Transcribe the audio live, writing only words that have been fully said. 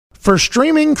For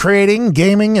streaming, creating,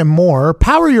 gaming, and more,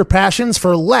 power your passions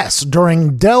for less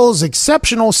during Dell's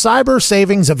exceptional Cyber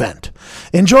Savings event.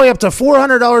 Enjoy up to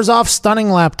 $400 off stunning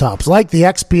laptops like the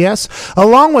XPS,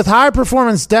 along with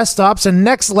high-performance desktops and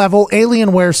next-level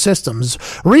Alienware systems,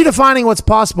 redefining what's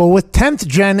possible with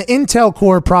 10th-gen Intel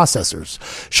Core processors.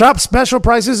 Shop special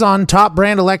prices on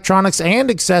top-brand electronics and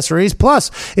accessories,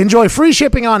 plus enjoy free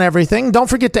shipping on everything. Don't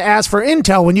forget to ask for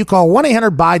Intel when you call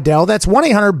 1-800-BUY-DELL. That's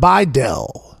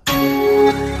 1-800-BUY-DELL.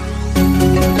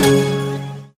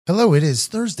 Hello, it is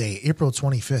Thursday, April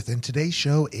 25th, and today's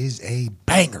show is a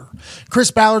banger.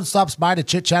 Chris Ballard stops by to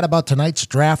chit-chat about tonight's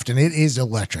draft, and it is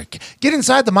electric. Get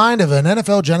inside the mind of an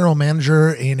NFL general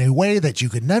manager in a way that you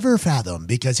could never fathom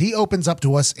because he opens up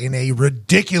to us in a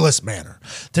ridiculous manner.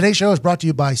 Today's show is brought to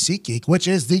you by SeatGeek, which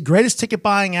is the greatest ticket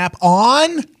buying app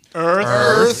on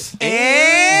Earth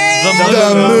and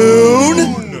the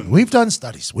moon. We've done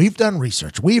studies, we've done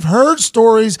research, we've heard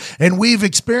stories, and we've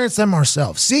experienced them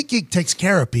ourselves. SeatGeek takes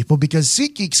care of people because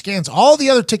SeatGeek scans all the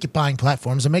other ticket buying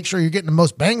platforms and makes sure you're getting the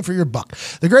most bang for your buck.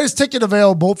 The greatest ticket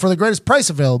available for the greatest price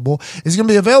available is going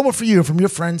to be available for you from your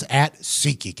friends at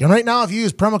SeatGeek. And right now, if you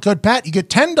use promo code PAT, you get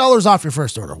 $10 off your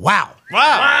first order. Wow.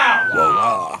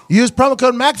 You use promo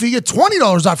code MACV, you get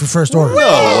 $20 off your first order. No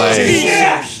way.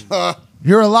 Yeah.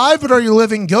 You're alive, but are you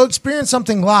living? Go experience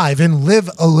something live and live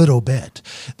a little bit.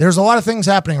 There's a lot of things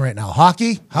happening right now.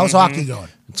 Hockey? How's hockey going?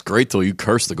 It's great till you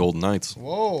curse the Golden Knights.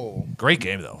 Whoa. Great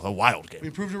game, though. A wild game.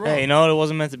 We proved it wrong. Hey, you know what? It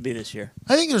wasn't meant to be this year.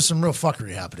 I think there's some real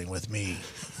fuckery happening with me.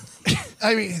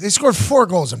 I mean, they scored 4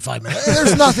 goals in 5 minutes.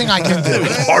 There's nothing I can do.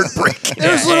 It's heartbreaking.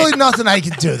 There's literally nothing I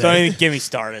can do there. Don't even get me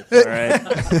started, all right?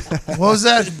 What was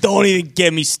that? Don't even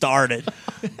get me started.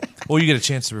 Well, you get a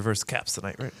chance to reverse the Caps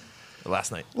tonight, right? Or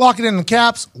last night. Lock it in the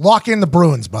Caps. Lock in the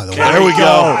Bruins, by the way. There we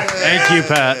go. Thank you,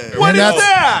 Pat. What is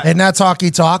that? And that's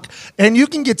Hockey Talk. And you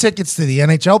can get tickets to the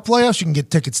NHL playoffs. You can get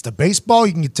tickets to baseball.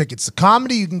 You can get tickets to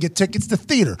comedy. You can get tickets to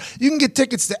theater. You can get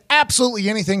tickets to absolutely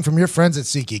anything from your friends at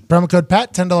SeatGeek. Promo code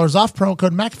PAT, $10 off. Promo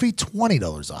code McAfee,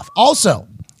 $20 off. Also,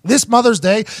 this Mother's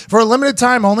Day, for a limited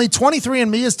time only,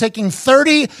 23andMe is taking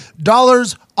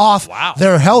 $30 off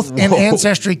their health and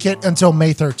ancestry kit until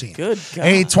May 13th. Good God.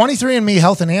 A 23andMe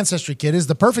health and ancestry kit is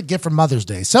the perfect gift for Mother's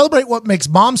Day. Celebrate what makes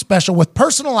mom special with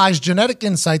personalized genetic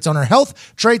insights on her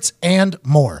health, traits, and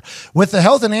more. With the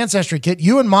health and ancestry kit,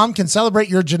 you and mom can celebrate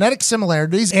your genetic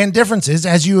similarities and differences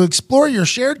as you explore your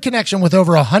shared connection with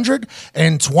over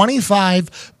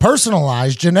 125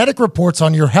 personalized genetic reports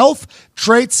on your health,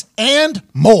 traits, and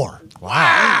more.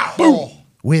 Wow. Boom.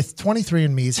 With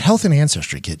 23andMe's Health and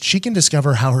Ancestry Kit, she can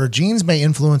discover how her genes may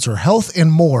influence her health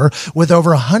and more with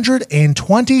over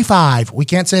 125, we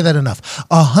can't say that enough,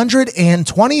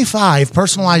 125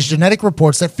 personalized genetic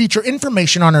reports that feature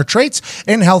information on her traits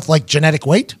and health like genetic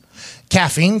weight,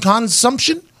 caffeine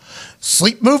consumption,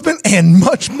 sleep movement, and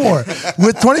much more.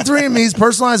 With 23andMe's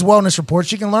personalized wellness report,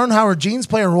 she can learn how her genes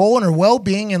play a role in her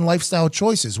well-being and lifestyle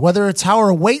choices. Whether it's how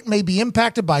her weight may be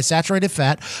impacted by saturated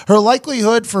fat, her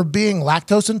likelihood for being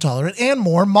lactose intolerant, and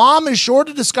more, mom is sure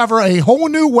to discover a whole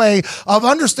new way of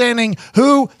understanding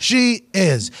who she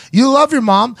is. You love your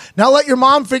mom. Now let your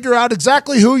mom figure out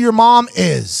exactly who your mom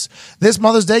is. This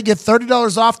Mother's Day, get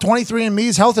 $30 off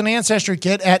 23andMe's Health and Ancestry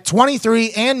Kit at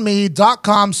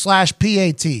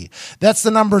 23andme.com/PAT. That's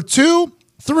the number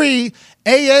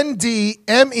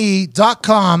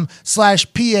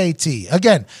 23andme.com/PAT.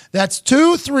 Again, that's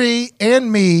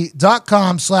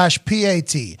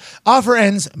 23andme.com/PAT. Offer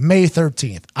ends May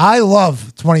 13th. I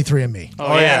love 23andMe.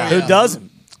 Oh, yeah. Who doesn't?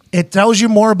 It tells you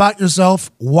more about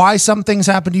yourself, why some things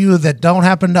happen to you that don't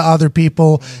happen to other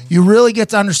people. You really get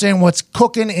to understand what's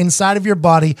cooking inside of your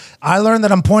body. I learned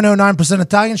that I'm 0.09%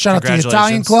 Italian. Shout out to the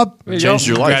Italian Club. Changed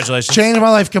your life. Congratulations. Changed my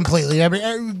life completely. I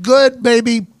mean, good,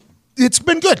 baby. It's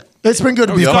been good. It's been good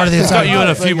to be part of the It's got Italian you in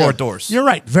a Club. few more doors. You're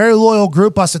right. Very loyal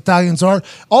group, us Italians are.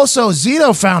 Also,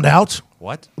 Zito found out,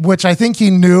 What? which I think he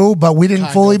knew, but we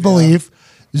didn't fully believe.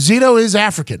 Zito is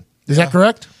African. Is that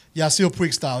correct? Yasiel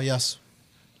Puig style, yes.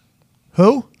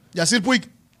 Who? Yasiel Puig.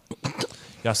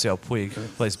 Yasiel Puig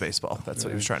plays baseball. That's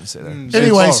what he was trying to say there.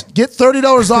 Anyways, get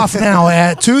 $30 off now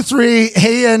at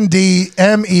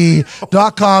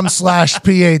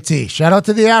 23andme.com/PAT. Shout out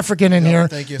to the African in here.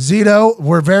 Thank you. Zito,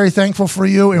 we're very thankful for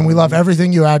you, and we love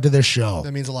everything you add to this show.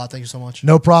 That means a lot. Thank you so much.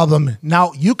 No problem.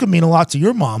 Now, you can mean a lot to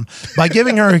your mom by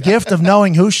giving her a gift of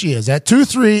knowing who she is at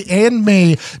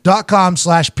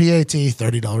 23andme.com/PAT,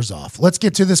 $30 off. Let's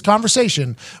get to this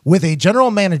conversation with a general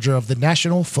manager of the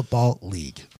National Football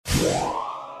League.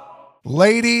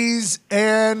 Ladies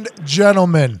and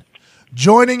gentlemen,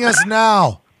 joining us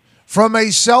now from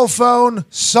a cell phone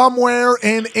somewhere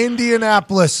in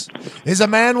Indianapolis is a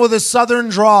man with a southern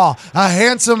drawl, a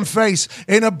handsome face,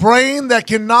 and a brain that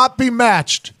cannot be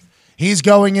matched. He's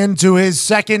going into his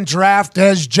second draft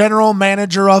as general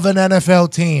manager of an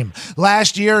NFL team.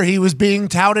 Last year, he was being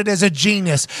touted as a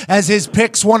genius, as his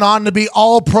picks went on to be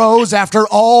all pros after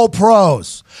all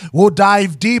pros. We'll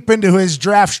dive deep into his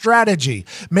draft strategy,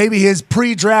 maybe his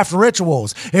pre-draft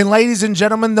rituals. And ladies and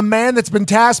gentlemen, the man that's been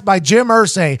tasked by Jim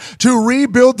Irsay to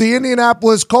rebuild the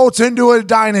Indianapolis Colts into a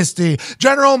dynasty,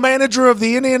 general manager of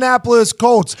the Indianapolis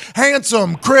Colts,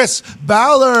 handsome Chris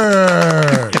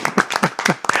Ballard.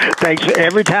 Thanks.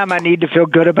 Every time I need to feel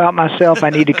good about myself, I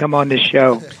need to come on this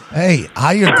show. Hey,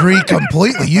 I agree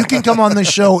completely. You can come on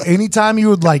this show anytime you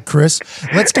would like, Chris.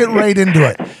 Let's get right into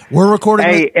it. We're recording.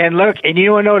 Hey, and look, and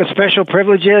you want to know what a special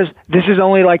privilege is? This is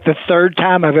only like the third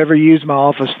time I've ever used my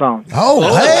office phone.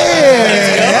 Oh,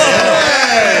 hey!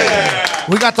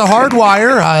 We got the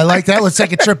hardwire. I like that. Let's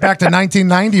take a trip back to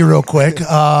 1990 real quick.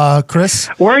 Chris?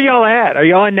 Where are y'all at? Are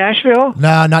y'all in Nashville?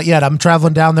 No, not yet. I'm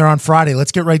traveling down there on Friday.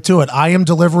 Let's get right to it. I am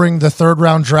delivering the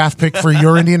third-round draft pick for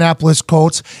your Indianapolis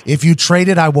Colts. If you trade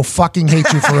it, I will fucking hate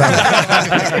you forever.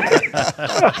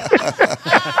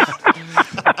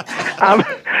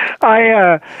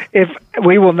 If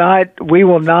we will not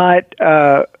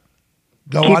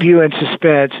keep you in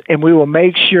suspense, and we will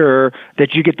make sure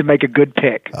that you get to make a good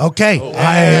pick. Okay.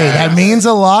 That means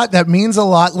a lot. That means a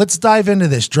lot. Let's dive into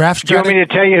this draft strategy. Do you want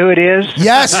me to tell you who it is?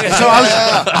 Yes. So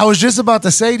I was just about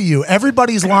to say to you,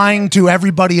 everybody's lying to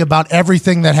everybody about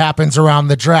everything that happens around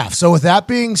the draft. So with that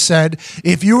being said,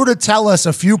 if you were to tell us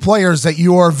a few players that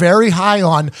you are very high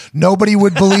on, nobody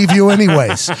would believe you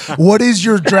anyways. What is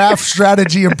your draft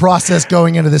strategy and process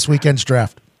going into this weekend's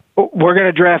draft? We're going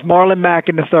to draft Marlon Mack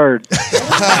in the third.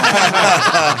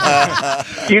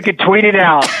 You can tweet it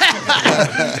out.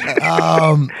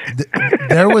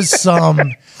 There was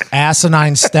some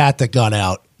asinine stat that got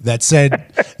out that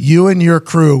said you and your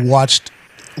crew watched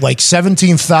like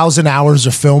 17,000 hours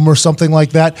of film or something like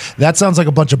that. That sounds like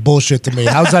a bunch of bullshit to me.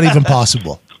 How's that even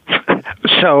possible?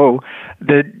 So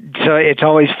it's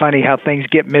always funny how things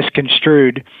get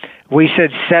misconstrued. We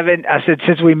said I said,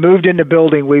 since we moved in the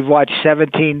building, we've watched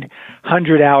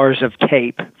 1,700 hours of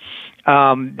tape.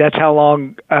 That's how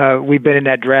long we've been in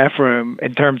that draft room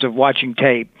in terms of watching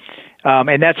tape.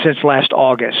 And that's since last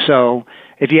August. So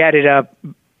if you add it up,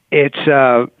 it's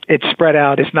spread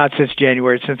out. It's not since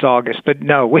January, it's since August. But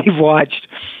no, we've watched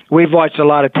a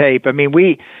lot of tape. I mean,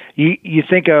 you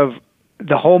think of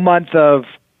the whole month of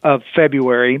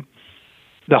February,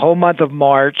 the whole month of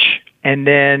March, and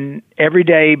then every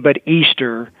day but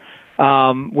Easter,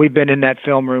 we've been in that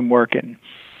film room working.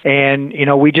 And,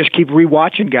 we just keep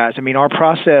rewatching guys. I mean, our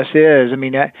process is,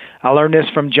 I learned this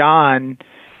from John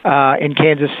in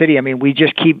Kansas City. I mean, we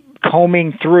just keep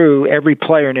combing through every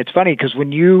player. And it's funny because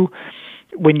when you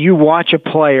watch a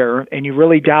player and you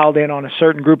really dialed in on a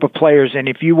certain group of players, and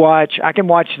if you watch, I can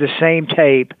watch the same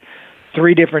tape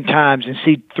 3 different times and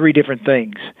see 3 different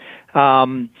things.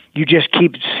 You just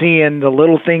keep seeing the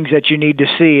little things that you need to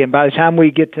see, and by the time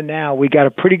we get to now, we got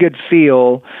a pretty good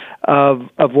feel of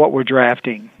what we're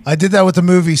drafting. I did that with the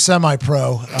movie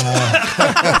Semi-Pro. Every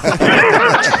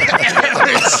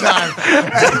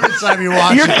time you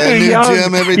watch You're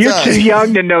too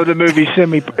young to know the movie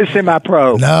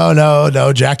Semi-Pro.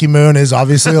 No. Jackie Moon is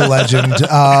obviously a legend.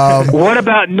 What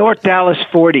about North Dallas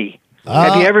 40?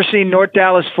 Have you ever seen North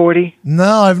Dallas 40?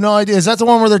 No, I have no idea. Is that the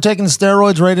one where they're taking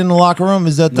steroids right in the locker room?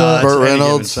 Is that the Burt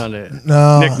Reynolds?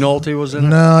 No. Nick Nolte was in it?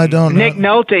 No, I don't know. Nick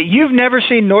Nolte. You've never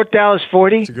seen North Dallas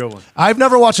 40? It's a good one. I've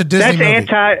never watched a Disney movie.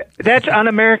 That's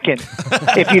un-American.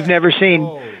 If you've never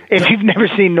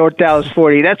seen North Dallas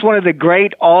 40. That's one of the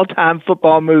great all-time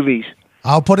football movies.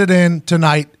 I'll put it in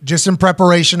tonight just in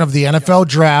preparation of the NFL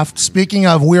draft. Speaking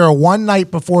of, we are one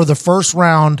night before the first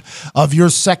round of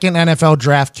your second NFL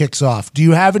draft kicks off. Do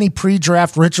you have any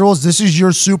pre-draft rituals? This is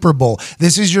your Super Bowl.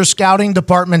 This is your scouting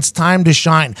department's time to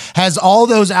shine. Has all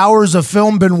those hours of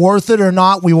film been worth it or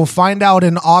not? We will find out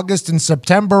in August and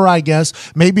September, I guess,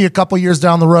 maybe a couple years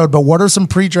down the road. But what are some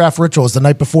pre-draft rituals the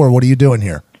night before? What are you doing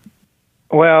here?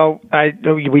 Well,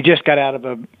 we just got out of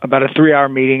about a 3-hour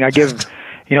meeting. I give...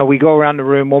 we go around the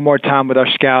room one more time with our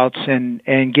scouts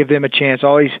and give them a chance.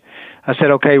 I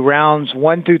said, okay, rounds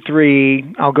 1 through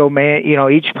 3, I'll go,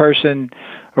 each person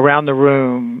around the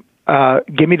room,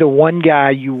 give me the one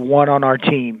guy you want on our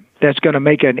team that's going to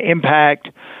make an impact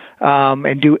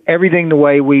and do everything the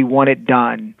way we want it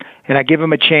done. And I give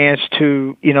them a chance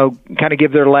to, kind of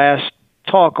give their last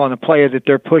talk on the player that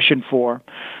they're pushing for.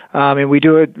 And we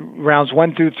do it rounds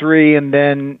 1 through 3, and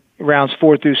then rounds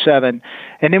 4 through 7,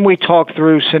 and then we talk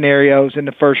through scenarios in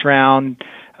the first round.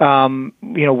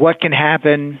 What can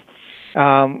happen?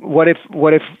 What if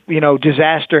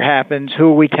disaster happens? Who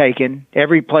are we taking?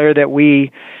 Every player that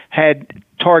we had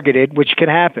targeted, which can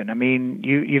happen. I mean,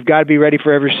 you've got to be ready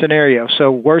for every scenario.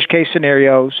 So worst case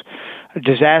scenarios, a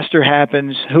disaster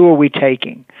happens. Who are we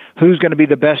taking? Who's going to be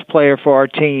the best player for our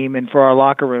team and for our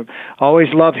locker room? I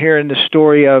always love hearing the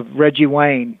story of Reggie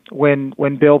Wayne when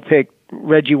Bill picked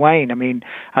Reggie Wayne. I mean,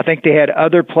 I think they had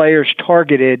other players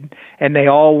targeted and they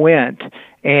all went.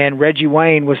 And Reggie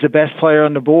Wayne was the best player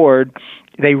on the board.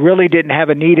 They really didn't have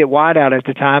a need at wideout at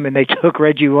the time, and they took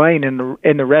Reggie Wayne, and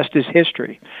the rest is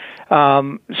history.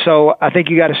 So I think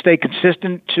you got to stay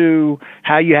consistent to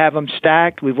how you have them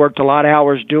stacked. We've worked a lot of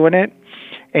hours doing it,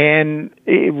 and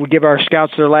we'll give our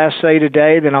scouts their last say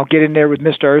today. Then I'll get in there with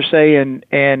Mr. Irsay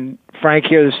and Frank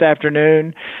here this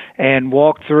afternoon and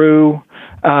walk through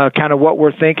kind of what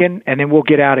we're thinking, and then we'll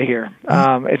get out of here.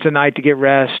 It's a night to get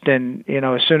rest, and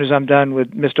as soon as I'm done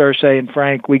with Mr. Irsay and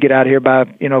Frank, we get out of here by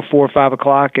 4 or 5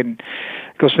 o'clock and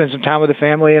go spend some time with the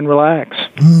family and relax.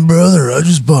 Brother, I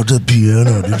just bought the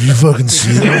piano. Did you fucking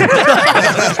see it?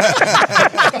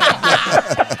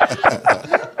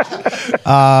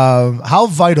 How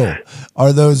vital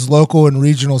are those local and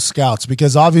regional scouts?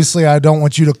 Because obviously I don't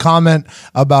want you to comment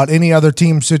about any other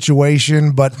team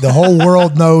situation, but the whole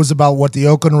world knows about what the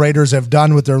Oakland Raiders have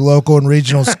done with their local and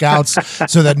regional scouts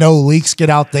so that no leaks get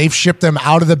out. They've shipped them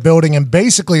out of the building and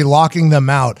basically locking them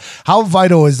out. How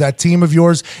vital is that team of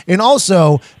yours? And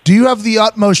also, do you have the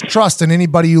utmost trust in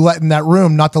anybody you let in that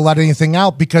room not to let anything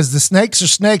out? Because the snakes are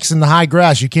snakes in the high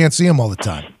grass. You can't see them all the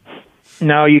time.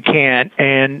 No, you can't,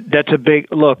 and that's a big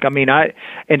look. I mean, I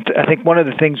think one of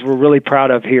the things we're really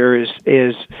proud of here is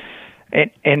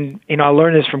I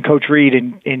learned this from Coach Reed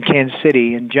in Kansas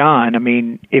City and John. I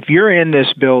mean, if you're in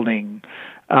this building,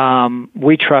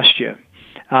 we trust you,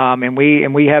 and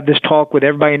we have this talk with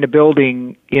everybody in the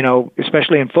building.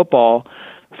 Especially in football,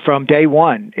 from day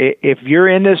one. If you're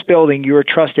in this building, you are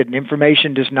trusted, and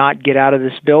information does not get out of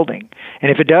this building. And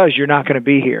if it does, you're not going to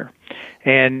be here.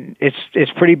 And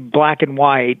it's pretty black and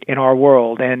white in our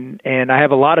world, and I have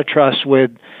a lot of trust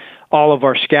with all of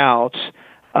our scouts.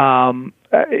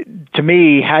 To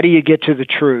me, how do you get to the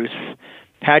truth?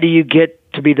 How do you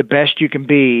get to be the best you can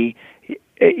be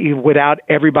without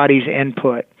everybody's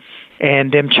input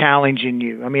and them challenging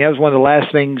you? I mean, that was one of the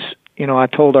last things I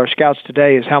told our scouts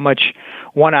today is how much,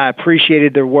 one, I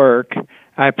appreciated their work,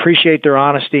 I appreciate their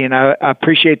honesty, and I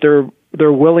appreciate their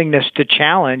willingness to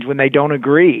challenge when they don't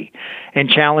agree, and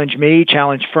challenge me,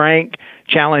 challenge Frank,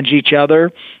 challenge each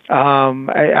other.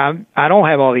 I don't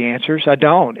have all the answers. I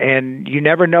don't. And you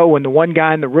never know when the one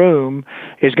guy in the room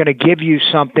is going to give you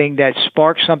something that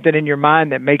sparks something in your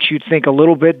mind that makes you think a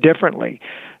little bit differently.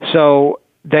 So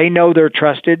they know they're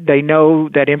trusted. They know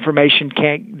that information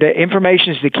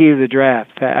is the key to the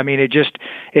draft. I mean, it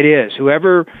is.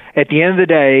 Whoever, at the end of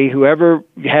the day, whoever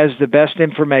has the best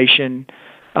information,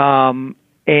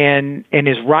 and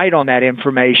is right on that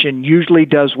information usually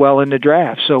does well in the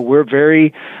draft. So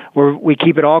we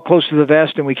keep it all close to the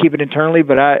vest and we keep it internally,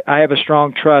 but I have a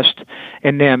strong trust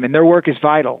in them, and their work is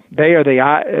vital. They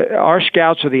are our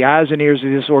scouts are the eyes and ears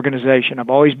of this organization. I've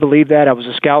always believed that. I was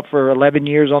a scout for 11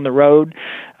 years on the road,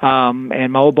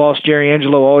 and my old boss, Jerry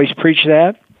Angelo, always preached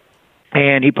that.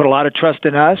 And he put a lot of trust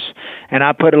in us, and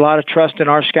I put a lot of trust in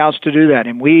our scouts to do that.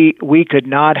 And we could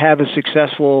not have a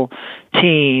successful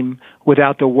team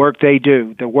without the work they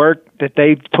do, the work that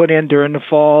they put in during the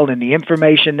fall and the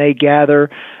information they gather.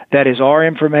 That is our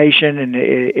information, and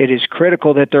it is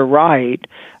critical that they're right.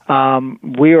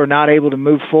 We are not able to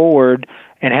move forward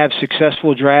and have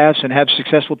successful drafts and have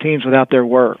successful teams without their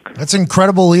work. That's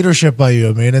incredible leadership by you.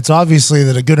 I mean, it's obviously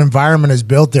that a good environment is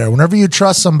built there. Whenever you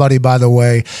trust somebody, by the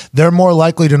way, they're more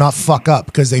likely to not fuck up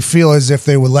because they feel as if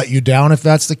they would let you down if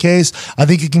that's the case. I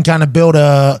think you can kind of build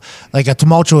a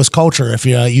tumultuous culture if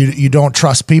you don't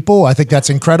trust people. I think that's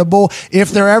incredible.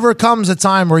 If there ever comes a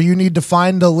time where you need to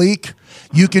find a leak,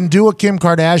 you can do what Kim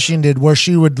Kardashian did, where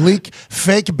she would leak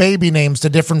fake baby names to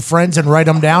different friends and write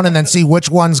them down and then see which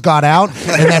ones got out,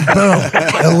 and then boom,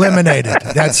 eliminated.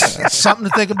 That's something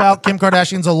to think about. Kim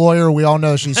Kardashian's a lawyer. We all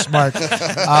know she's smart. In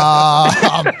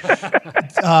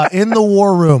the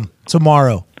war room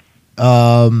tomorrow,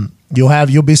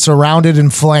 you'll be surrounded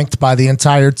and flanked by the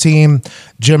entire team.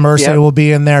 Jim Irsay will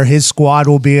be in there. His squad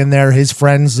will be in there. His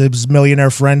friends, his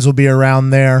millionaire friends will be around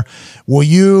there. Will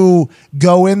you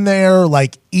go in there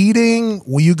like eating?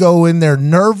 Will you go in there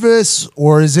nervous?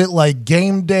 Or is it like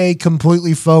game day,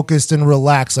 completely focused and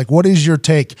relaxed? Like, what is your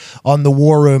take on the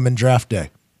war room and draft day?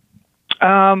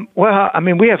 Well, I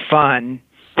mean, we have fun.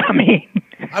 I mean,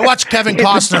 I watched Kevin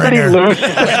Costner in pretty there. loose.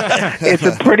 It's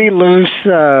a pretty loose.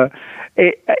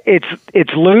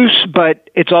 It's loose, but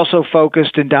it's also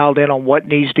focused and dialed in on what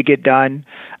needs to get done.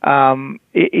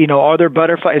 Are there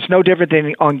butterflies? It's no different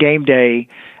than on game day.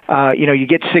 You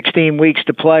get 16 weeks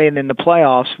to play, and then the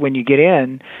playoffs when you get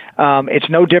in. It's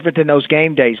no different than those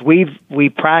game days.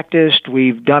 We've practiced.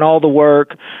 We've done all the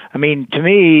work. I mean, to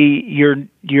me,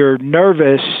 you're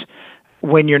nervous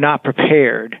when you're not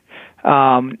prepared.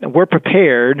 We're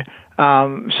prepared.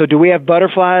 So do we have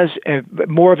butterflies?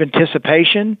 More of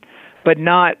anticipation, but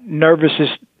not a nervous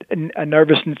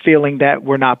feeling that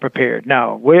we're not prepared.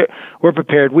 No, we're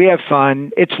prepared. We have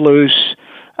fun. It's loose.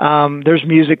 There's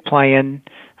music playing.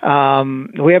 We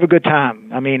have a good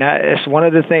time. I mean, it's one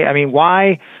of the things. I mean,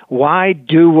 why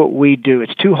do what we do?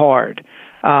 It's too hard.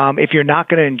 If you're not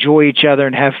going to enjoy each other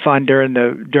and have fun during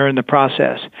the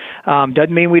process,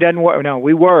 doesn't mean we doesn't work. No,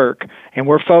 we work and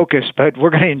we're focused, but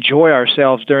we're going to enjoy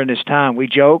ourselves during this time. We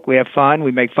joke, we have fun,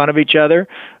 we make fun of each other.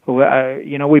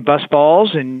 We bust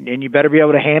balls, and you better be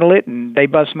able to handle it. And they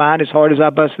bust mine as hard as I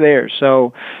bust theirs.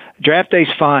 So, draft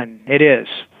day's fun. It is.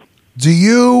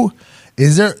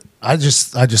 I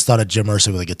just thought of Jim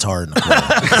Mercer with a guitar in the corner.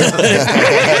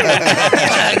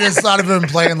 I just thought of him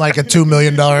playing like a $2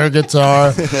 million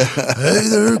guitar. Hey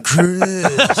there,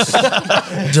 Chris.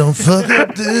 Don't fuck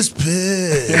up this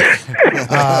pick.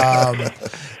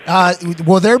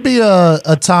 Will there be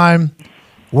a time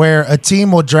where a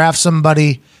team will draft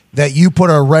somebody that you put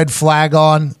a red flag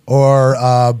on or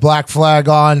a black flag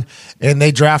on, and they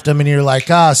draft them, and you're like,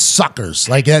 suckers.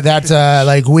 Like that's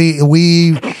like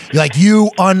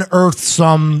you unearthed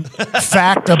some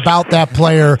fact about that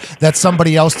player that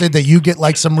somebody else did that you get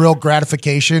like some real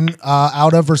gratification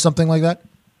out of, or something like that?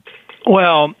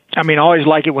 Well, I mean, I always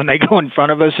like it when they go in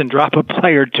front of us and drop a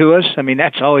player to us. I mean,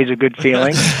 that's always a good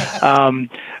feeling.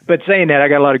 But saying that, I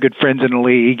got a lot of good friends in the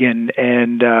league,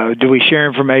 and do we share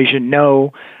information?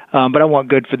 No. But I want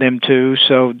good for them too.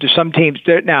 So there's some teams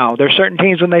now. There's certain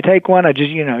teams when they take one, I just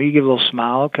you give a little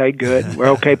smile. Okay, good.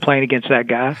 We're okay playing against that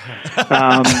guy.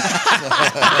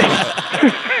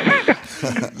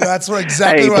 That's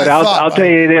exactly what I thought. I'll tell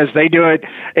you this: they do it.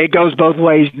 It goes both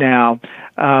ways now.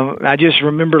 I just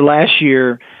remember last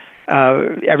year,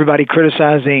 everybody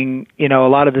criticizing a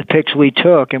lot of the picks we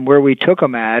took and where we took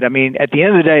them at. I mean, at the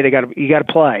end of the day, you got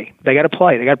to play. They got to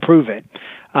play. They got to prove it.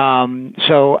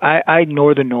 So I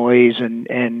ignore the noise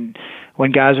and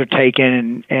when guys are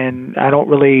taken and I don't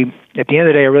really, at the end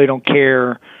of the day, I really don't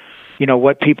care,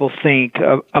 what people think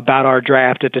about our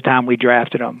draft at the time we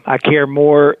drafted them. I care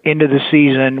more into the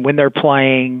season when they're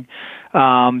playing.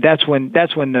 That's when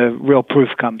the real proof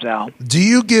comes out. Do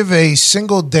you give a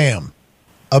single damn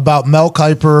about Mel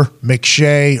Kiper,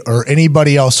 McShay, or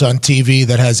anybody else on TV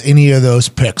that has any of those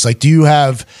picks? Like, do you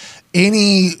have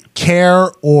any care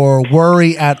or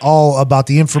worry at all about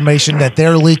the information that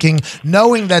they're leaking,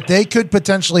 knowing that they could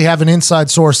potentially have an inside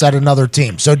source at another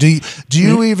team? So do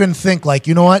you even think like,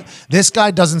 you know what, this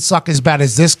guy doesn't suck as bad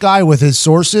as this guy with his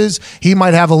sources. He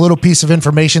might have a little piece of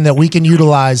information that we can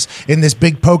utilize in this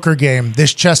big poker game,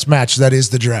 this chess match that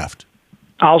is the draft.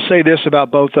 I'll say this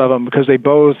about both of them because they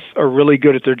both are really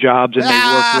good at their jobs and they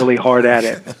work really hard at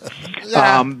it.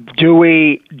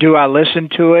 Do I listen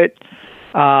to it?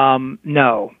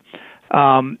 No.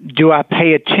 Do I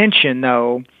pay attention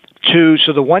though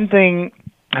so the one thing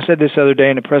I said this other day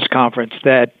in a press conference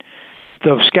that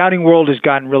the scouting world has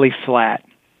gotten really flat.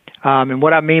 And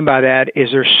what I mean by that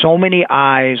is there's so many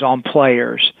eyes on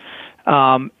players,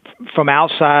 from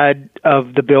outside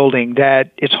of the building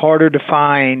that it's harder to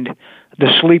find the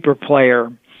sleeper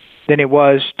player than it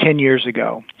was 10 years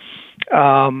ago.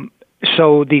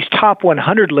 So these top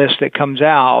 100 lists that comes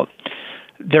out,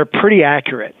 they're pretty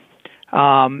accurate.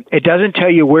 It doesn't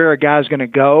tell you where a guy's going to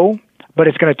go, but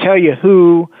it's going to tell you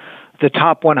who the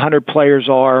top 100 players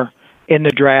are in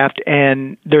the draft.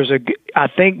 And I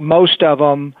think most of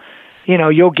them,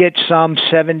 you'll get some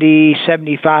 70,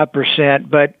 75%,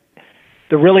 but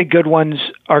the really good ones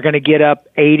are going to get up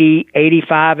 80,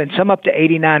 85, and some up to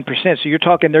 89%. So you're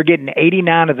talking they're getting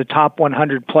 89 of the top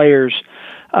 100 players,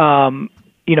 going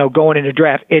into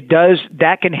draft.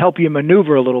 That can help you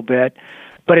maneuver a little bit.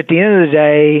 But at the end of the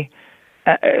day,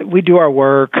 we do our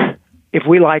work. If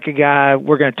we like a guy,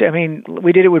 we're going to. I mean,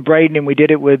 we did it with Braden and we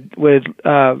did it with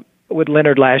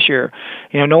Leonard last year.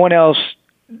 No one else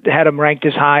had them ranked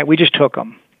as high. We just took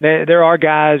them. They're our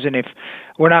guys, and if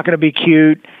we're not going to be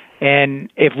cute,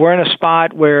 and if we're in a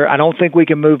spot where I don't think we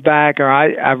can move back,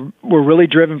 or we're really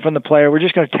driven from the player, we're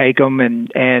just going to take them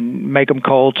and make them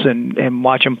Colts and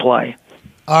watch them play.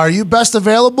 Are you best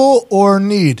available or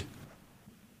need?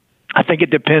 I think it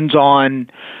depends on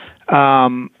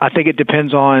I think it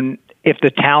depends on if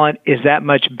the talent is that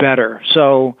much better.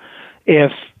 So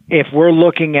if we're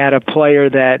looking at a player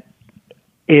that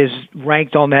is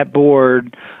ranked on that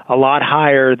board a lot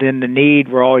higher than the need,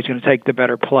 we're always going to take the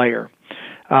better player.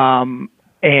 And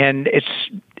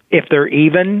if they're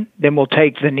even, then we'll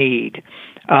take the need.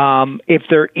 If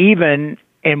they're even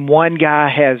and one guy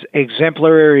has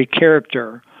exemplary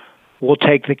character, we'll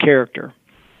take the character.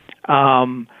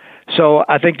 So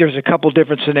I think there's a couple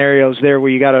different scenarios there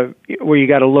where you got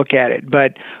to look at it.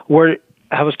 But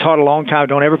I was taught a long time,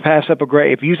 don't ever pass up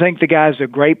if you think the guy's a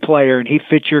great player and he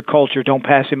fits your culture, don't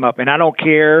pass him up. And I don't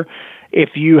care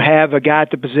if you have a guy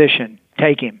at the position,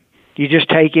 take him. You just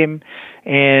take him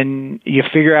and you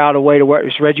figure out a way to work.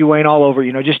 It's Reggie Wayne all over,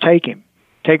 just take him.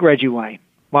 Take Reggie Wayne.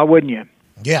 Why wouldn't you?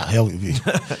 Yeah,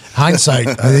 hindsight,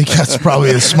 I think that's probably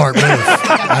a smart move.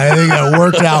 I think it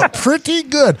worked out pretty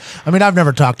good. I mean, I've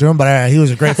never talked to him, but he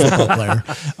was a great football player.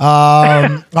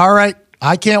 All right.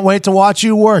 I can't wait to watch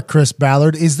you work, Chris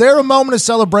Ballard. Is there a moment of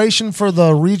celebration for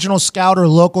the regional scout or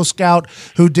local scout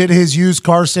who did his used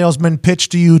car salesman pitch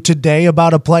to you today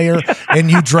about a player and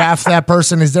you draft that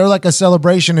person? Is there like a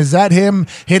celebration? Is that him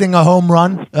hitting a home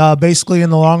run, basically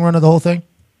in the long run of the whole thing?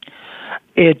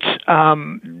 It's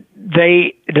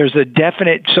there's a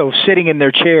definite, so sitting in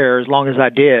their chair as long as I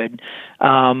did,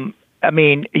 I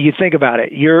mean, you think about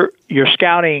it, you're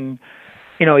scouting,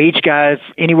 each guy's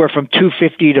anywhere from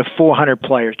 250 to 400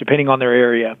 players, depending on their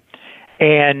area.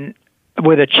 And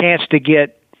with a chance to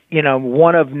get,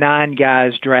 one of 9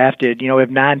 guys drafted, we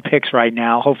have 9 picks right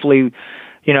now. Hopefully,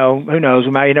 who knows?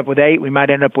 We might end up with 8. We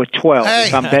might end up with 12. Hey.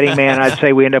 If I'm betting man, I'd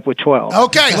say we end up with 12.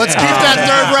 Okay, let's keep that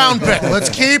third round pick. Let's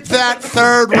keep that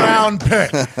third round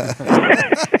pick.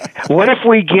 What if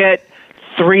we get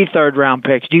 3 third-round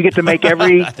picks? Do you get to make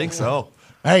every... I think so.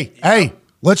 Hey,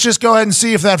 let's just go ahead and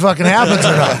see if that fucking happens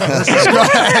or not. Let's just go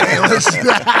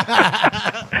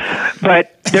ahead.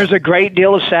 But there's a great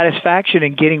deal of satisfaction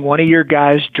in getting one of your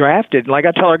guys drafted. Like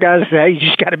I tell our guys, hey, you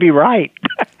just got to be right.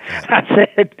 I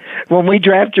said, when we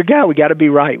draft your guy, we got to be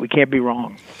right. We can't be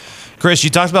wrong. Chris, you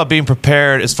talked about being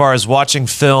prepared as far as watching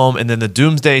film and then the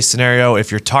doomsday scenario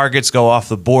if your targets go off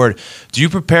the board. Do you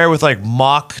prepare with like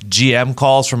mock GM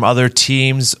calls from other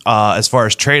teams as far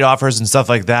as trade offers and stuff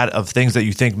like that of things that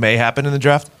you think may happen in the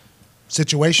draft?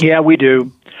 Situation? Yeah, we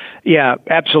do. Yeah,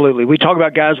 absolutely. We talk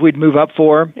about guys we'd move up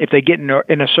for if they get in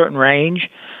a certain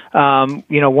range. One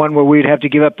where we'd have to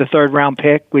give up the third round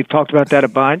pick. We've talked about that a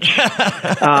bunch.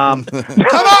 Come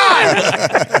on!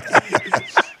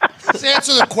 Let's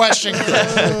answer the question.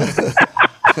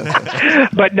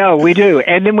 But no, we do.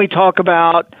 And then we talk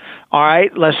about, all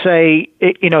right, let's say,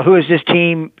 who is this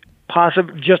team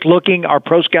just looking, our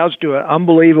pro scouts do an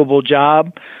unbelievable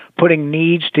job putting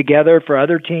needs together for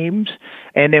other teams.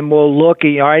 And then we'll look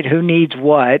at, all right, who needs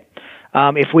what?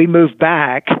 If we move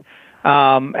back,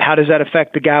 how does that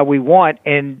affect the guy we want?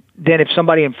 And then if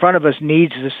somebody in front of us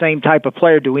needs the same type of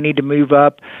player, do we need to move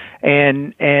up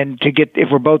and to get, if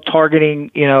we're both targeting,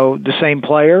 the same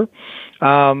player,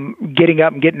 getting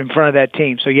up and getting in front of that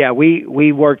team. So yeah,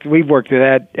 we've worked through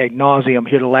that ad nauseum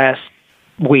here the last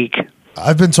week.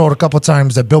 I've been told a couple of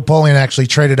times that Bill Polian actually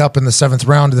traded up in the 7th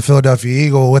round to the Philadelphia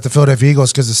Eagles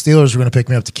because the Steelers were going to pick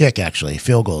me up to kick, actually,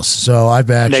 field goals. So I've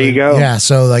actually, there you go. Yeah,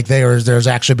 so like there's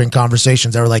actually been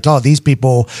conversations that were like, oh, these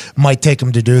people might take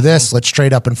them to do this. Let's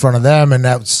trade up in front of them, and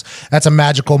that's a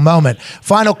magical moment.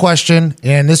 Final question,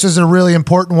 and this is a really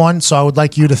important one, so I would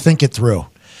like you to think it through.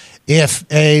 If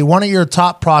one of your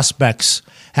top prospects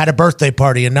had a birthday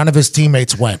party and none of his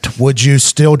teammates went, would you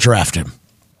still draft him?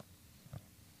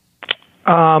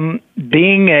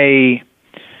 Being a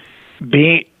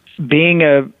good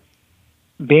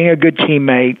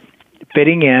teammate,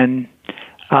 fitting in,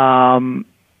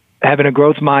 having a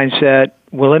growth mindset,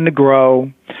 willing to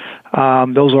grow,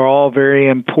 those are all very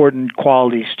important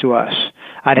qualities to us.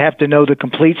 I'd have to know the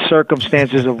complete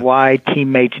circumstances of why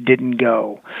teammates didn't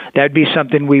go. That'd be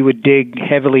something we would dig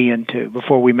heavily into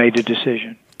before we made the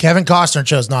decision. Kevin Costner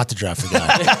chose not to draft the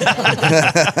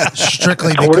guy.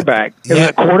 Strictly quarterback. It was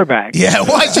a quarterback. Yeah,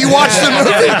 what? You watched the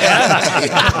movie?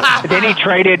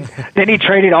 Then he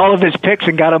traded all of his picks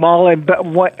and got them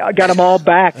all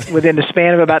back within the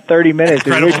span of about 30 minutes.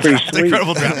 It was pretty sweet.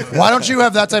 Incredible draft. Why don't you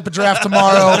have that type of draft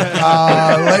tomorrow?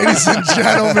 Ladies and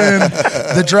gentlemen,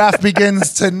 the draft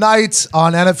begins tonight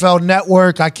on NFL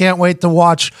Network. I can't wait to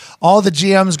watch all the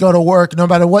GMs go to work. No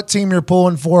matter what team you're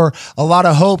pulling for, a lot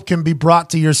of hope can be brought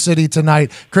to your city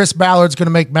tonight. Chris Ballard's going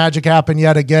to make magic happen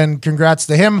yet again. Congrats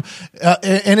to him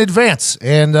in advance.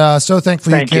 And so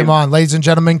thankful you came on. Ladies and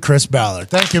gentlemen, Chris Ballard.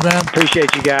 Thank you, man.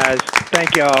 Appreciate you guys.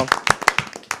 Thank y'all.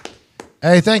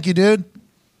 Hey, thank you, dude.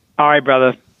 All right,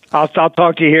 brother. I'll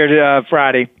talk to you here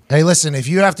Friday. Hey, listen, if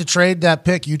you have to trade that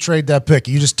pick, you trade that pick.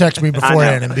 You just text me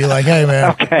beforehand and be like, hey,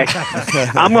 man. Okay.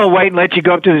 I'm going to wait and let you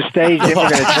go up to the stage, then we're going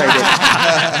to trade it.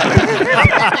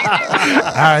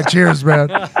 All right, cheers,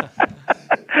 man.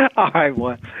 All right,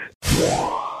 one.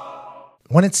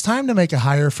 When it's time to make a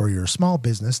hire for your small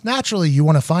business, naturally you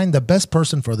want to find the best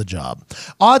person for the job.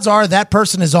 Odds are that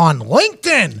person is on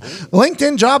LinkedIn.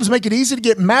 LinkedIn Jobs make it easy to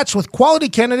get matched with quality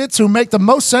candidates who make the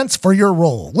most sense for your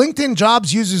role. LinkedIn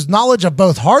Jobs uses knowledge of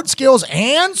both hard skills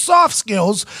and soft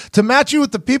skills to match you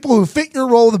with the people who fit your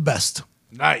role the best.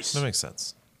 Nice. That makes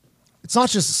sense. It's not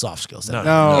just the soft skills.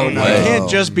 No, it can't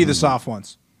just be the soft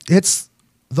ones. It's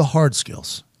the hard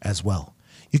skills as well.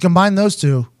 You combine those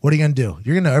two, what are you going to do?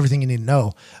 You're going to know everything you need to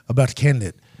know about a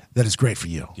candidate that is great for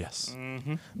you. Yes.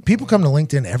 People come to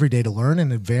LinkedIn every day to learn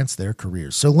and advance their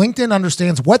careers. So LinkedIn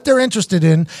understands what they're interested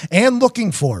in and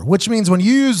looking for, which means when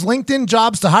you use LinkedIn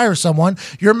Jobs to hire someone,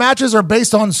 your matches are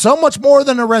based on so much more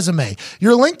than a resume.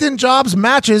 Your LinkedIn Jobs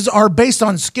matches are based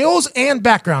on skills and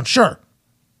background, sure,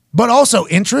 but also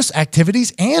interests,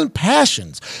 activities, and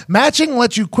passions. Matching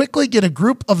lets you quickly get a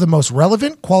group of the most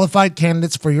relevant, qualified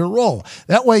candidates for your role.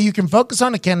 That way you can focus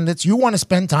on the candidates you want to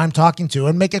spend time talking to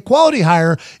and make a quality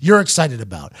hire you're excited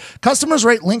about. Customers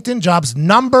rate LinkedIn Jobs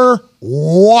number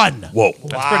 1. Whoa.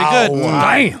 That's pretty good.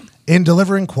 Damn. In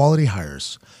delivering quality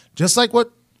hires. Just like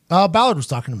what Ballard was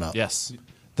talking about. Yes.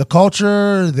 The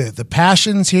culture, the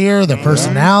passions here, the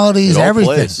personalities, It all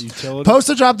everything. plays. Post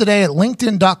a job today at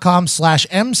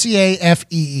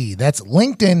linkedin.com/MCAFEE. That's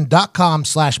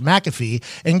linkedin.com/McAfee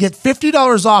and get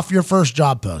 $50 off your first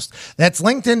job post. That's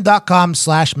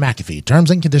linkedin.com/McAfee. Terms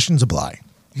and conditions apply.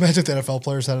 Imagine if the NFL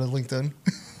players had a LinkedIn.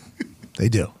 They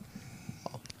do.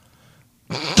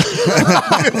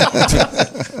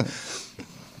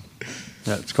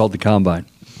 Yeah, it's called the Combine.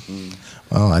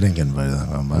 Oh, I didn't get invited to that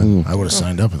one. I would have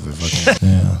signed up if it fucking...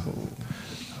 Yeah.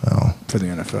 Well, For the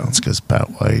NFL. it's because Pat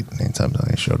White, anytime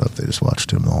he showed up, they just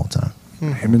watched him the whole time.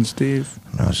 Him and Steve.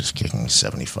 And I was just kicking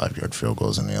 75-yard field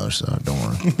goals on the other side. Don't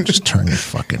worry. Just turn your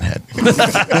fucking head.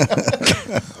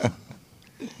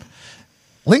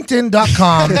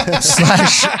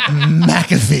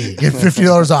 LinkedIn.com/McAfee. Get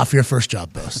 $50 off your first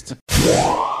job post.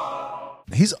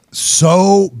 He's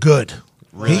so good.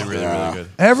 Really good.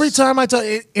 Every time I tell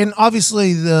you, and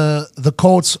obviously the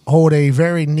Colts hold a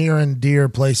very near and dear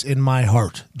place in my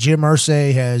heart. Jim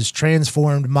Irsay has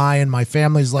transformed my and my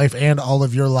family's life and all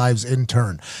of your lives in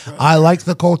turn. I like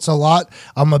the Colts a lot.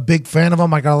 I'm a big fan of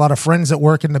them. I got a lot of friends that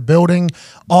work in the building,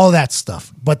 all that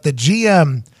stuff. But the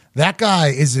GM, that guy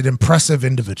is an impressive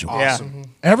individual. Yeah.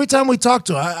 Every time we talk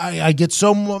to him, I get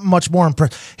so much more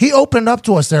impressed. He opened up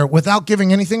to us there without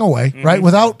giving anything away, right?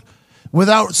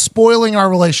 Without spoiling our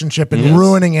relationship and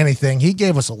ruining anything. He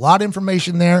gave us a lot of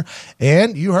information there,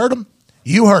 and you heard him.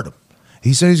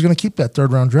 He said he's going to keep that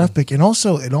third-round draft pick, and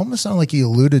also it almost sounded like he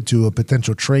alluded to a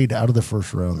potential trade out of the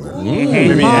first round there.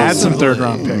 Maybe add some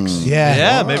third-round picks.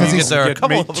 Yeah, maybe you get there a Get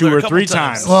couple, maybe 2 or 3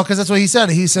 times. Well, because that's what he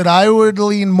said. He said, I would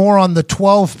lean more on the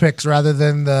 12 picks rather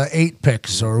than the 8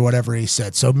 picks or whatever he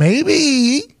said. So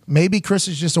maybe Chris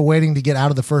is just waiting to get out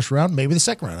of the first round, maybe the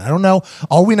second round. I don't know.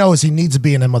 All we know is he needs to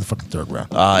be in that motherfucking third round.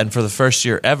 And for the first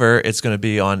year ever, it's going to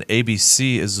be on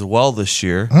ABC as well this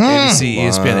year. ABC,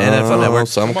 ESPN, NFL Network.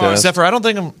 Simulcast. Except for I don't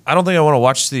think I want to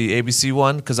watch the ABC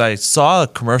one because I saw a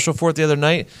commercial for it the other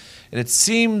night, and it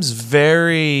seems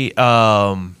very.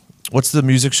 What's the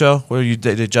music show where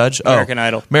they judge? American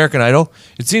Idol. American Idol.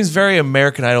 It seems very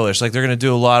American Idol-ish. Like they're going to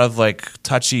do a lot of like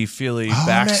touchy-feely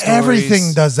backstories. Man,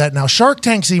 everything does that now. Shark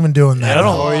Tank's even doing that. I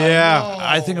don't Oh, yeah.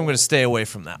 I think I'm going to stay away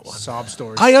from that one. Sob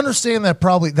stories. I understand that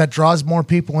probably that draws more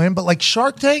people in, but like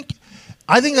Shark Tank,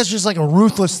 I think that's just like a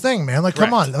ruthless thing, man. Like,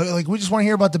 come on, like we just want to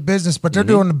hear about the business, but they're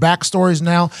doing the backstories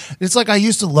now. It's like I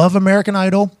used to love American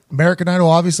Idol. American Idol,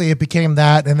 obviously, it became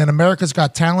that, and then America's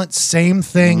Got Talent, same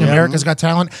thing. America's Got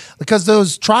Talent, because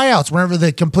those tryouts, whenever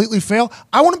they completely fail,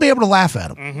 I want to be able to laugh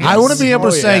at them. I want to be able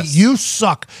to say you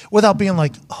suck without being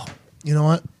like, oh, you know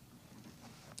what?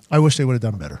 I wish they would have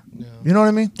done better. You know what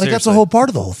I mean? Like that's the Seriously. whole part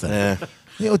of the whole thing. Yeah.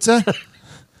 You know, what's that? I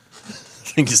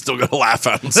think you still got to laugh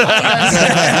at him.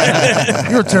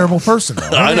 You're a terrible person. Though.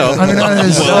 I know. I mean, that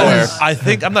is, Well aware. I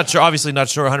think I'm not sure. Obviously, not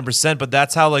sure 100%, but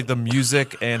that's how like the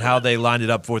music and how they lined it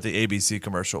up for what the ABC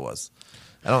commercial was.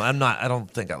 I don't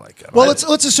think I like it. well,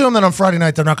 let's assume that on Friday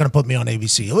night they're not going to put me on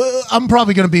ABC. I'm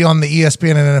probably going to be on the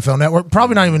ESPN and NFL Network.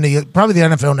 Probably not even the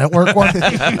NFL Network one.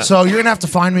 So you're going to have to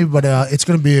find me, but it's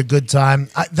going to be a good time.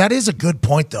 That is a good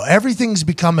point, though. Everything's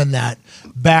becoming that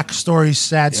backstory,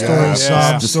 sad story,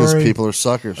 sob Just because story. people are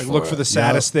suckers. Like, for look it. for the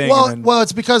saddest thing. Well, and then, well,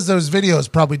 it's because those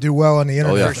videos probably do well on the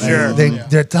internet. yeah. For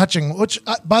They're touching. Which,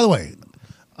 by the way,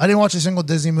 I didn't watch a single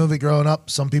Disney movie growing up.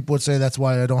 Some people would say that's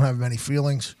why I don't have many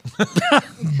feelings.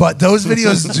 But those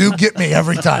videos do get me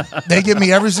every time. They get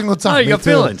me every single time. Oh, you got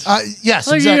feelings. Yes,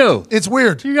 Look at exactly. you. It's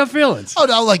weird. You got feelings. Oh,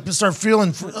 I'll like start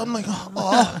feeling. I'm like,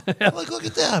 oh, I'm like, look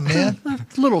at that, man.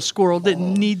 Little squirrel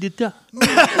didn't need to die.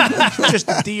 Just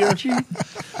a deer.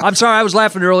 I'm sorry, I was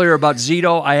laughing earlier about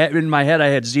Zito. In my head, I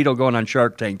had Zito going on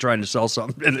Shark Tank trying to sell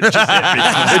something, and it just hit me.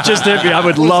 It just hit me. I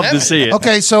would love to see it.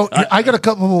 Okay, so I got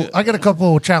a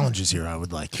couple challenges here. I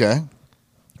would like. Okay.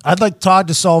 I'd like Todd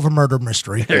to solve a murder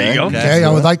mystery. There you go. Okay,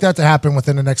 I would like that to happen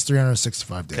within the next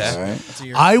 365 days. All right.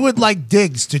 I would like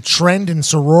Diggs to trend in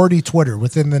sorority Twitter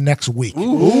within the next week.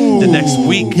 The next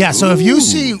week. Yeah, so if you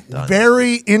see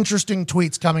very interesting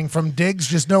tweets coming from Diggs,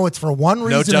 just know it's for one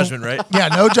reason. No judgment, right? Yeah,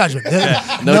 no judgment.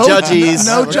 No judgies.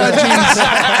 No judgies.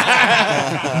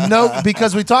 No,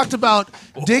 because we talked about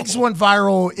Diggs went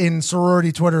viral in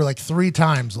sorority Twitter like 3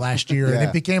 times last year, and Yeah.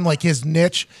 it became like his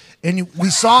niche. And we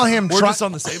saw him We're just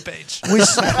on the same page.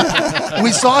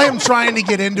 we saw him trying to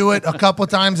get into it a couple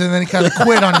of times, and then he kind of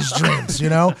quit on his dreams, you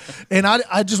know? And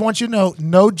I just want you to know,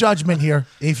 no judgment here.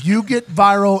 If you get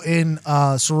viral in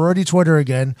sorority Twitter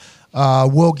again,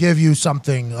 we'll give you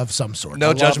something of some sort.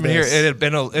 No judgment here. this. It had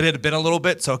been a little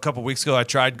bit. So a couple weeks ago, I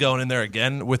tried going in there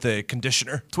again with a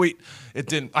conditioner tweet. It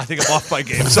didn't. I think I'm off my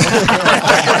game. So if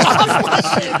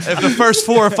the first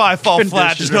 4 or 5 fall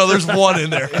flat, just know there's one in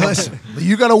there. Listen,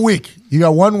 you got a week. You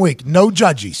got 1 week. No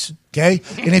judges. Okay.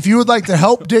 And if you would like to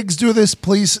help Diggs do this,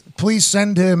 please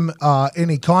send him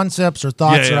any concepts or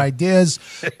thoughts or ideas.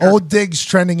 Old Diggs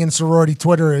trending in sorority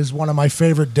Twitter is one of my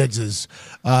favorite Diggses,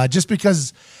 just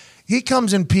because he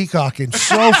comes in peacocking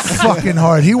so fucking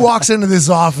hard. He walks into this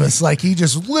office like he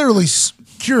just literally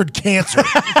cured cancer.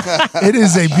 It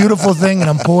is a beautiful thing, and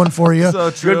I'm pulling for you.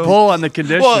 So true. Good pull on the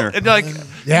conditioner. Well, and like,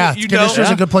 Yeah, conditioner's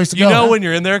a good place to go. You know when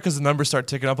you're in there because the numbers start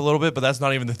ticking up a little bit, but that's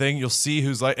not even the thing. You'll see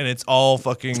who's like, and it's all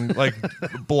fucking like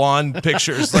blonde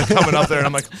pictures like coming up there, and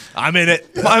I'm like, I'm in it.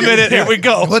 Here we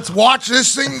go. Let's watch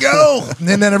this thing go. And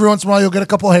then every once in a while, you'll get a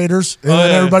couple haters, and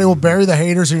then everybody will bury the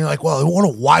haters, and you're like, well, what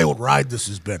a wild ride this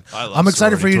has been. I'm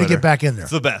excited for you to get back in there.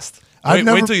 It's the best. I've Wait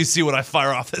never- till you see what I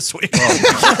fire off this week.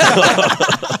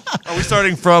 Are we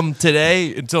starting from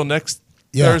today until next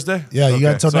Thursday? Yeah, you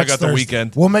got until so next I got the Thursday.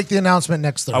 weekend. We'll make the announcement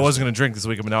next Thursday. I wasn't going to drink this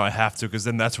weekend, but now I have to because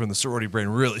then that's when the sorority brain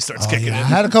really starts kicking I in.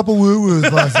 had a couple woo-woos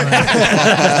last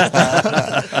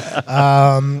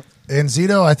night. And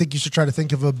Zito, I think you should try to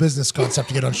think of a business concept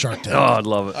to get on Shark Tank. Oh, I'd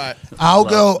love it. I'll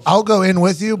go in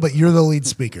with you, but you're the lead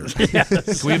speaker. Can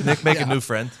we have Nick make a new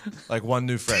friend? Like one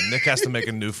new friend. Nick has to make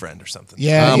a new friend or something.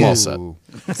 Yeah, I'm yeah. all set.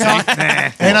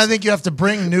 And I think you have to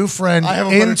bring new friend I have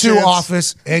a better into chance.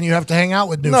 office, and you have to hang out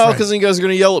with new No, friends. because then you guys are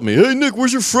going to yell at me. Hey, Nick,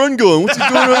 where's your friend going? What's he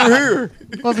doing over here?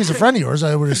 Well, if he's a friend of yours,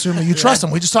 I would assume that you trust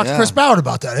him. We just talked to Chris Ballard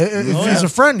about that. If he's a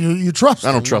friend, you trust I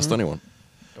him. don't trust anyone.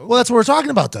 Well, that's what we're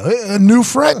talking about, though. A new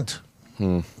friend.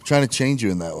 Trying to change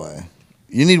you in that way.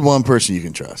 You need one person you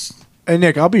can trust. Hey,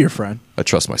 Nick, I'll be your friend. I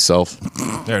trust myself.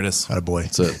 There it is. Attaboy.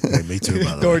 That's it. Hey, me too, by the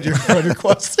way. Ignored your friend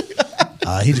request.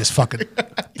 He just fucking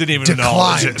Didn't even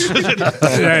acknowledge declined. it.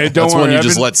 Hey, don't That's worry. one you I've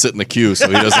just been- let sit in the queue so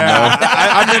he doesn't know.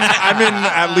 I'm in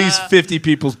at least 50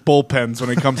 people's bullpens when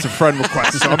it comes to friend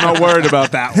requests, so I'm not worried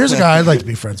about that. Here's a guy I'd like to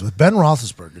be friends with. Ben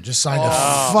Roethlisberger just signed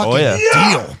a fucking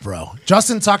deal, bro.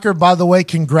 Justin Tucker, by the way,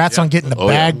 congrats on getting the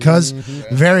bag, cuz.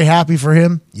 Very happy for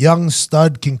him. Young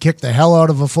stud, can kick the hell out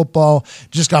of a football.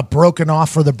 Just got broken off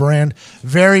for the brand.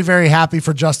 Very, very happy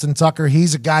for Justin Tucker.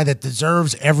 He's a guy that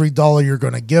deserves every dollar you're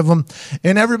going to give him.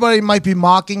 And everybody might be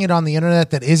mocking it on the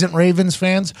internet that isn't Ravens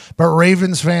fans, but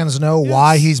Ravens fans know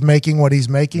why he's making what he's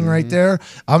making right there.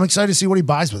 I'm excited to see what he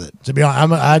buys with it. To be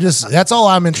honest, that's all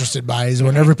I'm interested by is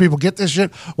whenever people get this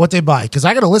shit, what they buy. Because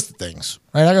I got a list of things,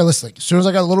 right? I got a list of things. As soon as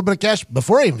I got a little bit of cash,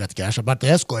 before I even got the cash, I bought the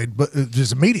Escalade, but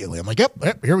just immediately. I'm like, yep,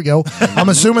 here we go. I'm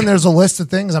assuming there's a list of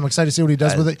things. I'm excited to see what he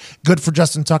does with it. Good for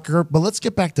Justin Tucker. But let's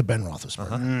get back to Ben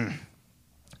Roethlisberger.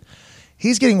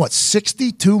 He's getting, what,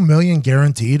 $62 million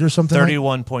guaranteed or something?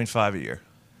 31.5 a year.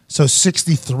 So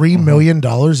 $63 million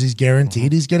he's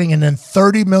guaranteed. He's getting, and then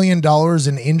 $30 million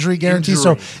in injury guarantee.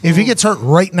 So if he gets hurt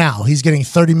right now, he's getting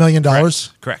 $30 million.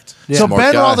 Correct. So Smart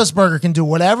Ben guy. Roethlisberger can do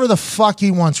whatever the fuck he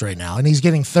wants right now, and he's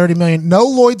getting $30 million. No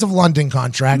Lloyds of London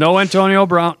contract. No Antonio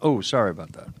Brown. Oh, sorry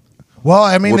about that. Well,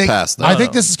 I mean, We're past that. I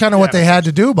think this is kind of what they had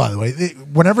to do, by the way.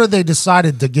 Whenever they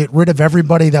decided to get rid of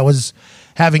everybody that was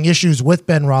having issues with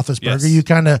Ben Roethlisberger, Yes. you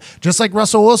kind of, just like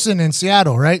Russell Wilson in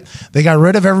Seattle, right? They got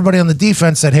rid of everybody on the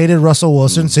defense that hated Russell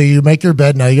Wilson, so you make your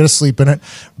bed, now you got to sleep in it.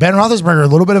 Ben Roethlisberger, a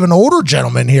little bit of an older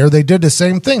gentleman here, they did the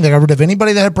same thing. They got rid of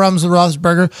anybody that had problems with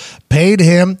Roethlisberger, paid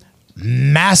him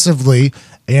massively,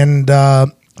 and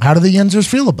How do the Yinzers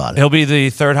feel about it? He'll be the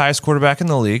third highest quarterback in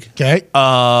the league. Okay.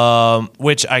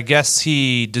 Which I guess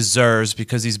he deserves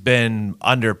because he's been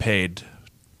underpaid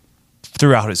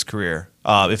throughout his career.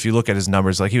 If you look at his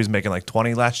numbers, like he was making like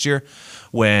 20 last year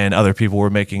when other people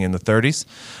were making in the 30s.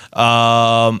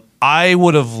 I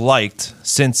would have liked,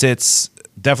 since it's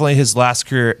definitely his last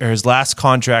career or his last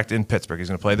contract in Pittsburgh, he's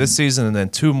going to play this season and then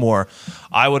 2 more.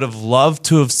 I would have loved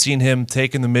to have seen him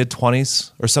take in the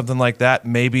mid-20s or something like that,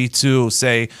 maybe to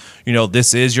say,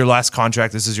 this is your last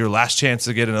contract, this is your last chance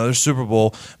to get another Super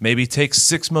Bowl, maybe take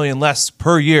 $6 million less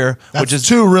per year. Which is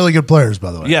 2 really good players,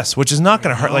 by the way. Yes, which is not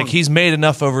going to hurt. Like, he's made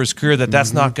enough over his career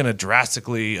that's not going to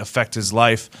drastically affect his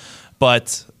life.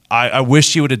 But I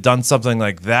wish he would have done something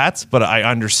like that, but I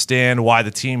understand why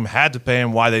the team had to pay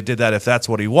him, why they did that if that's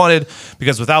what he wanted,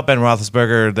 because without Ben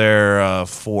Roethlisberger, they're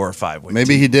 4 or 5 wins.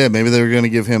 Maybe he did. Maybe they were going to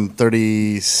give him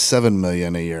 $37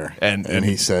 million a year, and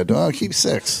he said, "Oh, keep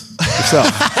 6 yourself."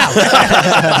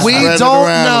 We don't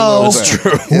know.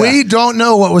 We don't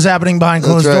know what was happening behind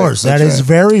closed doors. That is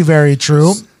very, very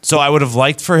true. So I would have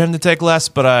liked for him to take less,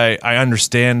 but I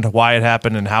understand why it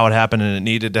happened and how it happened, and it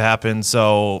needed to happen.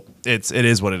 So it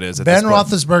is what it is. Ben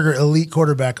Roethlisberger, elite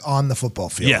quarterback on the football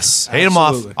field. Yes, hate him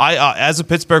off. I as a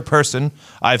Pittsburgh person,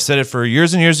 I've said it for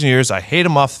years and years and years. I hate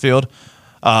him off the field,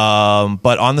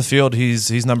 but on the field,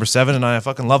 he's number 7, and I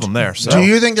fucking love him there. So. Do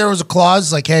you think there was a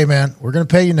clause like, "Hey, man, we're going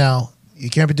to pay you now. You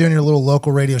can't be doing your little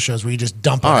local radio shows where you just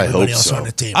dump on everybody else on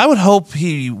the team"? I would hope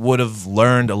he would have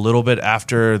learned a little bit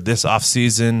after this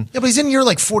offseason. Yeah, but he's in year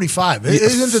like 45.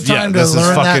 Isn't the time to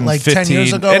learn that like 15. 10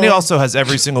 years ago? And he also has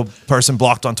every single person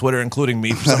blocked on Twitter, including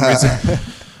me for some reason.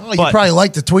 Well, you probably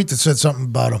liked the tweet that said something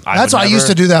about him. That's why I used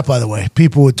to do that, by the way.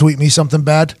 People would tweet me something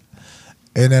bad,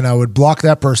 and then I would block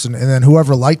that person, and then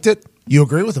whoever liked it, you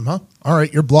agree with him, huh? All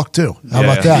right, you're blocked too. How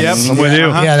about that? Yep, I'm with you.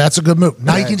 Yeah, that's a good move.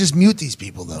 Now you can just mute these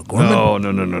people, though. Gorman.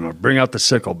 No. Bring out the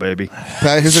sickle, baby.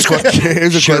 Pat, here's a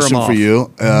question for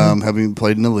you. Having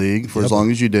played in the league for as long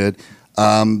as you did,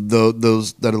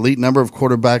 that elite number of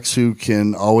quarterbacks who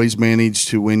can always manage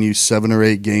to win you 7 or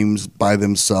 8 games by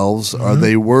themselves, are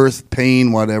they worth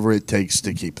paying whatever it takes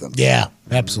to keep them? Yeah,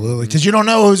 absolutely. Because you don't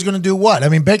know who's going to do what. I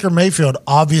mean, Baker Mayfield,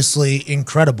 obviously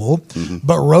incredible,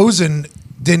 but Rosen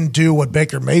didn't do what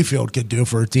Baker Mayfield could do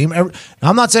for a team.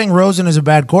 I'm not saying Rosen is a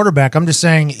bad quarterback. I'm just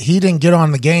saying he didn't get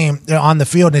on the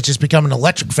field, and it's just become an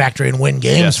electric factory and win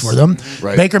games for them.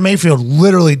 Right. Baker Mayfield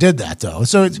literally did that, though.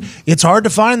 So it's hard to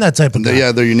find that type of guy.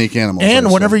 Yeah, they're unique animals.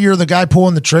 And whenever you're the guy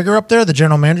pulling the trigger up there, the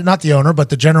general manager, not the owner, but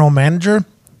the general manager,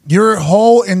 your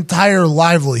whole entire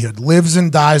livelihood lives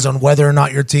and dies on whether or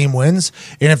not your team wins.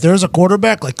 And if there's a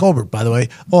quarterback, like Colbert, by the way,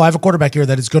 I have a quarterback here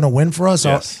that is going to win for us.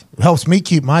 Yes. Helps me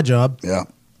keep my job. Yeah.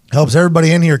 Helps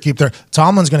everybody in here keep their.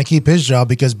 Tomlin's going to keep his job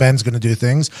because Ben's going to do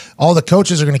things. All the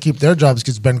coaches are going to keep their jobs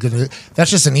because Ben's going to do. That's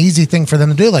just an easy thing for them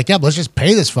to do. Like, yeah, but let's just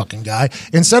pay this fucking guy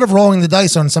instead of rolling the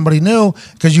dice on somebody new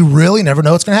because you really never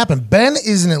know what's going to happen. Ben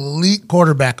is an elite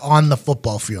quarterback on the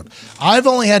football field. I've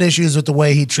only had issues with the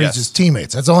way he treats his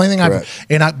teammates. That's the only thing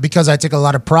because I take a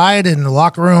lot of pride in the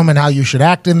locker room and how you should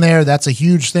act in there. That's a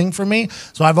huge thing for me.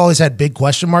 So I've always had big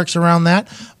question marks around that.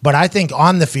 But I think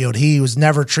on the field, he was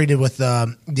never treated with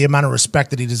the amount of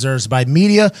respect that he deserves by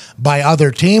media, by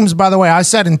other teams. By the way, I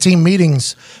said in team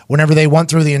meetings, whenever they went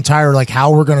through the entire, like,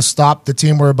 how we're going to stop the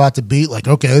team we're about to beat, like,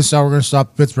 okay, this is how we're going to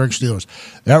stop the Pittsburgh Steelers.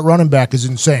 That running back is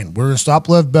insane. We're going to stop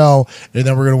Lev Bell, and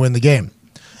then we're going to win the game.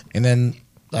 And then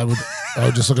I would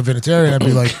just look at Vinatieri, and I'd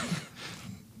be like,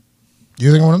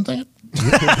 you think what I'm thinking?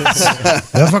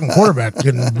 That fucking quarterback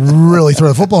can really throw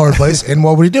the football all over the place. And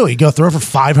what would he do? He'd go throw for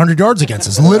 500 yards against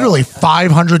us. Literally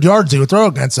 500 yards he would throw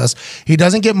against us. He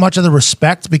doesn't get much of the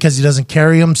respect because he doesn't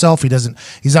carry himself.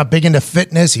 He's not big into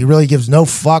fitness. He really gives no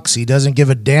fucks. He doesn't give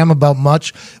a damn about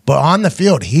much. But on the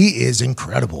field, he is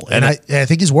incredible. And I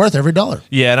think he's worth every dollar.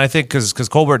 Yeah, and I think because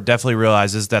Colbert definitely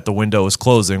realizes that the window is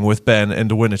closing with Ben and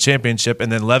to win a championship.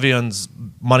 And then Le'Veon's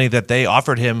money that they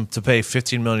offered him to pay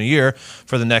 $15 million a year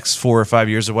for the next 4 or 5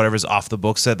 years or whatever is off the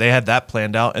books. That they had that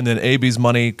planned out, and then AB's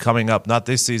money coming up, not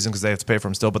this season because they have to pay for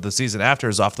him still, but the season after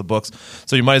is off the books.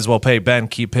 So you might as well pay Ben,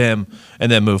 keep him,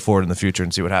 and then move forward in the future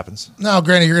and see what happens. No,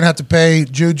 granted, you're going to have to pay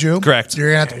Juju. Correct. You're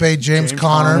going to have to pay James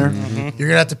Conner. Mm-hmm. You're going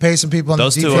to have to pay some people on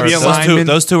those the defense.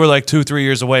 Those two are like 2-3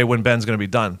 years away when Ben's going to be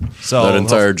done. So that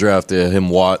entire draft, him,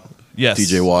 Watt. Yes.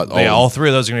 TJ Watt. All 3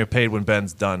 of those are going to get paid when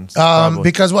Ben's done.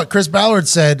 Because Chris Ballard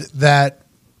said that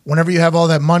whenever you have all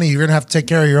that money, you're going to have to take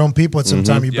care of your own people at some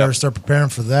time. You better start preparing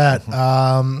for that.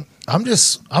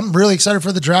 I'm really excited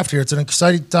for the draft here. It's an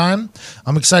exciting time.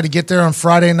 I'm excited to get there on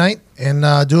Friday night and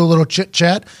do a little chit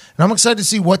chat. And I'm excited to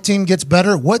see what team gets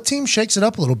better, what team shakes it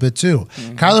up a little bit too.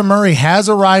 Kyler Murray has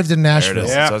arrived in Nashville. There it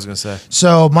is. That's what I was going to say.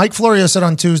 So Mike Florio said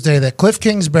on Tuesday that Cliff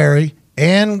Kingsbury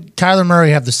and Kyler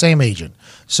Murray have the same agent.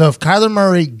 So if Kyler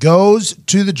Murray goes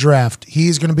to the draft,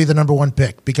 he's going to be the number one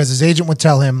pick because his agent would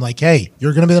tell him, like, hey,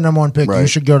 you're going to be the number one pick. Right. You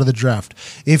should go to the draft.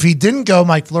 If he didn't go,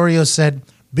 Mike Florio said,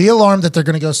 be alarmed that they're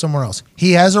going to go somewhere else.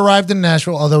 He has arrived in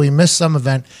Nashville, although he missed some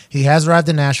event. He has arrived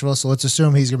in Nashville, so let's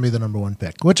assume he's going to be the number one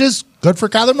pick, which is good for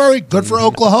Kyler Murray, good for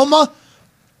Oklahoma,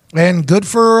 and good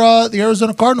for the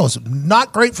Arizona Cardinals.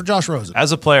 Not great for Josh Rosen.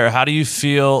 As a player, how do you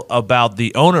feel about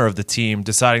the owner of the team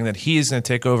deciding that he is going to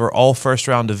take over all first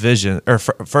round decisions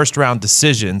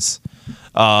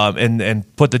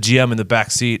and put the GM in the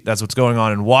back seat? That's what's going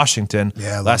on in Washington.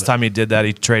 Yeah, last time he did that,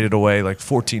 he traded away like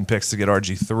 14 picks to get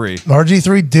RG3.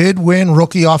 RG3 did win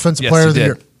Rookie Offensive Player of the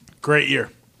Year. Great year.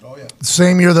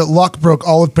 Same year that Luck broke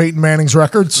all of Peyton Manning's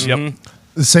records. Yep.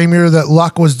 The same year that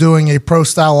Luck was doing a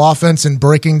pro-style offense and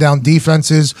breaking down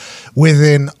defenses with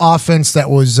an offense that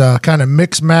was kind of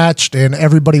mixed-matched, and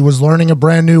everybody was learning a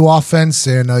brand new offense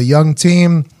and a young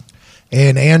team.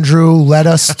 And Andrew led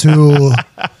us to,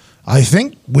 I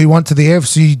think we went to the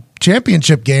AFC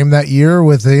Championship game that year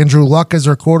with Andrew Luck as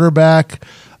our quarterback.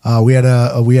 We had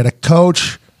a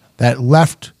coach that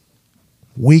left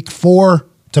week 4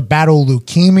 to battle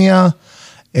leukemia,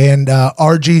 and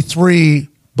RG3.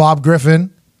 Bob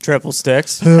Griffin, Triple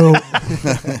sticks. who,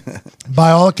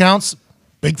 by all accounts,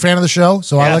 big fan of the show,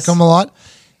 so I like him a lot.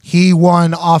 He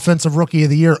won Offensive Rookie of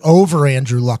the Year over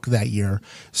Andrew Luck that year.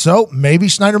 So maybe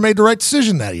Snyder made the right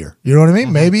decision that year. You know what I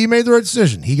mean? Maybe he made the right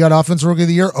decision. He got Offensive Rookie of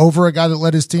the Year over a guy that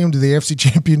led his team to the AFC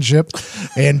Championship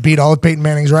and beat all of Peyton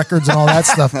Manning's records and all that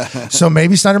stuff. So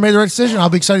maybe Snyder made the right decision. I'll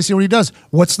be excited to see what he does.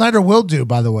 What Snyder will do,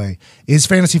 by the way, is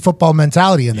fantasy football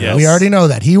mentality in there. Yes. We already know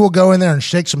that. He will go in there and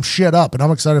shake some shit up, and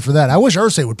I'm excited for that. I wish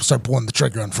Irsay would start pulling the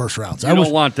trigger on first rounds. You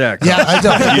don't want that. Yeah, I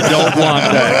don't. You don't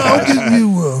want that. I'll give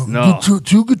you No.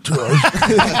 two guitars.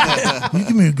 You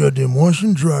give me a goddamn washer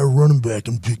and dryer running back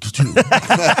and picks too.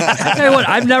 Tell you what,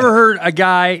 I've never heard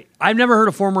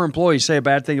a former employee say a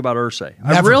bad thing about Irsay.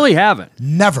 I Never. really haven't.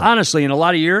 Never. Honestly, in a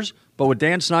lot of years. But with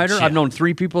Dan Snyder, I've known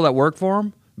 3 people that work for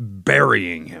him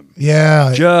burying him.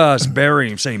 Yeah. Just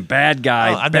burying him, saying bad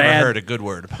guy. I've bad. never heard a good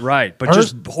word about it. Right, but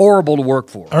just horrible to work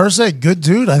for. Irsay, good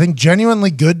dude. I think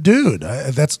genuinely good dude.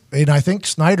 And I think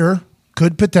Snyder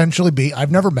could potentially be.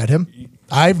 I've never met him.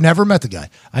 I've never met the guy.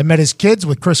 I met his kids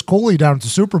with Chris Cooley down at the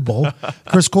Super Bowl.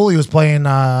 Chris Cooley was playing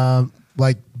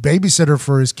like babysitter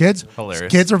for his kids. Hilarious.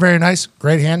 His kids are very nice.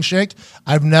 Great handshake.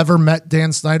 I've never met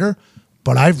Dan Snyder,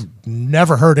 but I've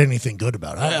never heard anything good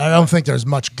about it. I don't think there's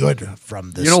much good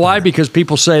from this. You know why? Snyder. Because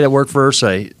people say that work for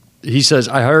Irsay. He says,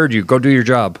 I hired you. Go do your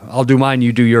job. I'll do mine.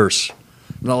 You do yours.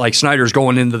 Not like Snyder's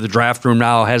going into the draft room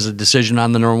now, has a decision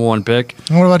on the number 1 pick.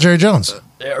 And what about Jerry Jones?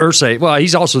 Irsay, well,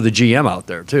 he's also the GM out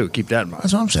there, too. Keep that in mind.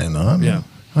 That's what I'm saying, though. I mean, Yeah.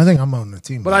 I think I'm owning the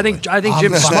team. But by I the think way.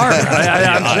 Jim's smart.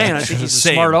 I'm saying I think he's a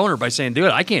Same. smart owner by saying,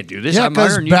 dude, I can't do this. Yeah, I'm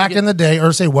because hiring you. back in the day,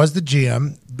 Irsay was the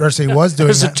GM. Irsay was doing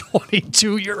As a that.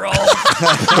 22-year-old.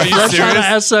 Are you Fresh out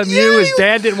serious? of SMU, his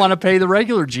dad didn't want to pay the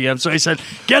regular GM, so he said,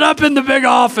 get up in the big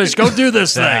office, go do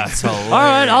this thing. That's All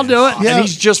right, I'll do it. Yeah. And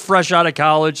he's just fresh out of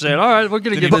college saying, all right, we're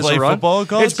going to Did give he this play a run. football in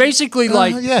college? It's basically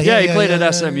like, he played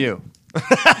at SMU.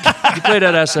 He played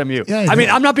at SMU. Yeah, he I mean, did.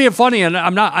 I'm not being funny, and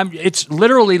it's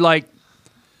literally like,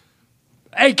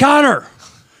 hey, Connor,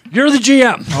 you're the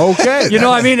GM. Okay. You know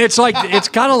what I mean? It's like, it's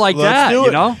kind of like Let's that, do it.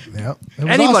 you know? Yeah, it was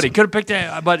Anybody awesome. could have picked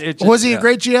it, but it's Was he a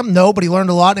great GM? No, but he learned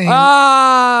a lot. And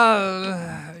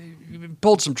he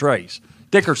pulled some trays.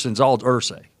 Dickerson's all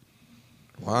Irsay.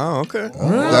 Wow, okay.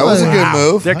 That was a good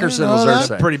move. Dickerson know was that.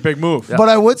 Irsay. Pretty big move. But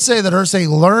I would say that Irsay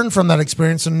learned from that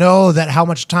experience and know that how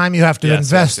much time you have to Yes,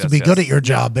 invest yes, to be yes, good yes. at your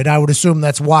job. And I would assume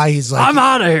that's why he's like, I'm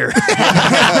out of here.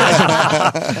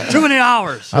 Too many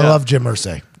hours. I love Jim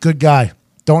Irsay. Good guy.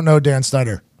 Don't know Dan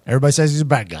Snyder. Everybody says he's a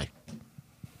bad guy.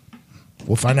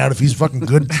 We'll find out if he's a fucking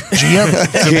good GM.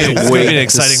 It's Can't gonna wait be an to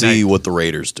exciting see night. what the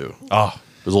Raiders do. Oh,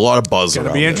 There's a lot of buzz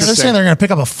around be this. interesting. They're saying they're going to pick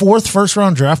up a 4th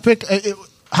first-round draft pick.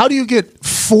 How do you get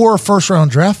 4 first-round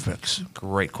draft picks?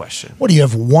 great question. What do you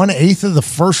have? 1/8 of the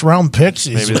first-round picks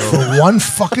is Maybe for one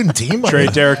fucking team.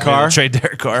 Trade Derek Carr. Trade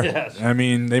Derek Carr. I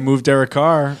mean, they moved Derek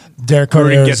Carr. Derek Carr,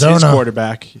 Green gets his Arizona.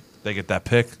 quarterback. They get that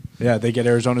pick. Yeah, they get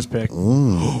Arizona's pick.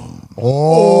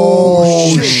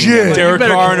 Oh shit! Derek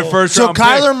Carr in the first So round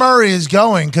Kyler Murray is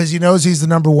going because he knows he's the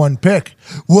number 1 pick.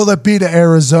 Will it be to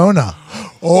Arizona?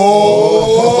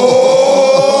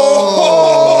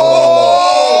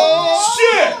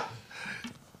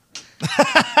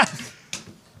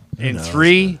 In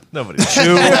 3, Nobody. 2.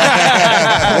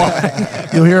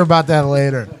 You'll hear about that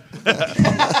later.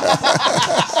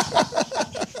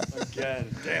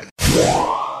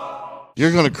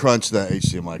 You're going to crunch that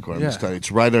HDMI cord. I'm just telling you,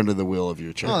 it's right under the wheel of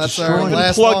your chair. Oh, that's our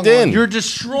last plugged long in. one. You're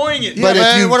destroying it. But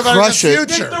if you what about in crush the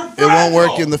it, future? it won't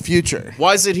work in the future.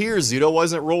 Why is it here, Zito? Why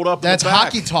isn't it rolled up? That's in the back?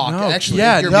 hockey talk. Actually,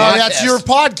 yeah, Your No, podcast. that's your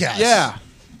podcast. Yeah.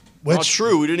 Not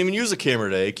true. We didn't even use a camera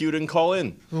today. AQ didn't call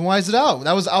in. Then why is it out?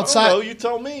 That was outside. Oh, you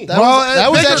tell me. That Well, was, that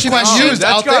was bigger actually question. used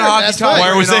That's out got there. hockey That's talk right.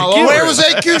 Where was written all AQ? over Where it. was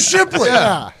AQ Shipley?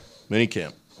 Yeah.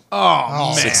 Minicamp.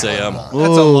 Oh, 6 a.m. That's a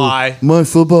lie. My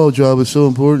football job is so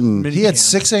important. He had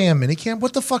 6 a.m. minicamp.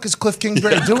 What the fuck is Cliff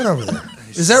Kingsbury doing over there?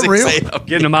 Is that real? 6 a.m.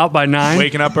 Getting them out by 9.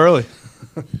 Waking up early.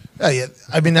 Yeah.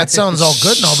 I mean, that sounds all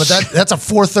good and all, but that's a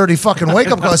 4:30 fucking wake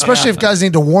up call, especially if guys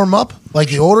need to warm up. Like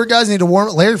the older guys need to warm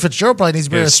up. Larry Fitzgerald probably needs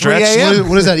to be Yeah, at 3 stretch. a.m.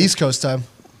 What is that East Coast time?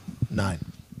 9.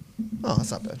 Oh,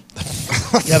 that's not bad.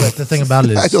 Yeah, but the thing about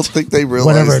it I is, don't think they realize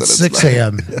whenever that it's it's 6 not.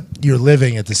 a.m., you're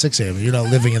living at the 6 a.m. You're not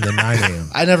living in the 9 a.m.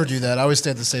 I never do that. I always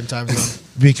stay at the same time zone.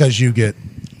 because you get,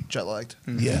 Jet lagged.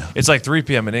 yeah. It's like 3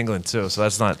 p.m. in England too, so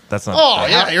that's not. Oh,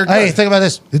 yeah, you're good. Hey, think about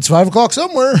this. It's 5 o'clock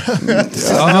somewhere.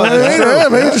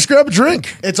 Maybe just grab a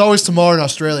drink. It's always tomorrow in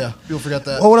Australia. People forget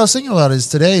that. Well, what I was thinking about is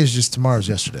today is just tomorrow's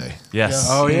yesterday. Yes.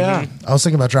 Oh, yeah. I was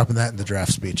thinking about dropping that in the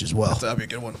draft speech as well. That'd be a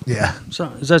good one. Yeah. So,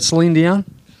 is that Celine Dion?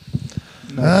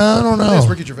 I don't know. it's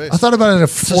Ricky Gervais. I thought about it at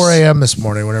 4 a.m. this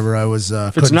morning whenever I was.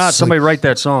 If it's not, somebody write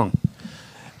that song.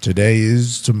 Today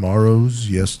is tomorrow's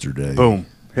yesterday. Boom.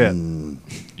 Hit.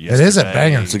 It is a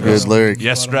banger. It's a good lyric.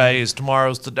 Yesterday is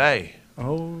tomorrow's today.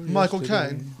 Michael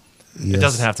Caine. Yes. It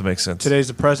doesn't have to make sense. Today's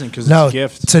the present because No, it's a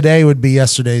gift. today would be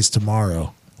yesterday's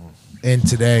tomorrow. And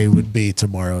today would be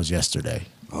tomorrow's yesterday.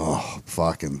 Oh,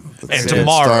 fucking. And That's a good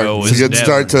tomorrow start. It's a is good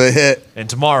start to a hit. And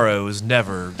tomorrow is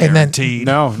never And then- guaranteed.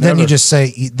 No, Then you never. just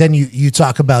say, then you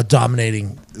talk about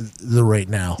dominating the right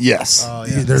now. Yes.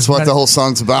 There's That's what many, the whole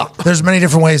song's about. there's many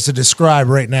different ways to describe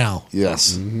right now.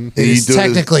 Yes. And It's you do it-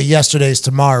 technically yesterday's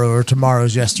tomorrow or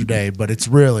tomorrow's yesterday, but it's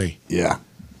really Yeah.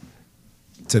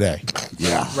 today.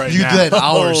 Yeah. Right You now. did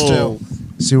hours, too.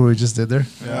 See what we just did there?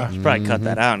 Should probably cut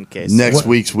that out in case. Next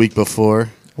week's week before.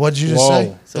 What did you just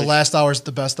Whoa. say? The last hour is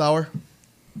the best hour.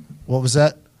 What was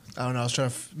that? I don't know. I was trying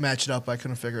to match it up. I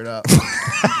couldn't figure it out.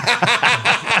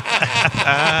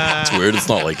 It's weird. It's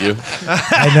not like you.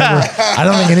 I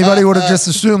don't think anybody would have just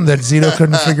assumed that Zito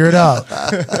couldn't figure it out.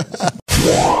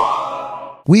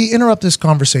 We interrupt this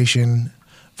conversation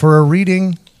for a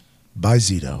reading by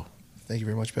Zito. Thank you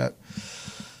very much, Pat.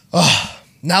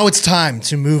 Now it's time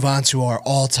to move on to our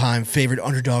all-time favorite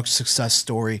underdog success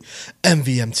story,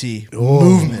 MVMT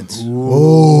movement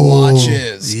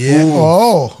watches. Yeah.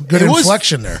 Oh, good It was-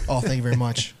 inflection there. Oh, thank you very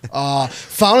much.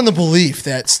 Found in the belief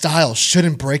that style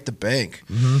shouldn't break the bank.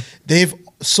 They've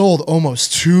sold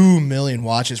almost 2 million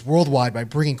watches worldwide by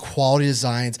bringing quality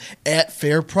designs at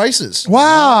fair prices.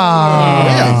 Wow.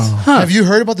 Yeah. Have you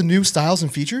heard about the new styles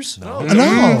and features? No.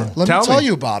 Let Tell me tell me.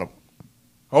 you about them.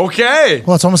 Okay.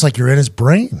 Well, it's almost like you're in his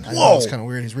brain. I know, it's kind of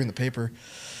weird. He's reading the paper.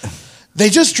 They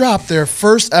just dropped their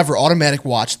first ever automatic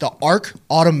watch, the Arc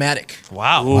Automatic.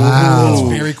 Wow. Wow. It's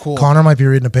very cool. Connor might be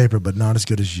reading the paper, but not as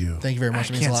good as you. Thank you very much.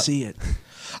 It means a Can't lot. see it.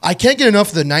 I can't get enough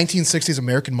of the 1960s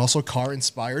American muscle car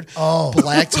inspired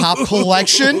black top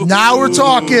collection. Now we're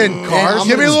talking. Cars.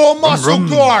 Give me a little muscle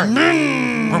car.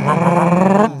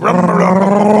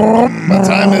 What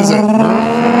time is it?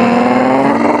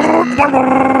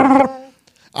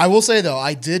 I will say though,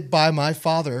 I did buy my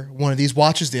father one of these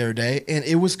watches the other day, and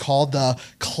it was called the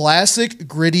Classic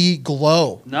Gritty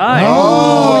Glow. Nice.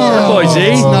 Oh, boy, It's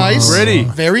Z. nice, Gritty.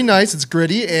 very nice. It's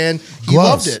gritty, and he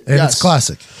Gloves. loved it. And Yes. it's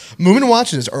classic. Movement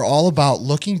watches are all about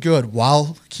looking good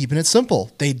while keeping it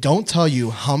simple. They don't tell you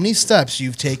how many steps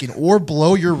you've taken or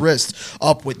blow your wrist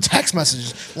up with text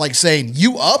messages like saying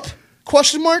 "You up?"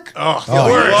 question mark. Oh,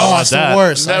 It's the that.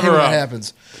 worst. I hate Never when up. that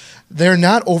happens. They're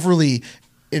not overly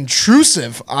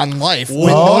intrusive on life with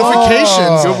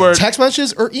notifications, Good word. text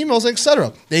messages, or emails,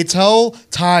 etc. They tell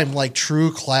time like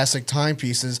true classic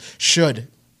timepieces should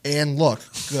and look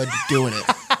good doing it.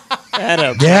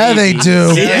 Yeah, they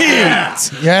do.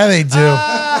 Yeah, they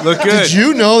do. Look good. Did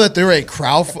you know that they're a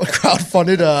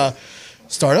crowdfunded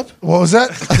startup? What was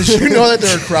that? Did you know that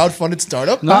they're a crowdfunded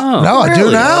startup? No. No, I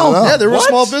do now. Yeah, they were a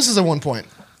small business at one point.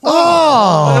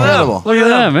 Incredible. Look at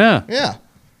them, yeah. Yeah.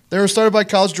 They were started by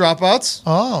college dropouts.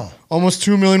 Oh, Almost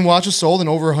 2 million watches sold in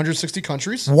over 160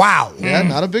 countries. wow. Yeah,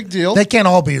 not a big deal. They can't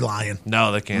all be lying.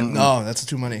 No, they can't. No, that's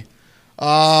too many.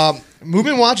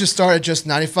 Movement watches start at just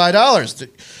 $95.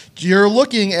 You're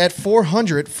looking at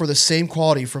 $400 for the same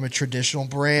quality from a traditional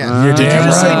brand. You're Did you damn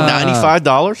just say right.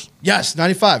 $95? Yes,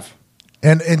 95.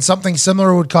 And something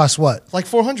similar would cost what? Like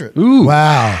 $400. Ooh.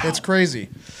 Wow. It's crazy.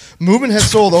 Movement has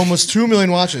sold almost 2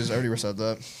 million watches. I already said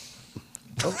that.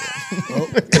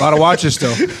 A lot of watches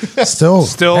still. Still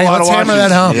a lot let's of hammer watches.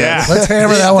 that home. Yeah. Let's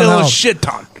hammer that one Still a home. shit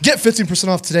ton. Get 15%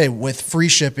 off today with free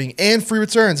shipping and free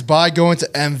returns by going to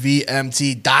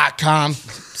mvmt.com//.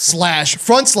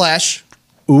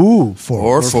 Ooh,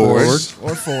 Or forward.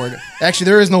 Or forward. Actually,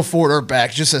 there is no forward or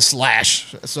back. It just says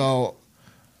slash. So,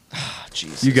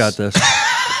 Jesus. You got this.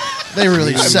 They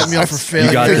really set me up for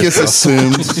failure. got I think this, it's bro.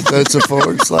 assumed that it's a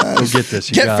forward Go slash. get this.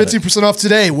 You Get got it. 15% off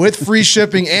today with free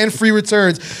shipping and free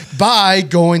returns by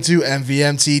going to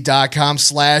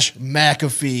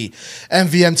mvmt.com/McAfee.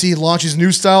 MVMT launches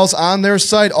new styles on their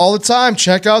site all the time.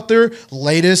 Check out their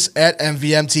latest at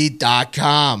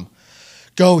mvmt.com.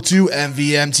 Go to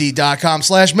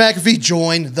mvmt.com/McAfee.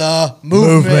 Join the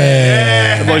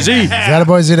movement. Boy, Z.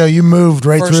 Attaboy, Zito, you moved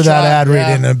right First through that try, ad read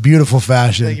yeah. in a beautiful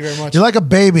fashion. Thank you very much. You're like a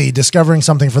baby discovering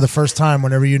something for the first time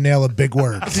whenever you nail a big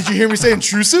word. Did you hear me say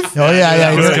intrusive? Oh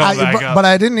yeah. Let's go back up. But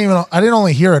I didn't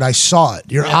only hear it. I saw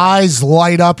it. Your eyes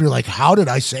light up. You're like, how did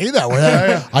I say that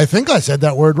word? I think I said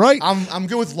that word right. I'm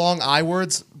good with long I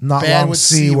words. Not bad long with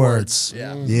C words.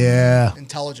 Yeah. Yeah.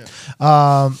 Intelligent.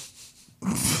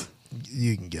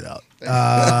 You can get out.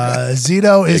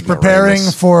 Zito is preparing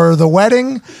for the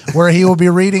wedding where he will be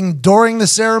reading during the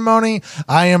ceremony.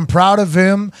 I am proud of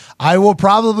him. I will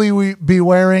probably be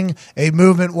wearing a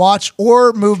movement watch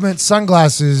or movement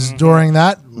sunglasses during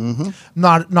that.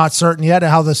 Not certain yet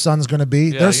how the sun's going to be.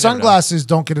 Yeah, Their you never sunglasses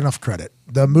don't get enough credit.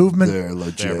 The movement, They're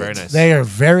legit. They're very nice. they are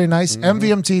very nice.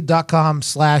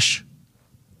 MVMT.com/McAfee.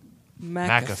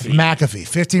 McAfee.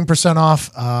 15%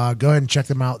 off. Go ahead and check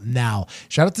them out now.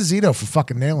 Shout out to Zito for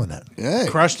fucking nailing it. Hey,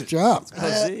 Crushed it. Good job.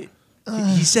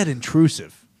 He said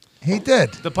intrusive. He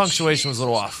did. The punctuation was a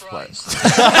little off. But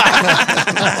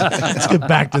Let's get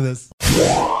back to this.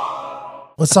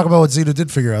 Let's talk about what Zito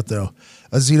did figure out, though.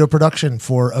 A Zito production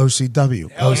for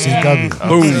OCW. OCW.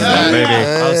 Boom, baby.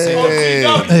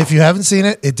 If you haven't seen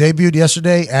it, it debuted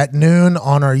yesterday at noon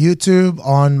on our YouTube,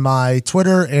 on my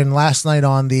Twitter, and last night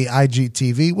on the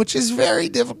IGTV, which is very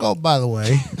difficult, by the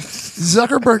way.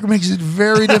 Zuckerberg makes it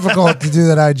very difficult to do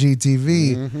that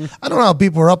IGTV. I don't know how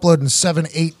people are uploading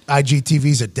 7-8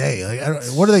 IGTVs a day. Like,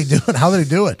 what are they doing? How do they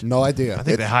do it? No idea. I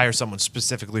think they hire someone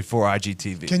specifically for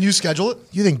IGTV. Can you schedule it?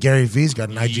 You think Gary V's got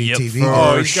an IGTV? Yep,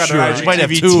 Oh, for he's got an sure. IGTV He might have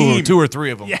team. two or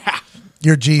three of them. Yeah.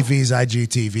 You're GV's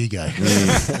IGTV guy.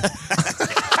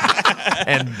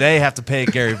 And they have to pay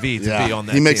Gary V to be on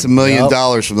that He makes team. $1 million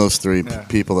from those three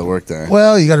people that work there.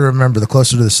 Well, you got to remember, the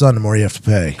closer to the sun, the more you have to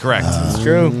pay. Correct. It's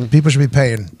true. People should be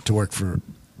paying to work for.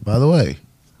 By the way,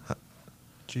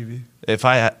 GV. If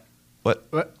I had, what?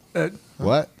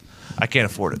 What? I can't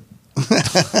afford it.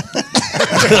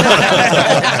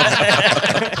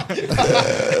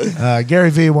 Gary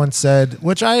V once said,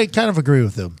 which I kind of agree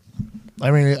with him. I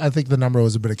mean, I think the number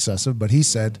was a bit excessive, but he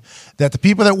said that the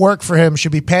people that work for him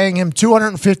should be paying him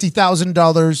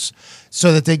 $250,000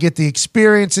 so that they get the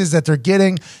experiences that they're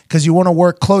getting, because you want to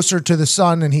work closer to the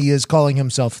sun, and he is calling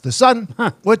himself the sun,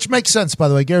 which makes sense, by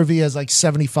the way. Gary V has like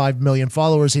 75 million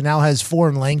followers. He now has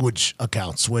foreign language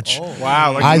accounts, which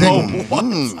Wow. Like, I think,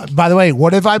 by the way,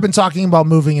 what have I been talking about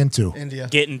moving into? India.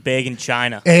 Getting big in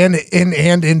China. And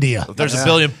India. There's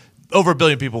over a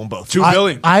billion people in both. 2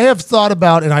 billion. I have thought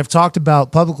about, and I've talked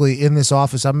about publicly in this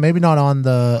office. I'm maybe not on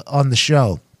the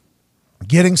show.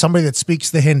 Getting somebody that speaks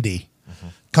the Hindi,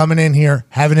 coming in here,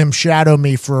 having him shadow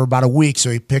me for about a week, so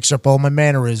he picks up all my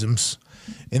mannerisms,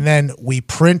 and then we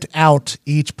print out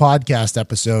each podcast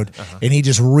episode, and he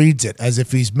just reads it as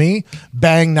if he's me.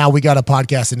 Bang! Now we got a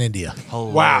podcast in India.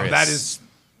 Wow. That is.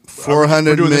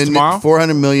 400 doing this tomorrow?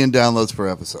 million downloads per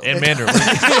episode. And Mandarin.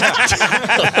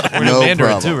 We're No doing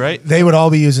Mandarin problem. too, right? They would all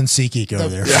be using SeatGeek over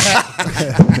there. You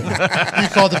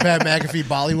called the Pat McAfee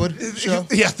Bollywood show?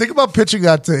 Yeah, think about pitching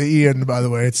that to Ian, by the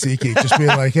way, at SeatGeek. Just being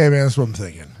like, hey, man, that's what I'm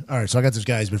thinking. All right, so I got this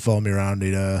guy who's been following me around.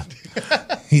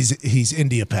 He's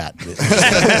India Pat.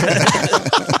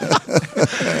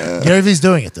 Gary V's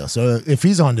doing it, though. So if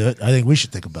he's onto it, I think we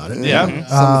should think about it. Yeah. Something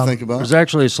to think about. There's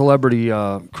actually a celebrity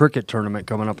cricket tournament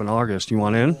coming up in August. You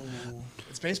want in?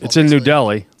 It's baseball. It's in New basically.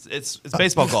 Delhi. It's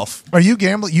baseball golf. Are you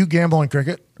gambling? You gamble in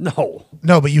cricket? No.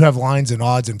 No, but you have lines and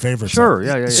odds and favorites. Sure,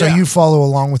 yeah. So you follow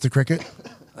along with the cricket?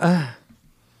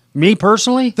 Me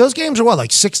personally? Those games are what,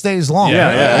 like 6 days long?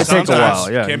 Yeah, it takes a sometimes.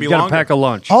 while. Yeah, Can't be you got to longer. pack a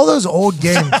lunch. All those old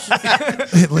games,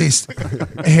 at least,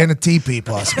 and a TP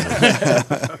possibly.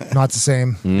 Not the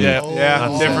same. Yeah.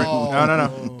 Yeah. Different.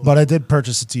 No. But I did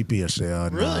purchase a TP yesterday.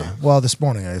 Well, this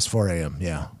morning. It's 4 a.m.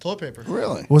 Yeah. Toilet paper.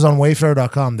 Really? It was on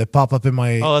Wayfair.com. They pop up in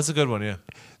my... Oh, that's a good one. Yeah.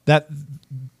 that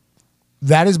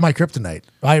That is my kryptonite.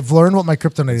 I've learned what my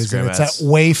kryptonite is, and Instagram it's ads. at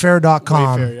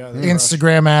wayfair.com. Wayfair, yeah, they're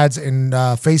Instagram ads and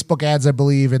Facebook ads, I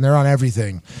believe, and they're on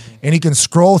everything. And you can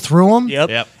scroll through them.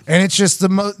 Yep. And it's just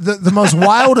the most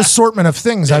wild assortment of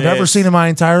things I've ever is. seen in my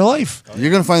entire life.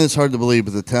 You're going to find this hard to believe,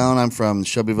 but the town I'm from,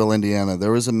 Shelbyville, Indiana,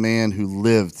 there was a man who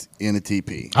lived in a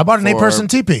teepee. I bought an for 8-person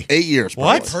teepee. 8 years.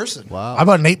 What? probably. Person. Wow. I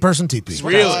bought an 8-person teepee.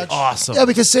 Really awesome. Yeah,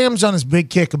 because Sam's on his big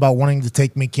kick about wanting to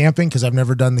take me camping because I've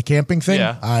never done the camping thing.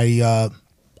 Yeah.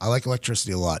 I like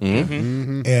electricity a lot. Rent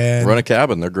And a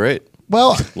cabin. They're great.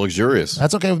 well, Luxurious.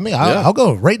 that's okay with me. Yeah. I'll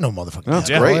go right no motherfucker. That's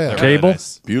Yeah, great. they're really Cable?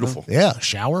 nice. Beautiful. Yeah,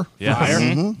 shower, Yeah.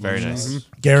 Mm-hmm. Very nice.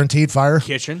 guaranteed fire.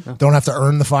 Kitchen. Don't have to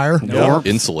earn the fire.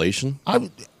 Insulation.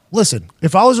 Listen,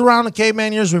 if I was around the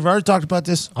caveman years, we've already talked about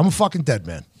this. I'm a fucking dead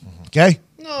man. Okay,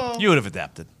 You would have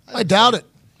adapted. I doubt it.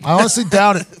 I honestly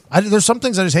doubt it. There's some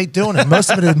things I just hate doing, and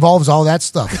most of it involves all that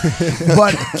stuff.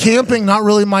 But camping, not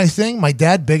really my thing. My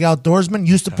dad, big outdoorsman,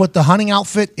 used to put the hunting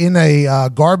outfit in a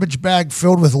garbage bag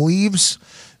filled with leaves,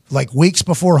 like weeks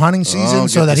before hunting season,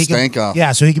 so get that the he could, stank off.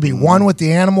 yeah, so he could be one with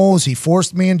the animals. He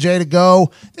forced me and Jay to go.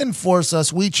 Didn't force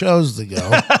us. We chose to go.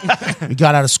 We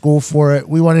got out of school for it.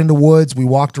 We went into woods. We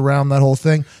walked around that whole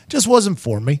thing. Just wasn't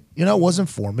for me. It wasn't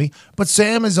for me. But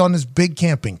Sam is on this big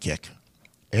camping kick.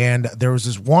 And there was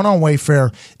this one on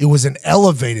Wayfair. It was an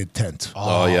elevated tent.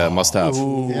 Oh, yeah, must have.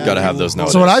 Got to have those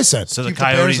nowadays. That's what I said. So the Keep the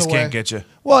bears coyotes away. can't get you.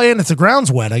 Well, and if the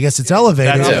ground's wet, I guess it's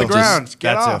elevated. That's Off it. the ground.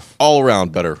 Get That's off. All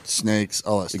around better. Snakes,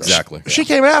 all that stuff. Exactly. She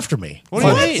came after me. What do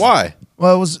you mean? Why?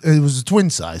 Well, it was a twin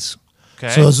size. Okay.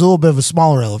 So it was a little bit of a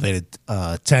smaller elevated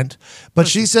tent. But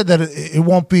she said that it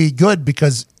won't be good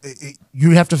because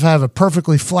you have to have a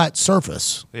perfectly flat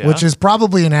surface, Yeah. which is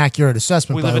probably an accurate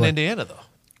assessment. We by live the in way. Indiana, though.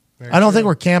 I don't think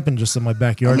we're camping just in my I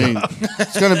backyard. mean,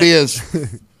 it's going to be as.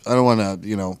 I don't want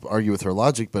to, argue with her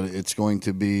logic, but it's going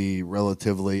to be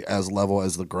relatively as level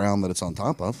as the ground that it's on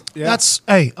top of, Yeah.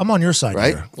 Hey, I'm on your side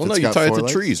right? here. Well, If no, it's you got tie it 4 to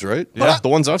legs. trees, right? Yeah. The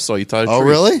ones I've saw, you tie to Oh, trees.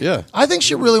 really? Yeah. I think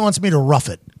she really wants me to rough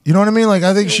it. You know what I mean? Like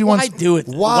I think she Why wants. do it?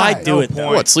 Why? Why do it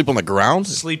though? What, sleep on the ground?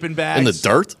 Sleeping bags. In the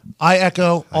dirt? I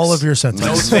echo all of your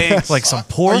sentiments. Thanks. Like some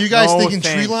pork. Are you guys No thinking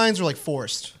tree thanks. lines or like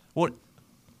forest? What?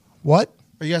 What?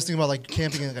 Are you guys thinking about like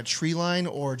camping in like a tree line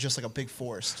or just like a big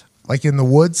forest? Like in the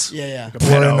woods? Yeah,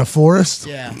 Or in the forest?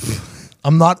 yeah.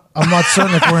 I'm not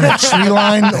certain if we're in a tree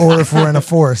line or if we're in a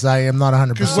forest. I am not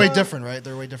 100%. It's way different, right?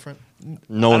 They're way different.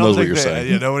 No I one don't knows what think you're they-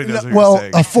 saying. Yeah, nobody knows what Well, you're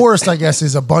saying. a forest, I guess,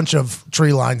 is a bunch of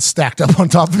tree lines stacked up on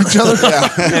top of each other. Is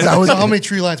that what- So how many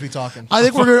tree lines we talking? I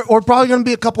think we're probably going to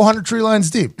be a couple hundred tree lines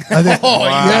deep. I think.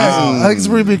 Yeah, I think it's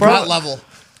going to be a That couple. level.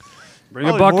 Bring a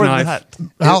Probably buck more than knife.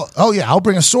 that. I'll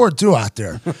bring a sword too out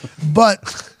there.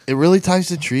 But It really ties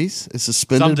to trees. It's Some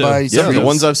suspended do. by. Yeah, the trees.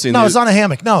 ones I've seen. no, they- it's not a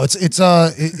hammock. No, it's in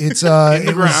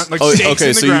the ground. Like Oh, stakes okay,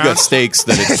 in the so you ground. got stakes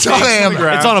that it's It's on a hammock.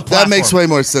 ground. It's on a platform. That makes way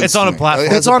more sense. It's on to a me.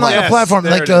 platform. It's on like a Yes, platform.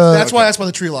 there Like it is. That's why I asked about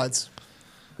the tree lines.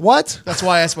 what? That's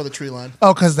why I asked about the tree line.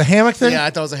 Oh, because the hammock thing. Yeah,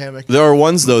 I thought it was a hammock. There are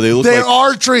ones though. They look There like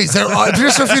are trees. There are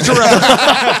just for future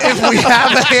reference. If we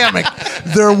have a hammock,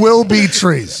 there will be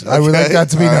trees. I would like Okay. that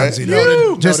to be All known. right. You know?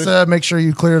 Noted. Just to make sure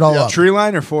you clear it all up. Tree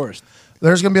line or forest?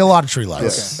 There's going to be a lot of tree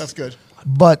lines, That's good.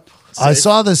 but I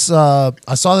saw this. I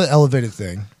saw the elevated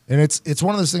thing, and it's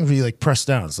one of those things where you like press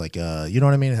down. It's like you know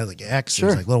what I mean. It had like X, Sure.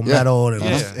 there's like little Yeah. metal, and,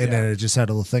 and then it just had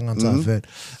a little thing on top of it.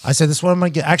 I said, "This is what I'm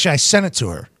going to get." Actually, I sent it to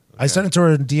her. I sent it to her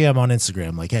in DM on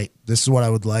Instagram, like, "Hey, this is what I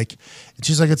would like." And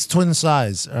she's like, "It's twin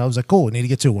size." And I was like, "Cool, we need to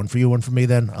get two. One for you, one for me.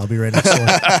 Then I'll be right next door."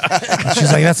 And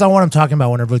she's like, "That's not what I'm talking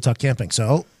about whenever we talk camping."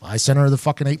 So I sent her the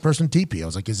fucking 8-person teepee. I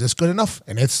was like, "Is this good enough?"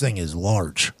 And this thing is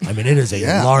large. I mean, it is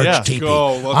a large Yeah. teepee.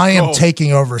 Go, let's I am go.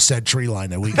 taking over said tree line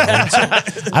that we got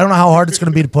into. I don't know how hard it's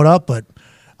going to be to put up, but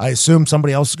I assume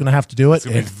somebody else is going to have to do it. It's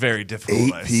going to And- be very difficult.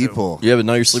 8 I assume. people. yeah, but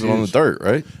now you're sleeping on the dirt,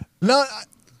 right? no,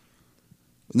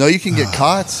 No, you can get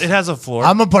cots. It has a floor.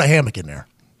 I'm going to put a hammock in there.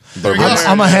 But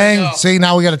I'm going to hang. See,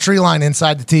 now we got a tree line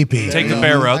inside the teepee. Take the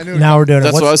bear rug. Now we're doing it.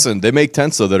 That's What's- what I was saying. They make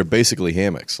tents though that are basically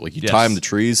hammocks. Like you Yes. tie them to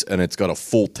trees, and it's got a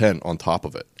full tent on top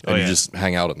of it, and Oh, you yeah. just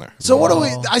hang out in there. So what do we?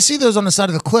 I see those on the side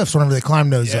of the cliffs whenever they climb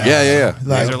those. Yeah, yeah, yeah.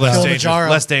 Like, These are less Kilimanjaro.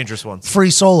 dangerous, less dangerous ones.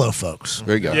 free solo folks.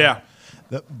 There you go. Yeah.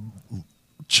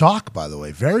 Chalk, by the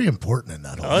way, very important in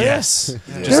that whole. Oh, yes.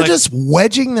 They're just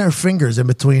wedging their fingers in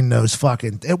between those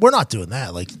fucking. We're not doing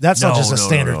that. Like that's not No, just a no,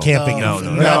 standard no, no. camping. No, outfit.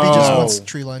 no, no. Abby just No. wants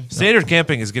tree line. Standard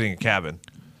camping is getting a cabin.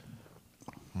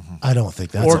 I don't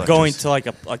think that's Or what going it is. to like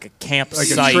a campsite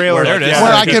trailer. where, There it is.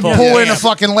 where I can people pull in a camp.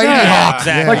 fucking lady Yeah, hawk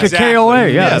exactly. Like a KOA,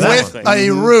 yeah. that with one. a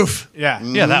roof. Yeah.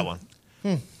 Yeah, that one.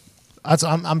 That's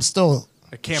I'm still.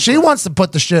 A camper. She wants to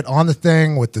put the shit on the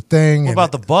thing with the thing. What and-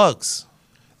 about the bugs?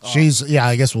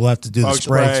 I guess we'll have to do the Bug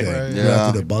spray spray. thing. Right. We'll have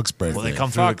to do the bug spray Well, they thing.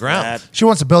 come through the ground. that. She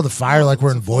wants to build a fire like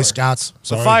we're in Boy Scouts. The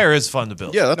Sorry. fire is fun to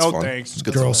build. Yeah, that's No fun. thanks. It's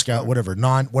good Girl stuff. Scout, whatever,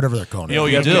 whatever they're calling You know it. what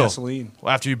you have do? gasoline.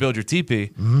 Well, after you build your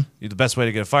teepee, the best way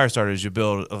to get a fire started is you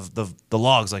build the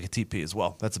logs like a teepee as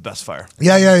well. That's the best fire.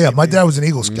 Yeah. My dad was an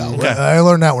Eagle Scout. Okay. I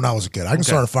learned that when I was a kid. I can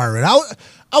start a fire.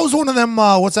 I was one of them.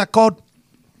 What's that called?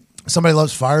 Somebody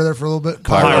loves fire there for a little bit.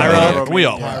 Pyro. We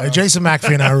all were. Jason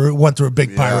McAfee and I went through a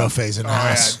big pyro phase in the Yeah,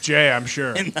 house. Jay, I'm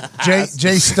sure. Jay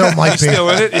still might be. Still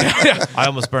in it? Yeah. I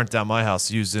almost burnt down my house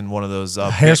using one of those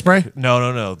Hairspray?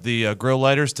 No. The grill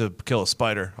lighters to kill a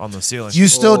spider on the ceiling. You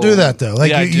still do that though. Like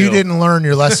Yeah, I you do. didn't learn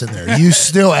your lesson there. You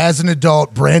still, as an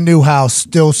adult, brand new house,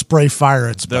 still spray fire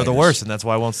at spiders. They're the worst, and that's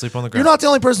why I won't sleep on the ground. You're not the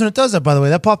only person that does that, by the way.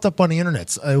 That popped up on the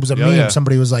internet. It was a meme. yeah.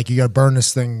 Somebody was like, "You got to burn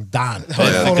this thing down." the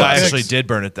guy actually did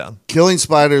burn it down. Killing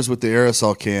spiders with the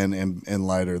aerosol can and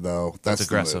lighter though. That's the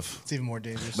aggressive. move. It's even more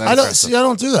dangerous. That's I don't aggressive. see. I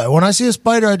don't do that. When I see a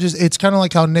spider, it's kind of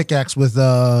like how Nick acts with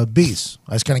bees.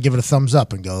 I just kind of give it a thumbs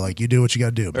up and go like, "You do what you got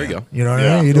to do." There you man. go. You know what I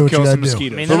Yeah. mean? You do Go what you kill got some to do.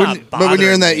 mosquitoes. I mean, But they're when, not but when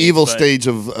you're in that bothering me, evil but- stage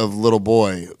of little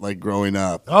boy, like growing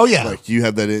up, Oh, yeah. like you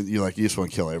have that. You like you just want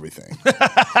to kill everything.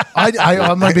 I'm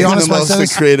gonna be in honest the with most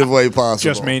this. creative way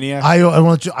possible. Just maniac.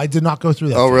 I did not go through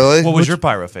that. Oh phase. really? What was your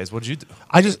pyro phase? What did you do?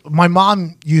 My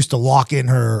mom used to lock in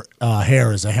her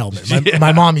hair as a helmet.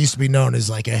 My mom used to be known as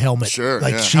like a helmet. Sure,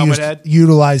 like yeah. she Helmet used head? to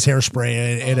utilize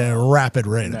hairspray at a rapid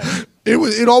rate.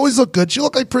 It always looked good. She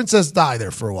looked like Princess Di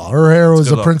there for a while. Her hair was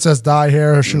good a look. Princess Di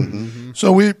hair.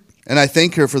 So we And I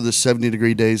thank her for the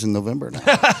 70-degree days in November now.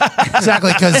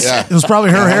 exactly because Yeah. it was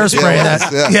probably her hairspray Yeah,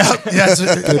 that. yeah. Yes.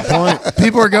 Good point.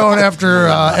 People are going after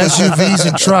SUVs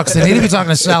and trucks. They need to be talking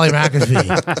to Sally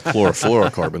McAfee.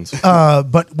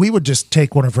 Fluorocarbons. But we would just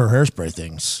take one of her hairspray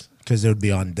things because it would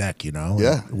be on deck, you know.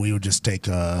 Yeah. We would just take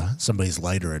somebody's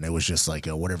lighter, and it was just like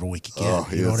whatever we could get. Oh,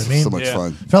 you yeah, know what I it's mean? so much Yeah.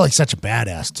 fun. Felt like such a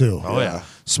badass too. Oh yeah.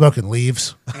 Smoking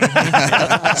leaves, smoking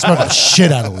the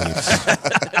shit out of leaves.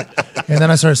 And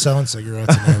then I started selling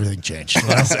cigarettes, and everything changed. You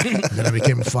know? And then I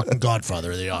became a fucking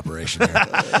godfather of the operation. There.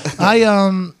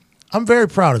 I'm very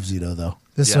proud of Zito, though.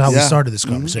 This is how we Yeah. started this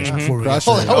conversation before we got Oh,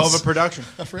 started. that Hell was- of a production.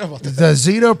 I forgot about that. The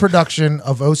Zito production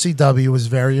of OCW was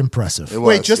very impressive. It was,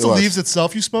 Wait, just it the was. leaves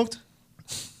itself you smoked?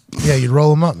 Yeah, you'd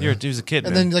roll them up. man. He was a kid,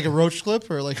 And man. then like a roach clip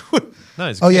or like No,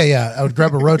 he's a Oh kid. yeah. I would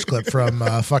grab a roach clip from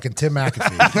fucking Tim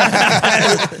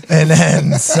McAfee, and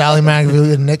then Sally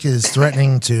McAfee and Nick is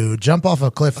threatening to jump off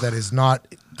a cliff that is not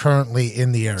currently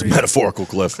in the area. Metaphorical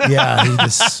cliff. Yeah, he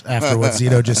just after what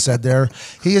Zito just said there,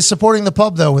 he is supporting the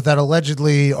pub though with that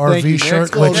allegedly RV you, Nick.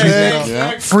 shirt, Let's which go, is Nick.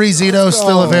 Yeah. free Zito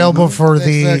still available for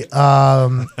Thanks,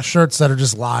 the shirts that are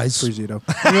just lies. Zito.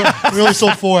 we only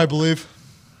sold 4, I believe.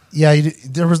 Yeah,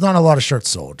 there was not a lot of shirts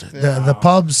sold. The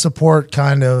pub support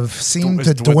kind of seemed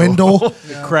to dwindle,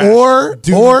 Crash. or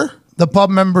the pub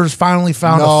members finally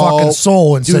found a No, fucking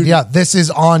soul and said, dude. "Yeah, this is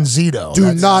on Zito." Do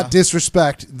That's- not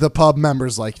disrespect the pub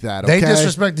members like that. They Okay?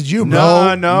 disrespected you,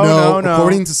 bro. No.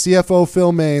 According to CFO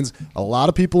Phil Maines, a lot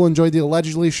of people enjoyed the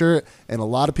allegedly shirt, and a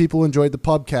lot of people enjoyed the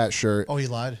pub cat shirt. Oh, he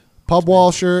lied. Pub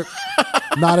wall shirt,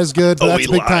 not as good. But Oh, that's he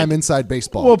big lied. time inside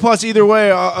baseball. Well, plus either way,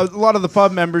 a lot of the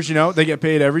pub members, they get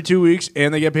paid every 2 weeks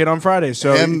and they get paid on Fridays.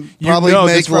 So And you probably know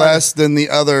make this Friday- less than the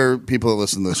other people that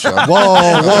listen to this show. That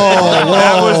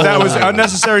was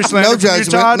unnecessary slander. No from you,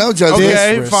 judgment, Todd. no judgment.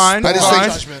 Okay, Disrespect. fine. I just fine.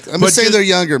 think I'm But just saying just- they're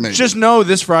younger, maybe. Just know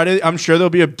this Friday, I'm sure there'll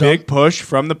be a big push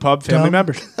from the pub family Dumb.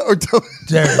 members. or, dumb,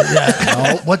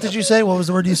 Yeah. What did you say? What was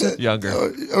the word you said?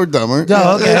 Younger. or dumber.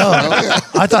 Oh, okay.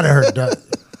 I thought I heard.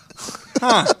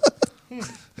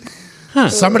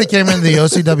 Somebody came into the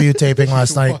OCW taping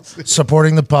last night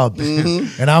supporting the pub,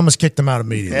 and I almost kicked him out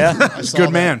immediately. Yeah. I saw Good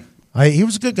that. man. He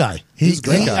was a good guy. He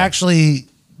actually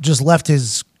just left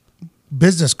his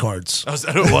business cards. Oh, is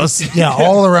that who it was? Yeah,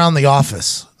 all around the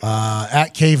office.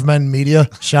 At Cavemen Media.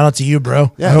 Shout out to you,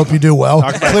 bro. I hope you do well.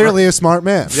 Clearly a smart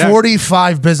man. Yeah.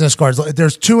 45 business cards.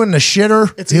 There's 2 in the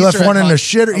shitter. It's He left Easter one egg in the hunt.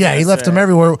 shitter. Yeah, he left them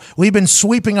everywhere. We've been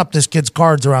sweeping up this kid's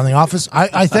cards around the office.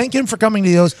 I thank him for coming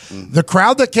to the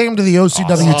crowd that came to the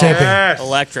OCW taping.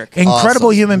 Electric. Incredible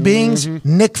human beings.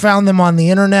 Nick found them on the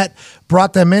internet,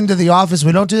 brought them into the office.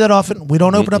 We don't do that often. We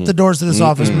don't open up the doors to this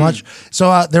office much.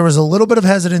 So there was a little bit of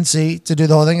hesitancy to do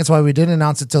the whole thing. That's why we didn't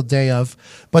announce it till day of.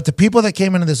 But the people that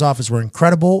came into this office were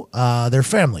incredible. They're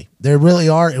family. They really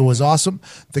are. It was awesome.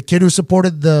 The kid who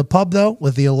supported the pub, though,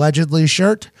 with the allegedly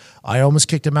shirt, I almost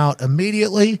kicked him out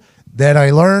immediately. Then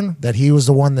I learned that he was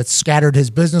the one that scattered his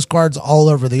business cards all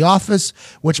over the office,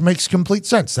 which makes complete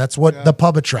sense. That's what the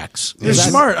pub attracts. They're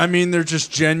smart. I mean, they're just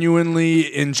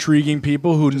genuinely intriguing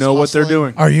people who know what they're hustling.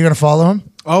 doing. Are you going to follow him?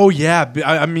 Oh, yeah.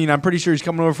 I mean, I'm pretty sure he's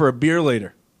coming over for a beer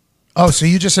later. Oh, so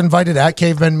you just invited at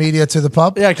Caveman Media to the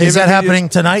pub? Yeah, is Caveman that Media- happening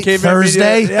tonight, Caveman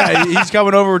Thursday? Media- yeah, he's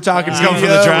coming over. We're talking. He's coming for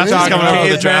the draft. We're He's talking coming over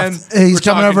the Caveman. draft. He's We're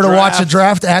coming talking over to watch a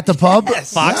draft. draft at the pub.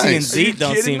 Foxy and Zeke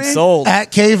don't kidding seem me? sold.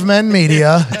 At Cavemen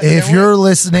Media, if you're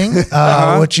listening,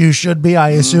 which you should be, I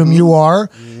assume you are.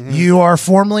 You are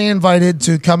formally invited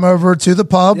to come over to the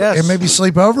pub Yes. and maybe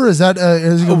sleep over. Is that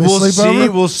is it gonna be We'll sleep see.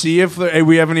 over? We'll see if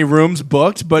we have any rooms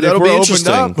booked. But That'll if be we're opened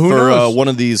interesting up, who for knows? one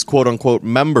of these quote unquote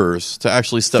members to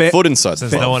actually step foot inside the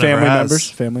Since pub. no one ever family has. members,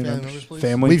 family members,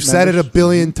 family. We've said it a members.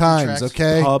 billion times,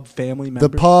 okay? Pub family The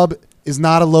members. pub is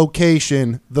not a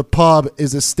location. The pub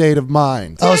is a state of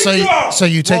mind. Oh, so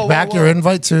you take back your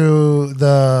invite to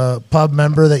the pub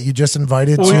member that you just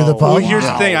invited to the pub? Well, here's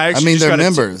the thing. I actually mean, just they're gotta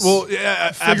members. Well,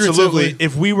 yeah, absolutely.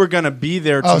 If we were gonna be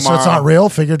there Oh, tomorrow, so it's not real,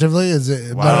 figuratively? Is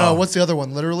it? I don't know. What's the other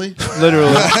one? Literally?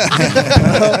 literally.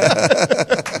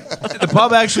 The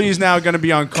pub actually is now going to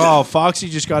be on call. Foxy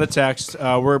just got a text.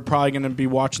 We're probably going to be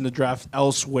watching the draft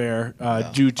elsewhere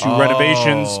due to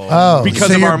renovations. Oh, because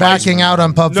so of you're our mice- backing out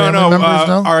on pub family members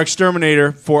now? Our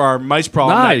exterminator for our mice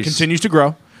problem that Nice. continues to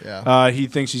grow. Yeah. He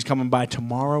thinks he's coming by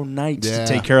tomorrow night Yeah. to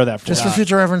take care of that for Just us. for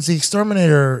future reference, the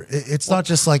exterminator, it's not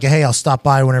just like, hey, I'll stop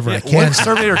by whenever I What can.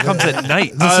 exterminator comes at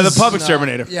night? The pub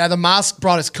exterminator. Yeah, the mosque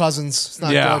brought his cousins. It's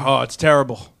not Yeah. good. Oh, it's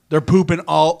terrible. They're pooping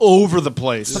all over the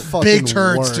place. Fucking Big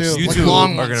turds, worst. too. You Like two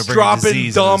long are going ones. to bring Dropping a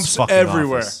disease in dumps this fucking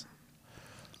everywhere. office.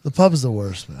 The pub is the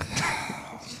worst, man.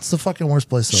 It's the fucking worst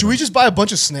place. Should we just buy a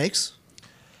bunch of snakes?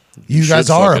 You guys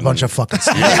should are a fucking- bunch of fucking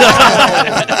snakes.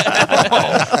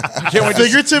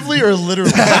 Figuratively or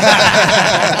literally?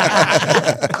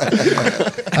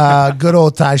 Good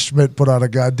old Ty Schmidt put on a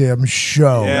goddamn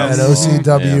show Yes. at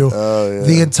OCW. Oh,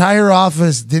 The entire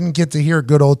office didn't get to hear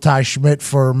good old Ty Schmidt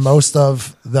for most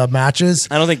of the matches.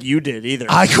 I don't think you did either.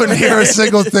 I couldn't hear a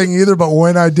single thing either, but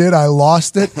when I did, I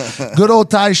lost it. Good old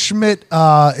Ty Schmidt,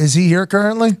 is he here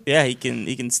currently? Yeah, he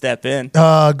can step in.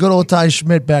 Good old Ty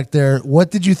Schmidt back there.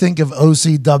 What did you think of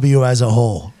OCW as a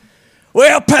whole?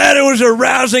 Well, Pat, it was a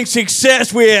rousing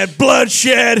success. We had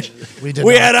bloodshed. We did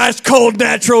We not. had ice cold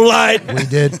natural light. We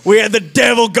did. We had the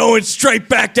devil going straight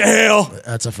back to hell.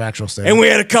 That's a factual statement. And we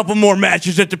had a couple more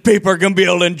matches that the people are going to be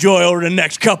able to enjoy over the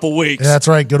next couple weeks. That's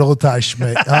right, good old Ty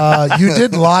Schmidt. You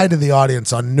did lie to the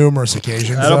audience on numerous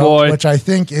occasions, Attaboy. which I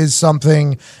think is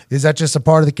something. Is that just a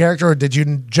part of the character, or did you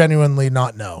genuinely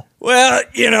not know? Well,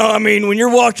 I mean, when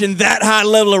you're watching that high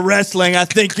level of wrestling, I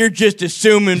think you're just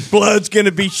assuming blood's going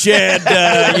to be shed,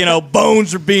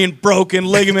 bones are being broken,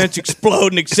 ligaments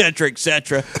exploding, et cetera, et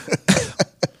cetera.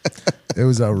 It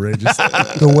was outrageous.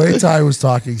 The way Ty was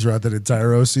talking throughout that entire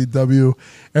OCW,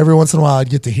 every once in a while I'd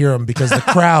get to hear him because the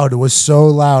crowd was so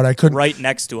loud. I couldn't. Right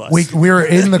next to us. We were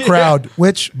in the crowd,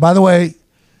 which, by the way,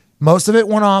 most of it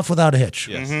went off without a hitch.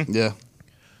 Yeah.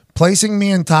 Placing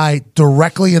me and Ty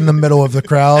directly in the middle of the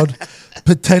crowd,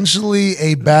 potentially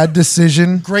a bad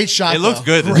decision. Great shot. It looked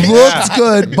though. good. Looked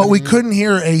good, but we couldn't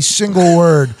hear a single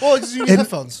word. Well, it's you need And,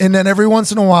 headphones. and then every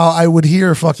once in a while, I would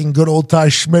hear fucking good old Ty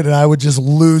Schmidt, and I would just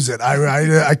lose it.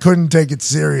 I couldn't take it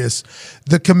serious.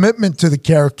 The commitment to the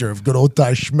character of good old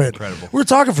Ty Schmidt. Incredible. We were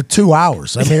talking for 2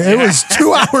 hours. I mean, it was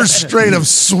 2 hours straight of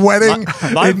sweating.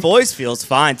 My voice feels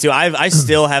fine too. I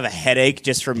still have a headache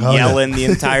just from yelling the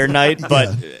entire night,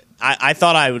 but I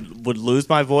thought I would lose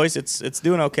my voice. It's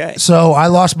doing okay. So I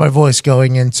lost my voice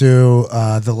going into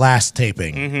the last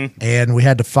taping, and we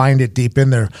had to find it deep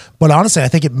in there. But honestly, I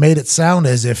think it made it sound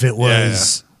as if it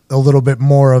was a little bit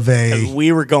more of a.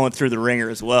 We were going through the ringer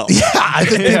as well.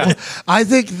 I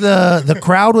think the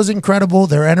crowd was incredible.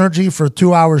 Their energy for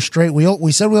 2 hours straight.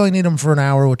 We said we only need them for an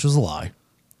hour, which was a lie.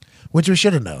 Which we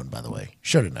should have known, by the way.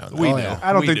 Should have known. We knew.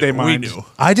 I don't think they mind. We knew.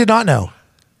 I did not know.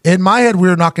 In my head, we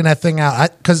were knocking that thing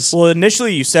out. Because Well,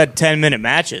 initially you said 10-minute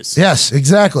matches. yes,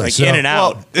 exactly. Like So- in and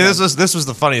out. Well, this was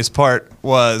the funniest part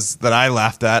was that I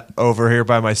laughed at over here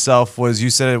by myself was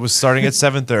you said it was starting at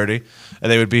 7:30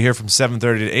 and they would be here from 7:30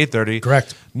 to 8:30.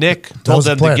 Correct. Nick was told the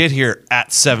them plan. to get here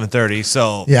at 7:30,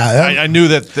 so Yeah, that- I knew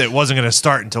that it wasn't going to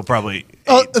start until probably.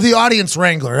 the audience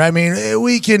wrangler. I mean,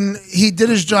 he did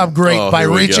his job great Oh, by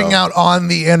here we reaching go. out on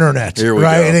the internet, Here we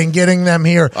right? go. And getting them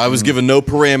here. I was given no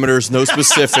parameters, no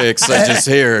specifics. I just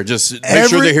make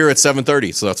sure they're here at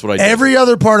 7:30. So that's what I did. Every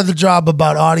other part of the job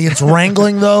about audience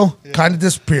wrangling, though, kind of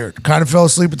disappeared. Kind of fell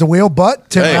asleep at the wheel. But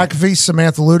Tim Hey. McAfee,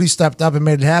 Samantha Ludi stepped up and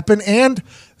made it happen. And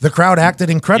the crowd acted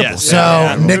incredible. Yes. So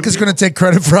Yeah. Nick is going to take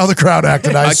credit for how the crowd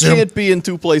acted, I I assume. can't be in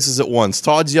two places at once.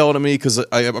 Todd's yelling at me because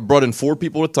I brought in 4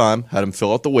 people at a time, had him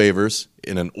fill out the waivers.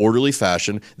 in an orderly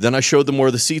fashion. Then I showed them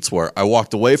where the seats were. I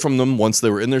walked away from them once they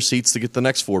were in their seats to get the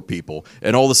next 4 people.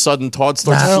 And all of a sudden, Todd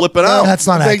starts flipping out. That's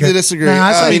not I beg to accurate. disagree. No,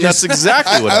 I mean, that's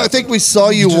exactly what I happened. think we saw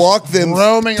you walk them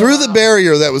roaming through around. the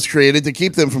barrier that was created to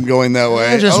keep them from going that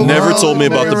way. just Never told me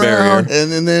about the barrier.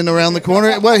 And then around the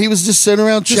corner, well, he was just sitting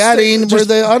around chatting where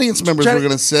the audience members were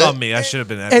going to sit. On me, I should have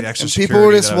been at the extra And security. people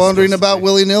were just that I was wondering supposed to about be.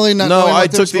 willy-nilly. Not No, knowing I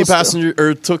what they were took the supposed to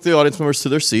do. took the audience members to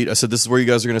their seat. I said, "This is where you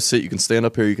guys are going to sit. You can stand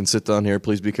up here. You can sit down here.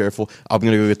 Please be careful. I'm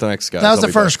going to go get the next guy." That was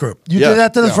the first group. You did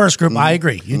that to the first group. I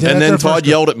agree. You did that And to then the first Todd group.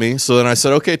 yelled at me. So then I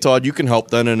said, "Okay, Todd, you can help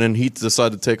then." And then he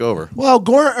decided to take over. Well,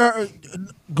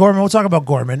 Gorman, we'll talk about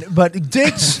Gorman, but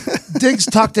Diggs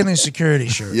tucked in his security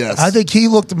shirt. Yes. I think he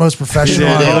looked the most professional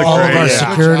He out did. of He looked all of great. our Yeah.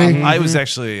 security. I was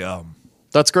actually.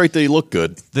 That's great that he looked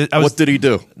good. I was- What did he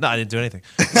do? No, I didn't do anything.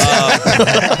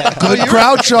 Good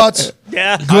crowd shots.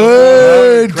 Yeah.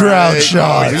 Good crowd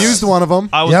shots. We used one of them.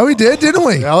 Yeah, we did, didn't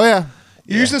we? Oh yeah.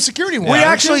 You used the security one. We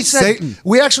actually said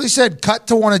Satan. cut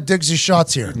to one of Diggs'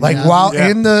 shots here. Like while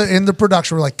in the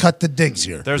production, we're like cut to Diggs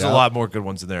here. There's a lot more good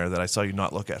ones in there that I saw you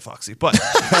not look at, Foxy. But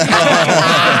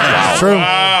True.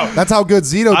 That's how good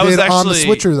Zito I was did on the actually,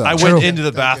 switcher, though. I True. went into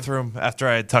the bathroom after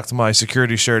I had tucked my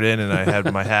security shirt in and I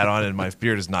had my hat on, and my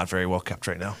beard is not very well kept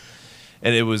right now.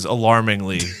 And it was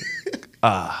alarmingly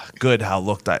good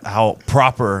how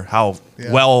proper, how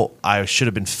well I should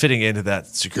have been fitting into that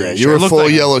security Yeah, shirt. you were It looked full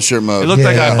like- yellow shirt mode. It looked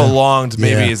like I Yeah. belonged,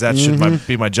 maybe, Yeah. as that should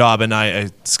be my job. And I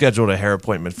scheduled a hair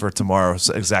appointment for tomorrow,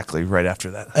 so exactly right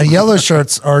after that. Yellow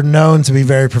shirts are known to be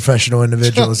very professional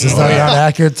individuals. Is that not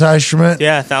accurate, Ty Schmidt?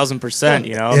 Yeah, 1,000%.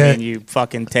 You know, Yeah. I mean, you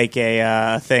fucking take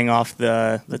a thing off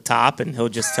the top, and he'll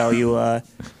just tell you,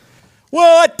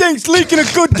 well, that thing's leaking a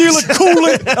good deal of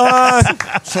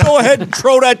coolant. Go ahead and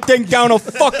throw that thing down a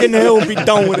fucking hill and be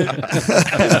done with it.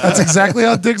 That's exactly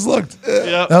how Diggs looked.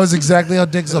 Yep. That was exactly how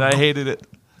Diggs And looked. I hated it.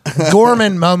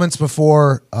 Gorman, moments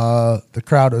before the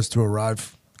crowd was to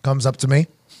arrive, comes up to me,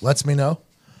 lets me know,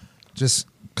 just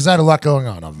because I had a lot going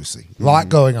on, obviously. A lot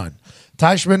going on.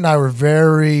 Ty Schmidt and I were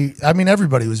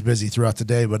everybody was busy throughout the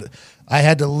day, but I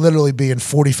had to literally be in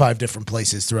 45 different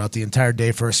places throughout the entire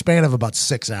day for a span of about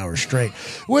 6 hours straight,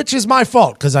 which is my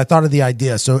fault because I thought of the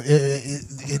idea. So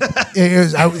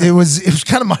it was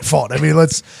kind of my fault. I mean,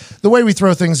 the way we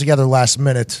throw things together last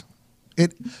minute,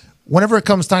 whenever it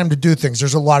comes time to do things,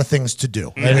 there's a lot of things to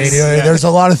do. I mean, there's a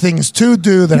lot of things to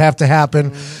do that have to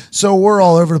happen. So we're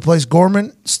all over the place.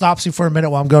 Gorman stops you for a minute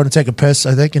while I'm going to take a piss,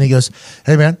 I think, and he goes,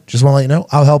 "Hey, man, just want to let you know,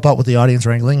 I'll help out with the audience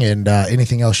wrangling and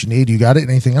anything else you need. You got it?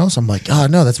 Anything else?" I'm like, "Oh,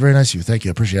 no, that's very nice of you. Thank you.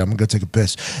 I appreciate it. I'm going to go take a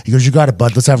piss." He goes, "You got it,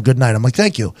 bud. Let's have a good night." I'm like,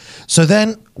 "Thank you." So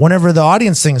then whenever the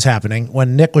audience thing's happening,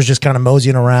 when Nick was just kind of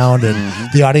moseying around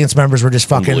and the audience members were just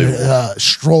fucking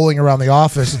strolling around the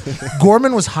office,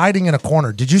 Gorman was hiding in a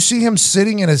corner. Did you see him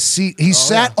sitting in his seat? He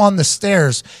sat on the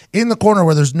stairs in the corner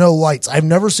where there's no lights. I've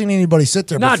never seen anybody sit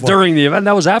there Not before. during the event.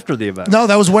 That was after the event. No,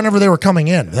 that was whenever they were coming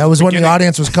in. That was when the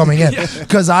audience was coming in.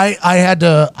 Because I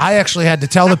actually had to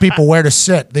tell the people where to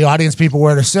sit, the audience people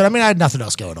where to sit. I mean, I had nothing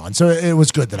else going on. So it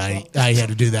was good that I had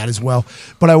to do that as well.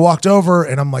 But I walked over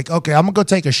and I'm like, okay, I'm going to go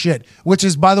take a shit, which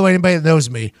is, by the way, anybody that knows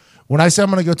me, when I say I'm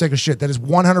going to go take a shit, that is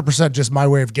 100% just my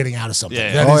way of getting out of something.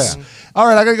 Yeah. That is, all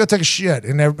right, I got to go take a shit.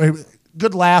 And everybody,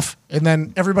 good laugh. And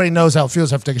then everybody knows how it feels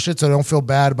to have to take a shit, so they don't feel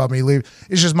bad about me leaving.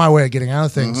 It's just my way of getting out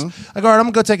of things. I go, all right, I'm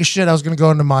going to go take a shit. I was going to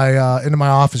go into my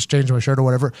office, change my shirt or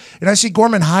whatever. And I see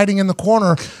Gorman hiding in the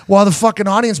corner while the fucking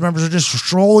audience members are just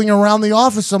strolling around the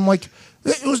office. I'm like,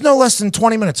 it was no less than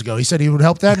 20 minutes ago. He said he would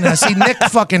help that. And I see Nick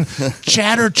fucking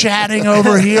chatting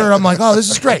over here. I'm like, oh, this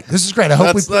is great. This is great. I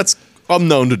hope I'm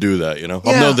known to do that, you know.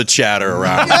 I'm known to chatter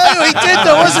around. Yeah, he did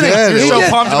though, wasn't he? You're He so did.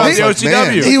 pumped about the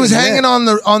OCW. He was hanging on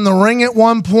the ring at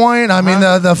one point. I mean,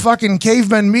 the fucking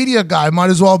caveman media guy might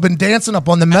as well have been dancing up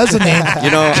on the mezzanine. You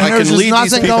know, And I there's can just lead these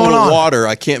nothing people going to on. water.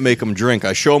 I can't make them drink.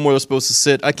 I show them where they're supposed to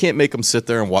sit. I can't make them sit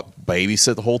there and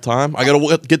babysit the whole time. I got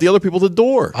to get the other people to the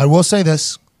door. I will say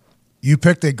this. You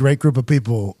picked a great group of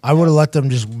people. I would have let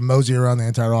them just mosey around the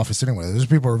entire office anyway. Those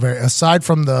people were aside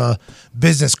from the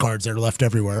business cards that are left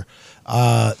everywhere,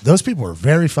 those people were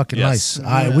very fucking nice.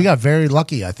 We got very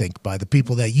lucky, I think, by the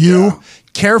people that you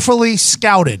carefully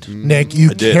scouted, Nick. You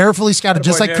carefully scouted,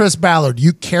 just like Chris Ballard.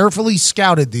 You carefully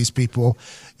scouted these people,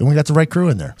 and we got the right crew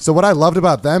in there. So what I loved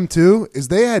about them too is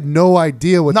they had no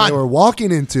idea what they were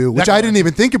walking into, which I didn't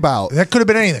even think about. That could have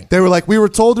been anything. They were like, we were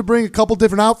told to bring a couple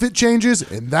different outfit changes,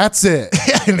 and that's it.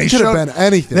 And they could have been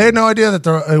anything. They had no idea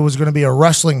that it was going to be a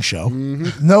wrestling show.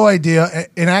 No idea.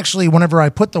 And actually, whenever I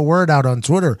put the word out on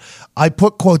Twitter, I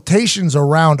put quotations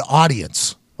around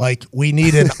audience. Like, we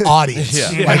need an audience.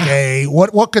 Like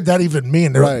what could that even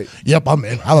mean? They're Right. like, yep, I'm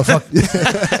in. How the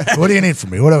fuck? What do you need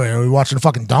from me? What are we watching a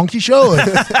fucking donkey show?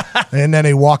 And then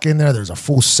they walk in there. There's a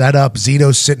full setup.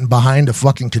 Zito's sitting behind a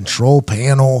fucking control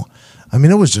panel. I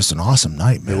mean, it was just an awesome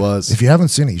night, man. It was. If you haven't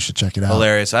seen it, you should check it out.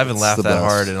 Hilarious. I haven't laughed the that best.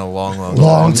 hard in a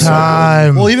Long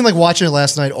time. Well, even like watching it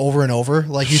last night over and over,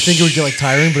 like you think it would get like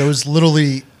tiring, but it was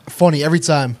literally funny every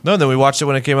time. No, then we watched it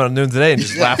when it came out at noon today and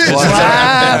just laughed.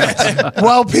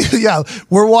 Well, yeah,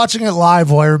 we're watching it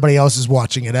live while everybody else is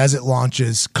watching it as it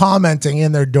launches, commenting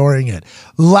in there during it,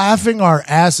 laughing our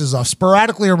asses off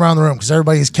sporadically around the room because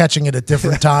everybody's catching it at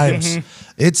different times.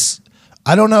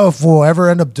 I don't know if we'll ever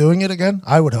end up doing it again.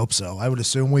 I would hope so. I would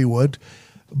assume we would.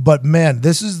 But man,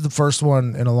 this is the first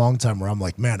one in a long time where I'm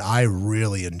like, man, I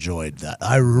really enjoyed that.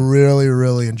 I really,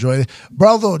 really enjoyed it.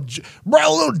 Brought a little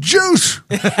juice.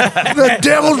 The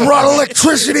devil's brought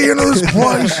electricity into this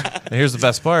place. And here's the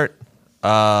best part: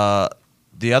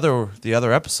 the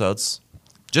other episodes,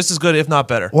 just as good, if not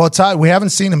better. Well, Ty, we haven't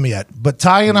seen him yet, but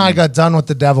Ty and I got done with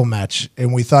the devil match,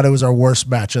 and we thought it was our worst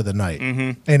match of the night.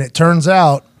 And it turns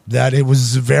out that it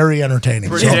was very entertaining.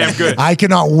 Pretty damn good. I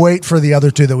cannot wait for the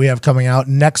other two that we have coming out.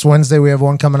 Next Wednesday, we have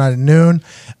one coming out at noon.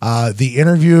 The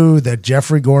interview that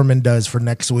Jeffrey Gorman does for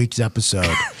next week's episode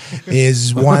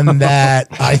is one that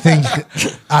I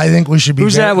think we should be.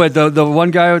 Who's that with? The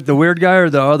one guy, the weird guy, or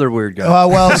the other weird guy?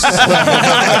 Which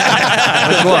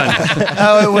one?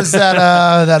 Oh, it was that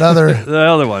other. The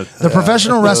other one. The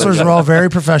professional wrestlers are all very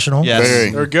professional. Yes. Very.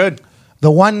 They're good.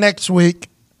 The one next week,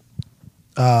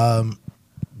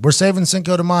 we're saving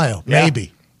Cinco de Mayo. Yeah.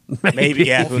 Maybe. Maybe,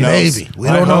 yeah. Who knows? Maybe. We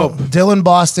don't know. Dylan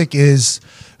Bostic is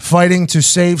fighting to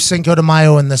save Cinco de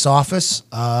Mayo in this office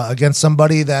against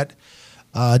somebody that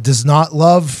does not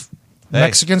love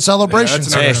Mexican celebrations.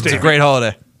 that's an Hey, it's a great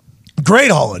holiday.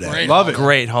 Great holiday. Love it.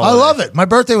 Great I holiday. love it. My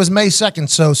birthday was May 2nd,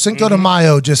 so Cinco de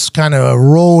Mayo just kind of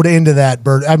rolled into that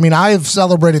bird. I mean, I have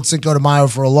celebrated Cinco de Mayo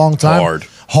for a long time.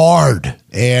 Hard.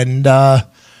 And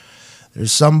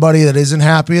there's somebody that isn't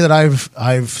happy that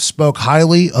I've spoke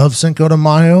highly of Cinco de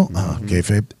Mayo.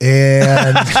 Kayfabe.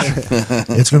 And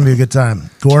it's going to be a good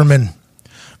time.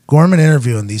 Gorman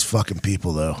interviewing these fucking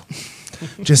people, though.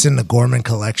 Just in the Gorman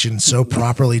collection, so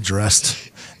properly dressed.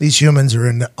 These humans are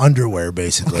in underwear,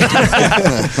 basically.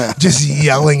 Just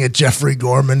yelling at Jeffrey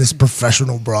Gorman, this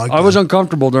professional broadcaster. I was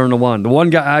uncomfortable during the one. The one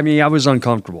guy, I mean, I was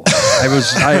uncomfortable.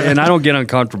 And I don't get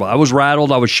uncomfortable. I was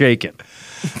rattled. I was shaken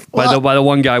by the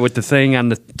one guy with the thing on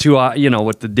the two,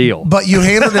 with the deal. But you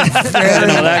handled it very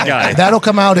that guy. That'll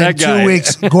come out in That 2 guy.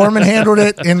 weeks. Gorman handled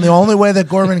it in the only way that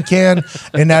Gorman can,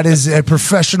 and that is a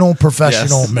professional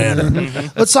manner.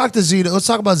 Let's talk to Zito. Let's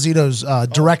talk about Zito's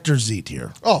director Zete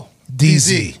here. Oh,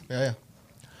 DZ. Yeah.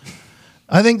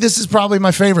 I think this is probably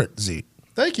my favorite Zete.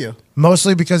 Thank you.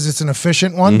 Mostly because it's an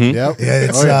efficient one. Yep.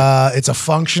 It's a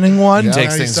functioning one. Yeah.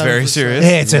 Takes things very serious.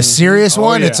 Yeah, it's a serious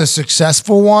one. yeah. It's a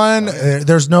successful one.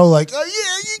 There's no like, oh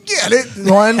yeah, you get it.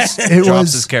 Ones. It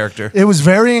Drops his character. It was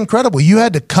very incredible. You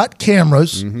had to cut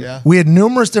cameras. Yeah. We had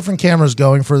numerous different cameras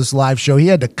going for this live show. He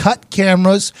had to cut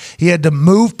cameras. He had to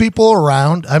move people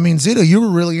around. I mean, Zito, you were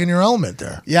really in your element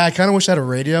there. Yeah, I kind of wish I had a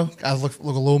radio. I look a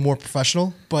little more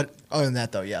professional. But other than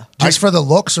that, though, yeah. Just for the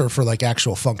looks or for like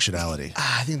actual functionality?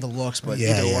 I think the looks, but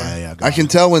Yeah. I can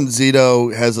tell when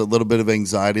Zito has a little bit of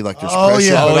anxiety, like there's Oh,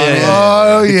 pressure yeah. put Oh, on yeah. him,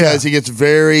 Oh, yeah. because he gets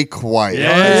very quiet.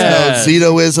 Yeah. There's no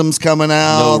Zito-isms coming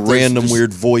out. No There's random just-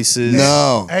 weird voices.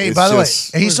 No. Hey, it's by the way,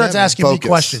 just he starts asking me focus.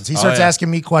 questions. He starts yeah.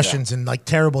 asking me questions in like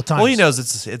terrible times. Well, he knows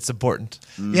it's important.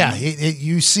 Yeah,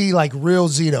 you see like real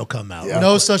Zito come out.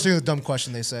 No such thing as a dumb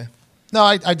question, they say. No,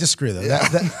 I disagree though.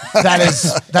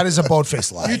 That is a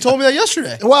bold-faced lie. You told me that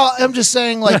yesterday. Well, I'm just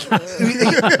saying, like,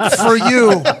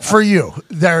 for you,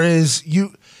 there is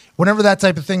whenever that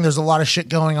type of thing, there's a lot of shit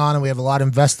going on, and we have a lot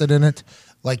invested in it.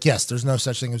 Like, yes, there's no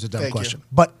such thing as a dumb Thank question, you.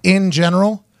 but in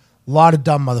general, a lot of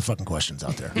dumb motherfucking questions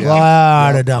out there. A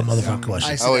lot of dumb motherfucking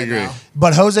questions. I I would see that agree. now.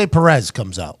 But Jose Perez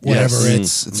comes out whenever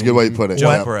It's a good way to put it.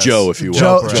 Joe Yeah. Perez. Joe, if you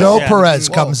will. Joe Yeah. Perez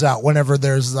comes out whenever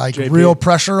there's like real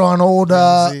pressure on old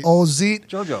Zete.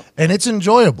 JoJo. And it's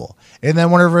enjoyable. And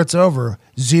then whenever it's over,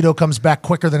 Zito comes back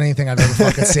quicker than anything I've ever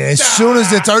fucking seen. As soon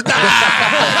as it's over,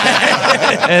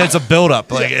 And it's a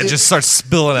buildup. Like it just starts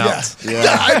spilling out.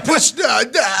 I pushed.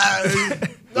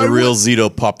 The real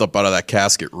Zito popped up out of that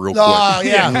casket real quick. Oh,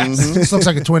 yeah. This looks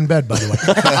like a twin bed, by the way.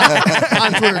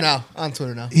 On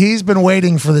Twitter now. He's been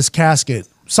waiting for this casket.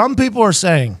 Some people are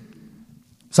saying,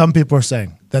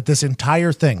 that this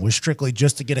entire thing was strictly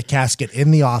just to get a casket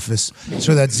in the office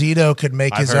so that Zito could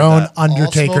make his own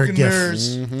Undertaker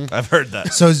gift. I've heard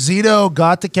that. So Zito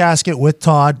got the casket with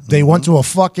Todd. They went to a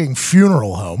fucking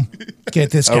funeral home.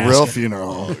 Get this casket. A real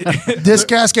funeral home. This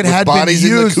casket had been bodies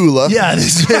used. in the cooler. Yeah,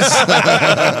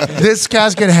 this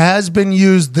casket has been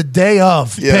used the day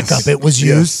of pickup. It was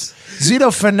used.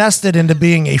 Zito finessed it into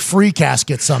being a free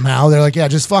casket somehow. They're like, yeah,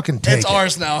 just fucking take it. It's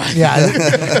ours now.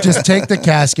 Yeah, just take the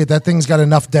casket. That thing's got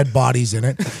enough dead bodies in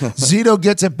it. Zito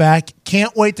gets it back.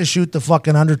 Can't wait to shoot the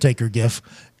fucking Undertaker gif.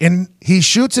 And he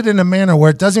shoots it in a manner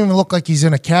where it doesn't even look like he's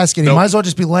in a casket. He might as well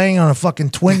just be laying on a fucking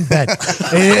twin bed.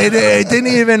 it didn't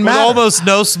even matter. Almost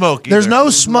no smoke. There's no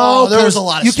smoke. There was a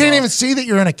lot of You smoke. can't even see that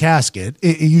you're in a casket.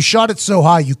 You shot it so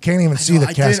high, you can't even see the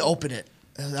I casket. didn't open it.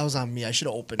 That was on me. I should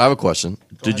have opened I it. have a question.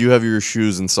 Did you have your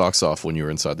shoes and socks off when you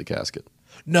were inside the casket?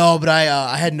 No, but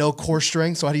I had no core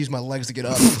strength, so I had to use my legs to get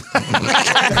up.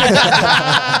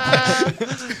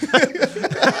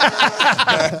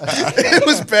 It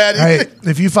was bad. Hey,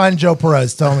 if you find Joe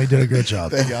Perez, tell him he did a great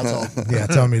job. Thank you, that's all. Yeah,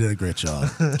 tell him he did a great job.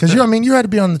 Because you had to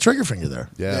be on the trigger finger there.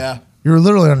 Yeah. You were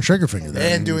literally on the trigger finger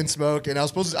there. And doing smoke, and I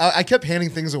was supposed to. I kept handing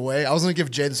things away. I was going to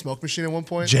give Jay the smoke machine at one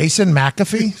point. Jason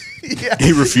McAfee?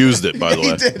 He refused it, by the way.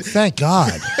 He did. Thank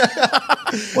God.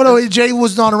 What? Jay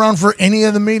was not around for any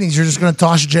of the meetings. You're just going to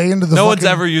toss Jay into the No one's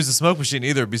fucking- ever used a smoke machine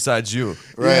either besides you.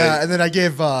 Right. Yeah, and then I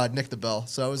gave Nick the bell.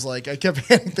 So I was like, I kept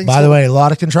handing things By the away. way, a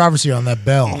lot of controversy on that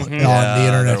bell on the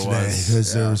internet there today was.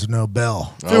 because there was no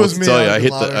bell. If it was me, tell you, I'd have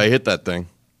been louder. I hit that thing.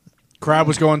 Crowd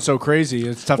was going so crazy.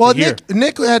 It's tough Well, to hear.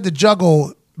 Nick had to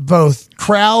juggle both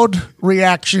crowd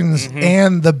reactions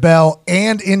and the bell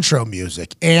and intro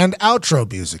music and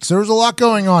outro music. So there was a lot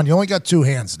going on. You only got two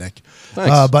hands, Nick.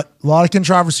 Thanks. But a lot of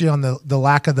controversy on the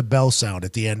lack of the bell sound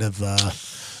at the end of,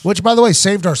 which, by the way,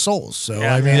 saved our souls. So,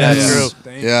 I mean, yeah, that's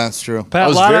true. Yeah, it's true. Pat, I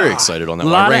was lot very of- excited on that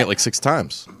one. I lot rang of- it like 6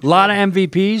 times. A lot of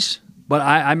MVPs, but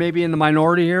I may be in the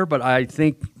minority here, but I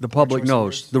think the public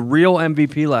knows. The real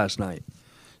MVP last night,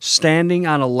 standing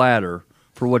on a ladder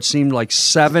for what seemed like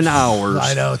 7 hours.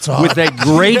 I know, it's hard. With a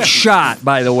great shot,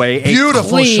 by the way. Beautiful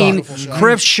a clean, shot.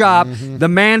 crisp shot. The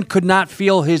man could not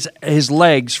feel his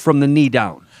legs from the knee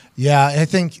down. Yeah, I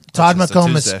think Todd just a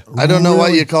McComas. Tuesday. I don't know why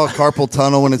really- you call it carpal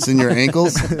tunnel when it's in your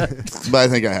ankles, but I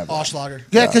think I have. Oschlager.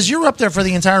 Yeah, because you were up there for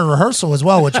the entire rehearsal as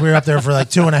well, which we were up there for like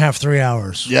 2.5, 3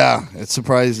 hours. Yeah, it's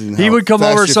surprising. He how would come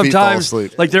fast over your feet fall sometimes,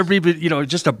 asleep. like there'd be,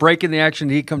 just a break in the action.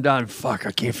 He'd come down, fuck,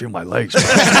 I can't feel my legs.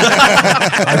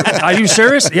 Are you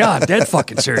serious? Yeah, I'm dead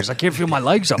fucking serious. I can't feel my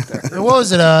legs up there. What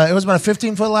was it? It was about a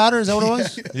 15-foot ladder. Is that what it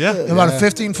was? Yeah. About a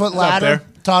 15-foot ladder. there.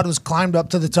 Todd was climbed up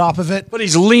to the top of it. But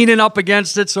he's leaning up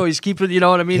against it, so he's keeping, you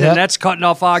know what I mean? Yep. And that's cutting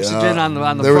off oxygen on the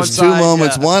There front was 2 side.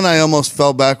 moments. Yeah. One, I almost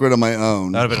fell backward on my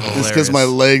own. That'd have been just because my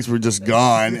legs were just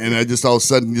gone, and I just all of a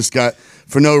sudden just got,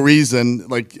 for no reason,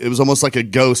 like it was almost like a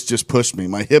ghost just pushed me.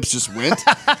 My hips just went,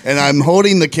 and I'm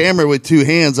holding the camera with 2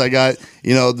 hands. I got,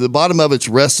 the bottom of it's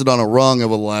rested on a rung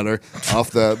of a ladder off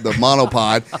the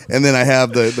monopod, and then I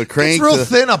have the crank. It's real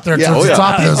thin up there Yeah. towards Oh, the yeah.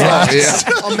 top of those ladders.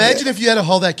 Yeah. Imagine if you had to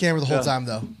hold that camera the whole time,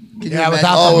 though. Can you Yeah, imagine?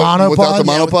 without the monopod. Without the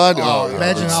monopod? Oh, yeah.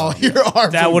 imagine how your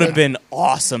arms. That would have been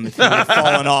awesome if you would have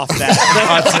fallen off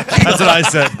that. That's what I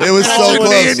said. It was so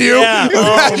close. Yeah.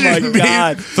 Oh my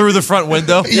god. Through the front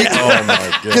window. Oh my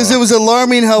god! Because it was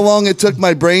alarming how long it took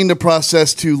my brain to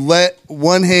process to let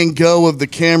one hand go of the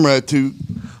camera to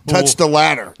touch the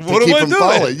ladder to What am keep I from doing?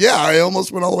 falling. Yeah, I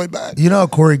almost went all the way back. You know,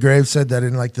 Corey Graves said that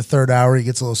in like the 3rd hour, he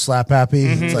gets a little slap happy.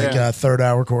 It's like 3rd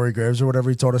hour Corey Graves or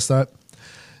whatever. He told us that.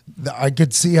 I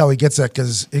could see how he gets that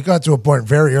because it got to a point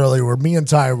very early where me and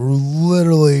Ty were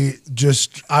literally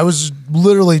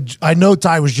I know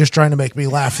Ty was just trying to make me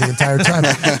laugh the entire time.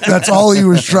 That's all he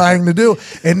was trying to do.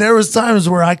 And there was times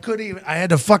where I had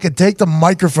to fucking take the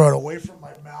microphone away from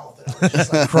my mouth. And I was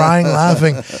just like crying,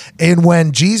 laughing. And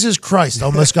when Jesus Christ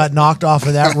almost got knocked off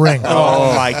of that ring.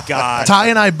 Oh my god. Ty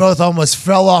and I both almost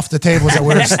fell off the tables that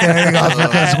we were standing on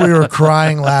because we were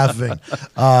crying, laughing.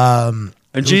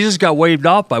 And Jesus got waved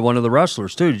off by one of the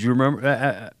wrestlers, too. Did you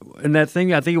remember? In that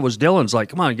thing, I think it was Dylan's like,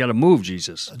 come on, you got to move,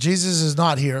 Jesus. Jesus is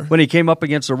not here. When he came up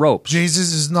against the ropes.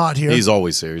 Jesus is not here. He's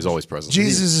always here. He's always present.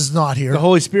 Jesus is not here. The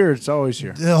Holy Spirit's always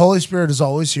here. The Holy Spirit is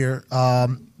always here.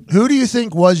 Who do you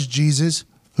think was Jesus?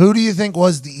 Who do you think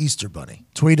was the Easter Bunny?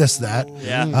 Tweet us that.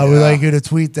 Yeah. I would like you to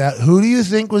tweet that. Who do you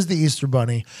think was the Easter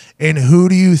Bunny? And who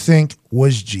do you think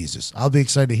was Jesus? I'll be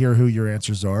excited to hear who your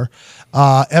answers are.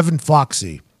 Evan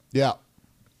Foxy. Yeah.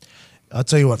 I'll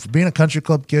tell you what, for being a country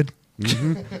club kid,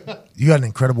 you got an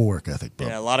incredible work ethic, bro.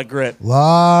 Yeah, a lot of grit.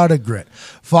 Lot of grit.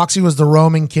 Foxy was the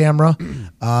roaming camera.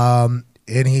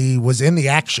 and he was in the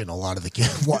action a lot of the game.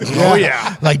 Oh,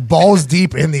 yeah. Like balls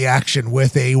deep in the action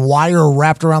with a wire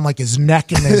wrapped around like his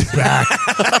neck and his back,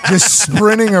 just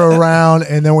sprinting around.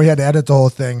 And then we had to edit the whole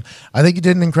thing. I think you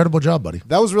did an incredible job, buddy.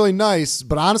 That was really nice,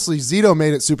 but honestly, Zito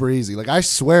made it super easy. Like, I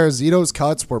swear Zito's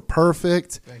cuts were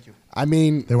perfect. Thank you. I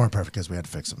mean, they weren't perfect because we had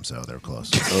to fix them, so they were close.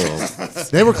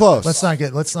 They were close. Let's not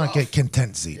get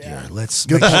content Zeke here. Let's.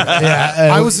 Good make sure,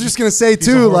 I was just gonna say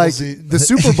too, like the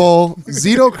Super Bowl,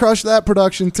 Zito crushed that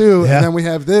production too, Yeah. and then we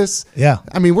have this. Yeah.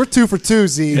 I mean, we're 2 for 2,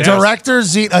 Z. Director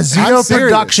Zito, I'm Zito serious.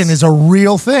 production is a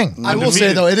real thing. I will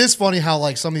say though, it is funny how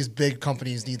like some of these big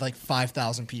companies need like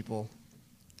 5,000 people.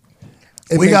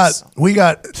 We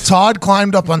got Todd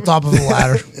climbed up on top of the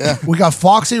ladder. We got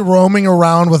Foxy roaming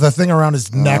around with a thing around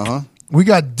his neck. We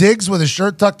got Diggs with his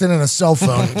shirt tucked in and a cell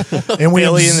phone. And we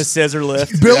Billy have in the scissor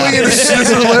lift. Billy in a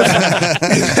scissor lift.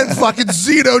 And then fucking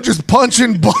Zito just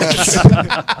punching butts.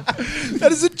 That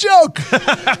is a joke.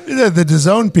 The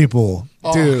DAZN people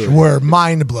were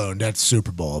mind blown at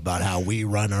Super Bowl about how we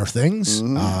run our things.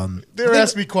 They were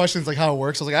asking me questions like how it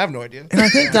works. I was like, I have no idea. And I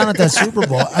think down at that Super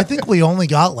Bowl, I think we only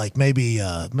got like maybe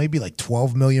like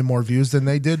 12 million more views than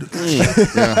they did.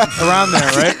 Around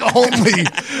there, right?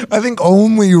 I think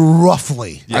only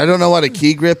roughly. I don't know what a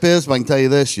key grip is, but I can tell you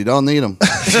this: you don't need them.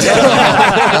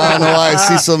 I don't know why I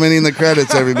see so many in the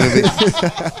credits every movie.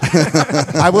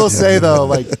 I will say though,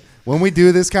 like when we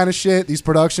do this kind of shit, these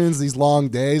productions, these long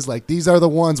days, like these are the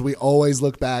ones we always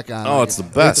look back on. Oh, Like, it's the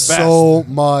best. It's so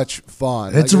much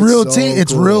fun. It's Like, a real so team.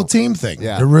 It's a cool. real team thing.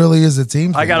 Yeah. It really is a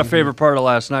team thing. I got a favorite part of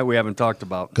last night we haven't talked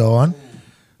about. Go on.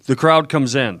 The crowd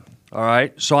comes in. All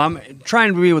right. So I'm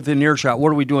trying to be within earshot. What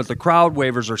are we doing with the crowd?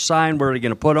 Waivers are signed. Where are we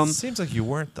going to put them? Seems like you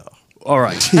weren't, though. All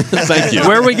right. Thank you.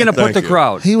 Where are we going to put Thank the you.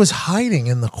 crowd? He was hiding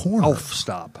in the corner. Oh,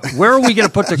 stop. Where are we going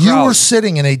to put the crowd? You were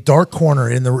sitting in a dark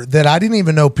corner that I didn't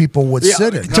even know people would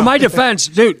sit in. To my defense,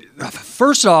 dude,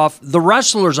 first off, the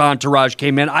wrestlers' entourage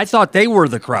came in. I thought they were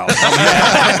the crowd. So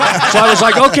I was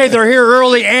like, okay, they're here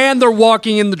early and they're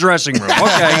walking in the dressing room.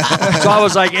 Okay. So I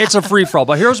was like, it's a free-for-all.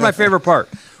 But here's my favorite part.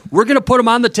 We're going to put them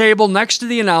on the table next to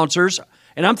the announcers.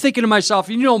 And I'm thinking to myself,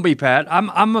 you know me, Pat.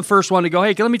 I'm the first one to go,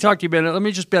 hey, let me talk to you a minute. Let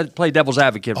me just play devil's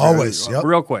advocate for Always, you, yep.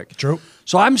 real quick. True.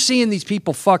 So I'm seeing these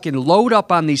people fucking load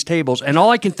up on these tables, and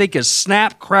all I can think is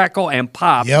snap, crackle, and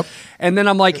pop. Yep. And then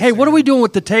I'm like, hey, what are we doing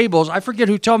with the tables? I forget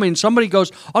who told me, and somebody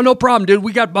goes, oh, no problem, dude.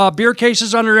 We got beer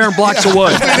cases under there and blocks of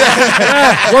wood.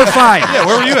 Yeah, we're fine. Yeah,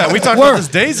 where were you at? We talked about this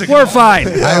days ago. We're fine.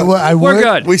 I We're would-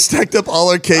 good. We stacked up all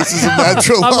our cases of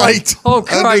natural I'm like, light oh, under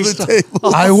Christ. the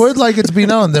table. I would like it to be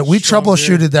known that we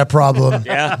troubleshooted that problem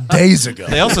days ago.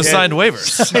 They also signed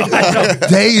waivers.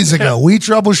 Days ago. We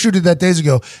troubleshooted that days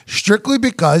ago strictly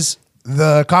because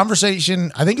the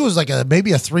conversation, I think it was like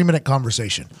maybe a 3-minute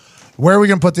conversation. Where are we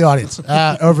going to put the audience?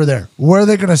 Over there. Where are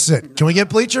they going to sit? Can we get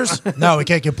bleachers? No, we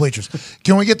can't get bleachers.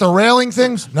 Can we get the railing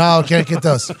things? No, can't get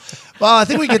those. Well, I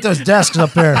think we get those desks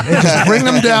up there and just bring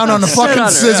them down on the fucking on there,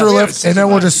 scissor yeah. lift, and then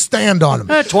we'll just stand on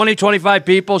them. 20, 25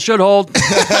 people should hold.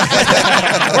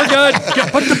 We're good.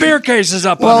 Put the beer cases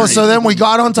up. Well, underneath. so then we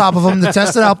got on top of them to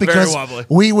test it out because wobbly.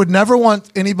 we would never want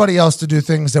anybody else to do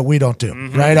things that we don't do,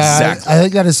 right? Exactly. I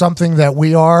think that is something that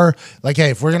we are like, hey,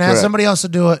 if we're going to have Correct. somebody else to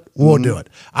do it, we'll do it.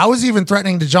 I was even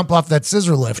threatening to jump off that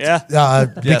scissor lift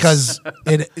because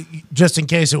just in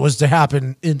case it was to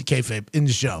happen in kayfabe, in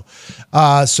the show.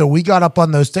 So we got up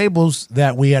on those tables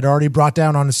that we had already brought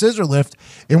down on the scissor lift,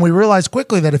 and we realized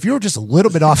quickly that if you were just a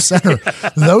little bit off center,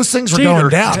 those things were going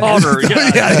down. Teeter-totter,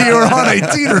 yeah. Yeah, you were on a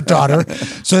teeter-totter.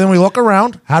 So then we look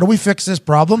around. How do we fix this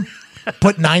problem?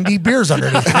 Put 90 beers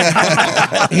underneath.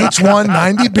 Each one,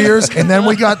 90 beers. And then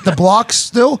we got the blocks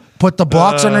still. Put the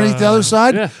blocks underneath the other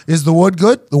side. Yeah. Is the wood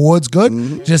good? The wood's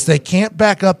good. Just they can't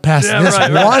back up past this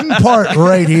right. one part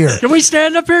right here. Can we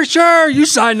stand up here? Sure. You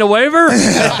signed the waiver.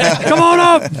 Come on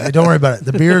up. Hey, don't worry about it.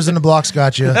 The beers and the blocks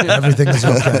got you. Everything is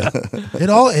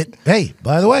okay. Hey,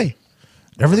 by the way,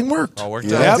 everything worked. All worked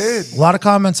Yep. out. A lot of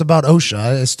comments about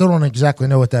OSHA. I still don't exactly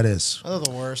know what that is. They're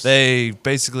the worst. They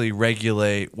basically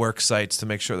regulate work sites to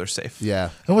make sure they're safe. Yeah.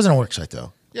 It wasn't a work site,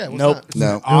 though. Yeah, what's Nope. that?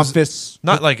 No. Office.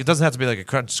 Not like it doesn't have to be like a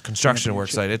construction work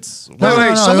site. It's No,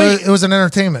 it was an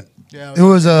entertainment. Yeah, It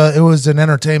was an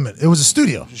entertainment. It was a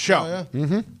studio. Show.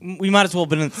 We might as well have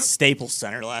been at the Staples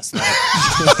Center last night.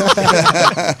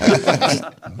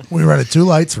 We rented 2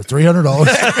 lights for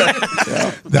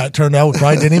 $300. That turned out we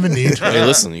probably didn't even need. Hey,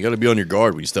 listen, you got to be on your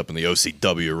guard when you step in the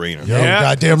OCW arena. Yo, Yeah,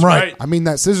 goddamn that's right. right. I mean,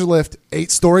 that scissor lift,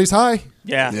 8 stories high.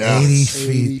 Yeah. Yeah. 80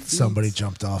 feet. Somebody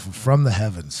jumped off from the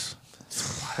heavens.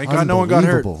 Thank God no one got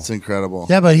hurt. Unbelievable. It's incredible.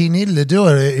 Yeah, but he needed to do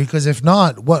it because if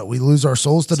not, what? We lose our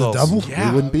souls to the Souls. devil? Yeah,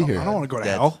 We wouldn't be here. I don't want to go to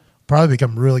hell. Probably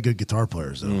become really good guitar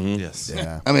players, though. Yes.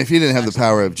 Yeah. I mean, if he didn't have the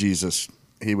power of Jesus,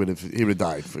 he would have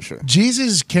died for sure.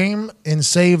 Jesus came and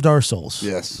saved our souls.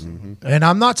 Yes. And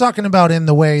I'm not talking about in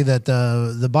the way that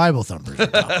the Bible thumpers are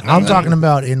talking. I'm talking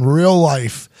about in real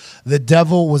life. The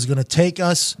devil was going to take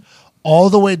us all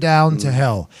the way down to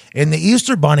hell. And the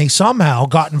Easter Bunny somehow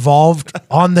got involved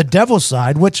on the devil's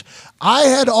side, which I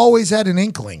had always had an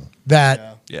inkling that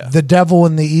the devil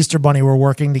and the Easter Bunny were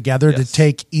working together to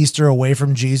take Easter away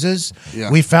from Jesus.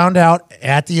 Yeah. We found out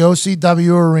at the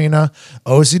OCW arena,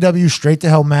 OCW straight to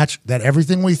hell match, that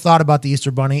everything we thought about the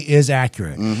Easter Bunny is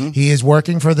accurate. He is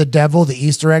working for the devil. The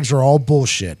Easter eggs are all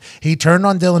bullshit. He turned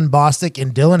on Dylan Bostic,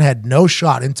 and Dylan had no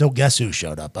shot until guess who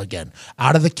showed up again?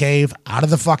 Out of the cave, out of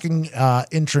the fucking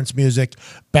entrance music.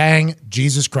 Bang,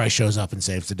 Jesus Christ shows up and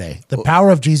saves the day. The power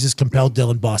of Jesus compelled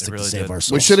Dylan Bostic to save our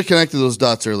souls. We should have connected those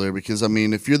dots earlier because, I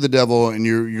mean, if you're the devil and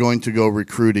you're going to go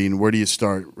recruiting, where do you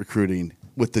start recruiting?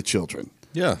 With the children.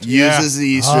 Yeah. Uses the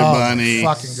Easter Bunny.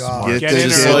 Fucking God. Get Get the in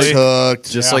kids early. hooked.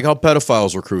 Just like how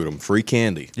pedophiles recruit them. Free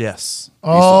candy. Yes.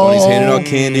 Easter Bunny's handing out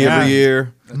candy every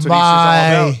year. That's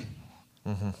what Easter's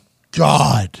all My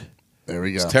God. There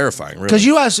we go. It's terrifying, really. Because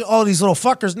you ask all these little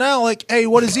fuckers now, like, hey,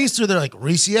 what is Easter? They're like,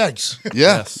 Reese eggs.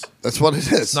 Yeah. That's what it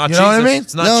is. It's not You know what I Jesus. mean?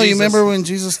 It's not No, Jesus. you remember when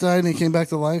Jesus died and he came back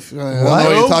to life? I don't know What?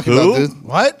 what you're talking Who? about, dude.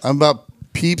 What? I'm about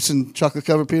Peeps and chocolate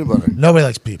covered peanut butter. Nobody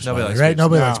likes Peeps. Nobody Nobody likes right? Peeps.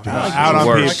 Nobody No. likes Peeps. Out on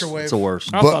Worse. Peeps. It's the worst.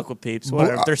 I'll But- fuck with Peeps.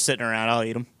 Whatever. If they're sitting around, I'll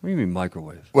eat them. What do you mean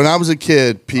microwave? When I was a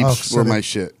kid, Oh, Peeps so were they- my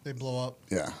shit. They blow up.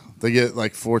 Yeah. They get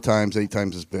like 4 times, 8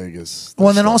 times as big as. Well,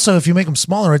 and then also, if you make them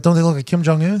smaller, right, don't they look like Kim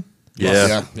Jong Un?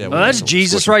 Yeah. Yeah. Well, that's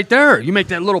Jesus right there. You make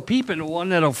that little peep into one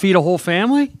that'll feed a whole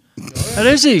family. That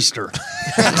is Easter.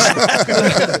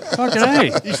 Fucking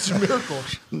A. Easter miracle.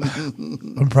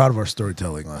 I'm proud of our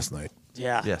storytelling last night.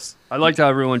 Yeah. Yes. I liked how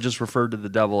everyone just referred to the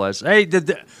devil as, hey,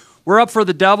 we're up for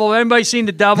the devil. Anybody seen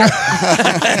the devil?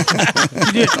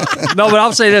 No, but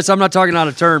I'll say this. I'm not talking out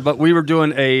of turn, but we were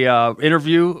doing a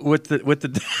interview with the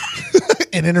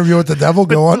An interview with the devil,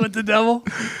 go on. with the devil.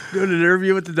 Doing an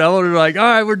interview with the devil. And they're like, all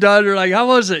right, we're done. They're like, how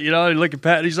was it? You know, and look at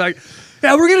Pat, and he's like,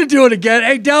 yeah, we're going to do it again.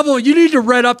 Hey, devil, you need to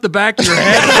red up the back of your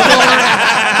head.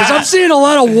 Because I'm seeing a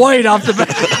lot of white off the back.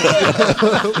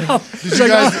 Did you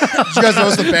guys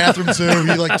notice the bathroom too?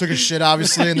 He like took a shit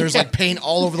obviously, and there's like paint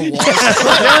all over the walls.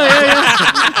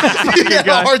 Yeah. He had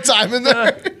a hard time in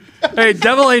there. Hey,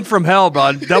 devil ain't from hell,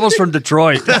 bud. Devil's from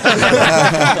Detroit.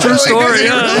 True story.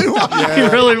 Yeah. He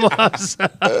really was.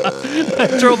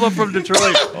 Drove up from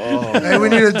Detroit. Hey, we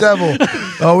need a devil.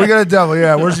 Oh, we got a devil.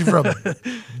 Yeah, where's he from?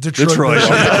 Detroit.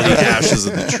 The ashes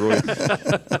of Detroit.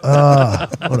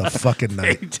 What a fucking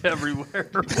night. Paint everywhere.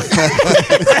 I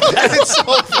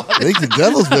think the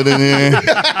devil's been in here.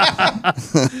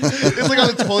 It's like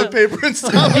on the toilet paper and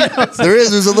stuff.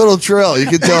 There's a little trail. You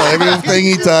can tell everything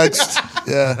he touched.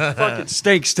 Yeah. Fucking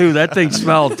stinks, too. That thing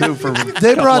smelled, too, for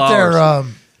They brought their,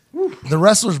 the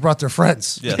wrestlers brought their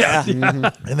friends. Yes.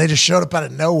 And they just showed up out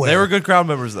of nowhere. They were good crowd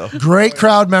members, though. great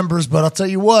crowd members, but I'll tell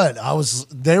you what,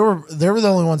 they were the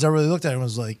only ones I really looked at and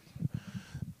was like,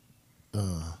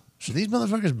 should these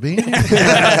motherfuckers be here?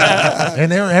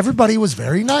 And everybody was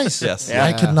very nice. Yes.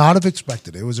 I could not have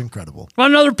expected it. It was incredible.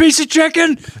 Want another piece of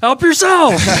chicken? Help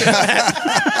yourself.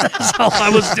 That's all I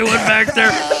was doing back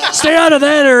there. Stay out of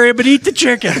that area, but eat the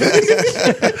chicken.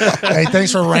 Hey,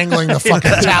 thanks for wrangling the fucking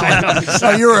talent.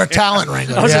 Oh, you were a talent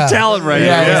wrangler. I was a talent wrangler.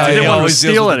 Yeah, I He didn't want to always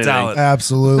deals steal with the anything. talent.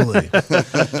 Absolutely.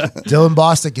 Dylan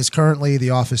Bostic is currently the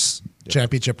Office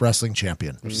Championship Wrestling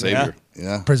Champion, Savior.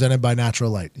 Yeah. presented by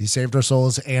Natural Light. He saved our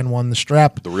souls and won the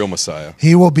strap. The real Messiah.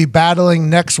 He will be battling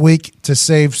next week to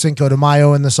save Cinco de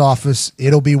Mayo in this office.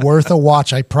 It'll be worth a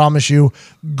watch, I promise you.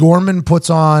 Gorman puts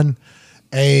on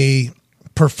a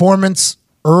performance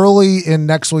early in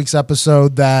next week's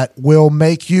episode that will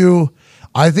make you,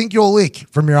 I think you'll leak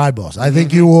from your eyeballs. I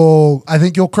think you'll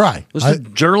cry. Just a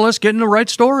journalist getting the right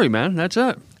story, man. That's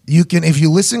it. You can, if you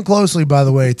listen closely, by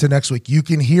the way, to next week, you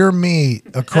can hear me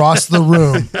across the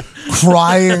room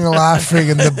crying, laughing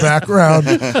in the background,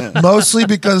 mostly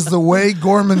because the way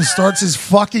Gorman starts his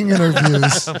fucking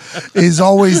interviews is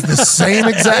always the same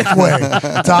exact way.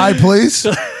 Ty, please.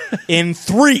 In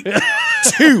 3,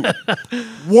 2,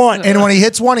 1. And when he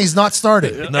hits one, he's not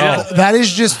starting. No. That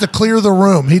is just to clear the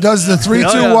room. He does the 3,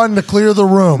 2, 1 to clear the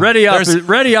room. Ready up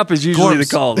is usually the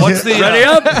call. What's the Ready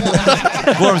up?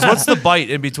 Gorms, what's the bite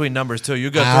in between numbers too? You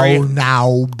got 3. Ow,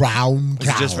 now, brown Is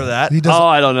it cow. just for that? He does, Oh,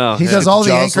 I don't know. he does all the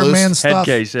Jaws Anchorman loose. stuff. Head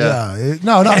case, yeah.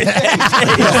 No.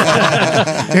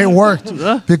 It worked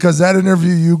because that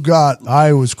interview you got,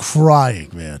 I was crying,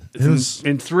 man. It was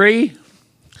In 3,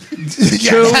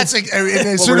 Yeah, that's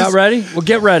Well, we're not ready? Well,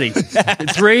 get ready.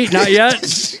 3, not yet?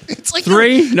 It's like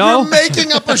 3, no? You're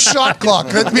making up a shot clock.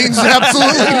 That means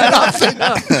absolutely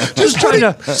nothing. Just trying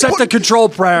to set the control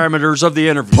parameters of the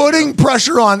interview. Putting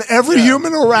pressure on every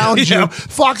human around you.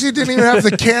 Foxy didn't even have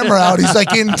the camera out. He's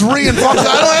like in 3 and Foxy,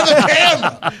 I don't have the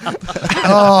camera.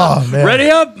 Oh, man. Ready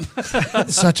up?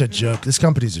 It's such a joke. This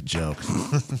company's a joke.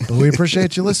 But we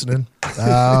appreciate you listening. Check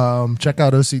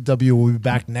out OCW. We'll be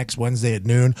back next Wednesday at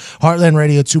noon. Heartland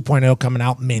Radio 2.0 coming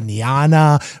out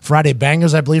mañana. Friday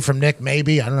Bangers, I believe, from Nick,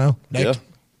 maybe. I don't know. Nick?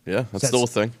 Yeah, that's still a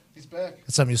thing. He's back.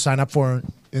 That's something you sign up for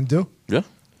and do? Yeah.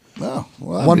 Oh,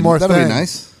 well, One more that'd thing. be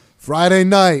nice. Friday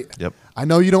night. Yep. I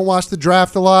know you don't watch the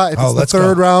draft a lot. If it's the let's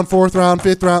third go. round, 4th round,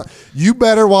 5th round, you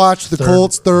better watch the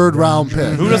Colts' third round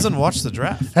pick. Who doesn't watch the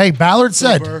draft? Hey, Ballard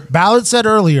said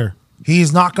earlier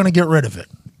he's not going to get rid of it.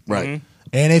 Right.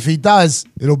 And if he does,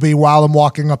 it'll be while I'm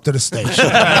walking up to the station.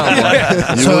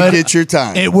 You will get your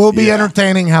time. It will be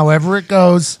entertaining however it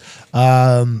goes.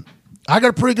 I got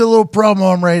a pretty good little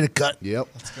promo I'm ready to cut. Yep.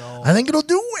 Let's go. I think it'll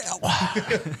do well.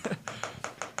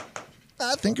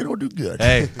 I think it'll do good.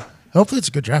 Hey. Hopefully it's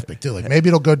a good draft pick too. Like maybe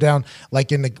it'll go down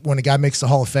like when a guy makes the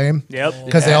Hall of Fame. Yep.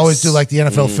 Because they always do like the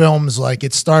NFL films. Like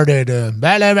it started. You know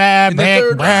what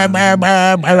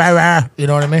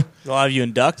I mean? They'll have you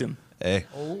induct him. Hey.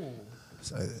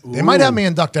 They might have me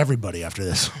induct everybody after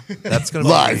this. That's going to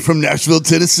be Live from Nashville,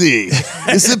 Tennessee.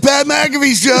 It's the Pat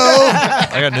McAfee Show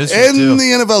I got news for you, in too. the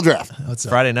NFL Draft.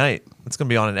 Friday night. It's going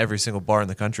to be on in every single bar in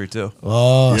the country, too.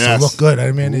 Oh, Yes. so look good.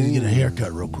 I mean, I need to get a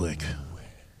haircut real quick.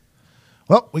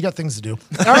 Well, we got things to do.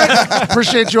 All right.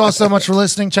 Appreciate you all so much for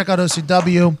listening. Check out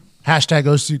OCW.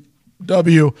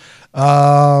 #OCW.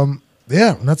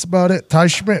 Yeah, that's about it. Ty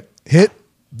Schmidt, hit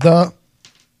the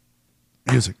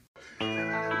music.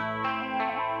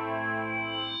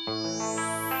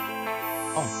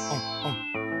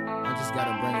 I just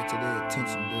gotta bring it to their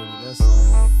attention, dirty. That's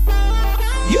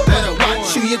You better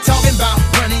watch who you talking about,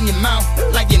 running your mouth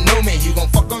like you know me. You gon'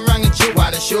 fuck around and chill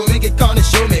while the show me get caught and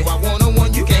show me. Why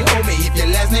one-on-one you can't hold me if your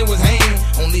last name was Hain.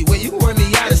 Only way you word me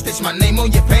out is stitch my name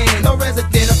on your pan. No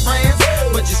resident of France,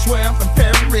 but you swear I'm from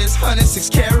Paris. 106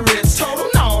 carats, total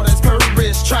no, that's per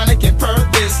wrist. Tryna get per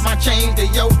this, my chain to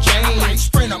your chain. I'm like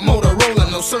Sprinter,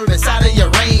 Motorola, no service out of your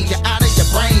range. You're out of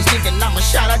your brains, thinking I'ma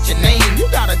shout out your name.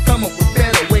 You gotta come up with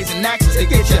better ways and actions to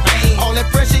get your pain. All that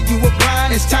pressure you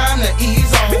applying, it's time to ease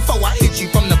off. Before I hit you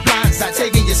from the blind side,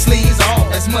 taking your sleeves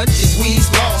off. As much as we's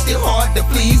lost, still hard to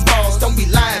please, boss. Don't be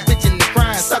lying, bitching and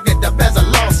crying, suck it up as a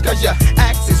loss. Cause your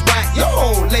axe is whack, your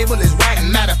whole label is whack.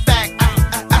 Matter of fact,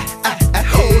 I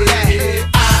hold that.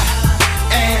 I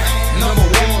am number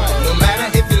one. No matter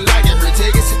if you like it,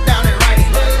 take it, sit down and write it.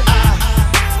 I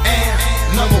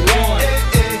am number one.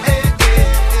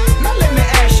 Now let me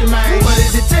ask you, man, what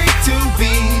does it take to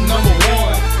be number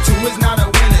one? 2 is not a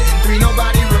winner, and 3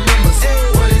 nobody remembers.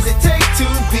 What does it take to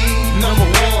be number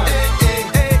one?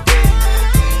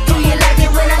 Do you like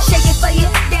it when I shake it for you,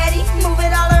 daddy? Move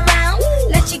it all around.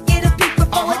 Let you get a peek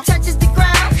before it touches the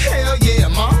ground. Hell yeah,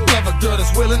 mom, love a girl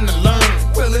that's willing to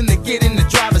learn, willing to get in the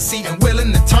driver's seat and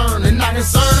willing to turn. And not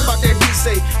concerned about that he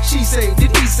say, she say,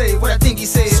 did he say what I think he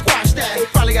said? Squash that, he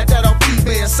probably got that off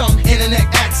eBay or some internet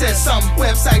access, some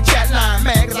website chat line,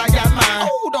 man, cause I got mine.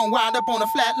 Oh, don't wind up on a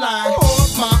flat line. Oh,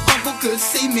 my uncle could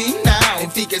see me now,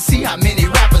 if he could see how many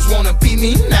rappers wanna be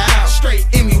me now. Straight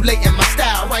emulating my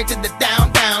style, right to the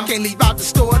down. Can't leave out the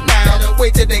store now, better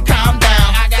wait till they calm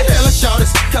down. I got hella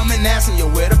shorties coming asking you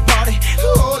where to party.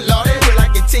 Oh lordy, will I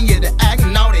continue to act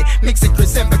naughty? Mix it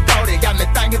Chris and Bacardi, got me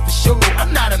thinking for sure.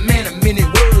 I'm not a man of many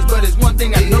words, but it's one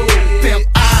thing I know. Pimp,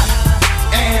 I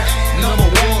am number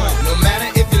one. No matter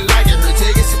if you like it,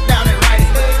 take it, sit down and write it.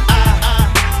 I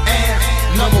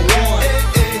am number one.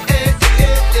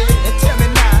 And tell me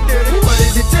now, dirty, what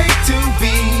does it take to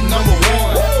be number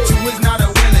one? 2 is not a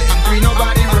winner, and 3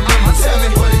 nobody remembers. Tell me,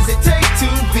 what does it take to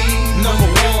be number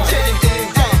one?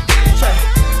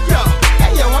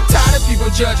 Yo, I'm tired of people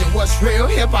judging what's real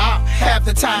hip-hop. Half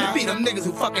the time, be them niggas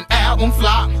who fucking album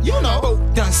flop. You know,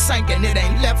 boat done sank and it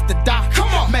ain't left the dock. Come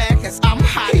on, mad cause I'm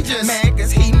hot, he just mad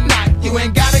cause he not. You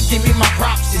ain't gotta give me my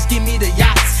props, just give me the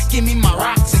yachts. Give me my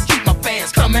rocks and keep my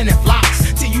fans coming in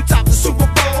flocks. Till you top the Super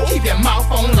Bowl, keep your mouth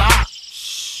on lock.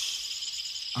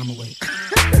 I'm awake.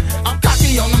 I'm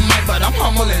cocky on the mic, but I'm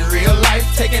humble and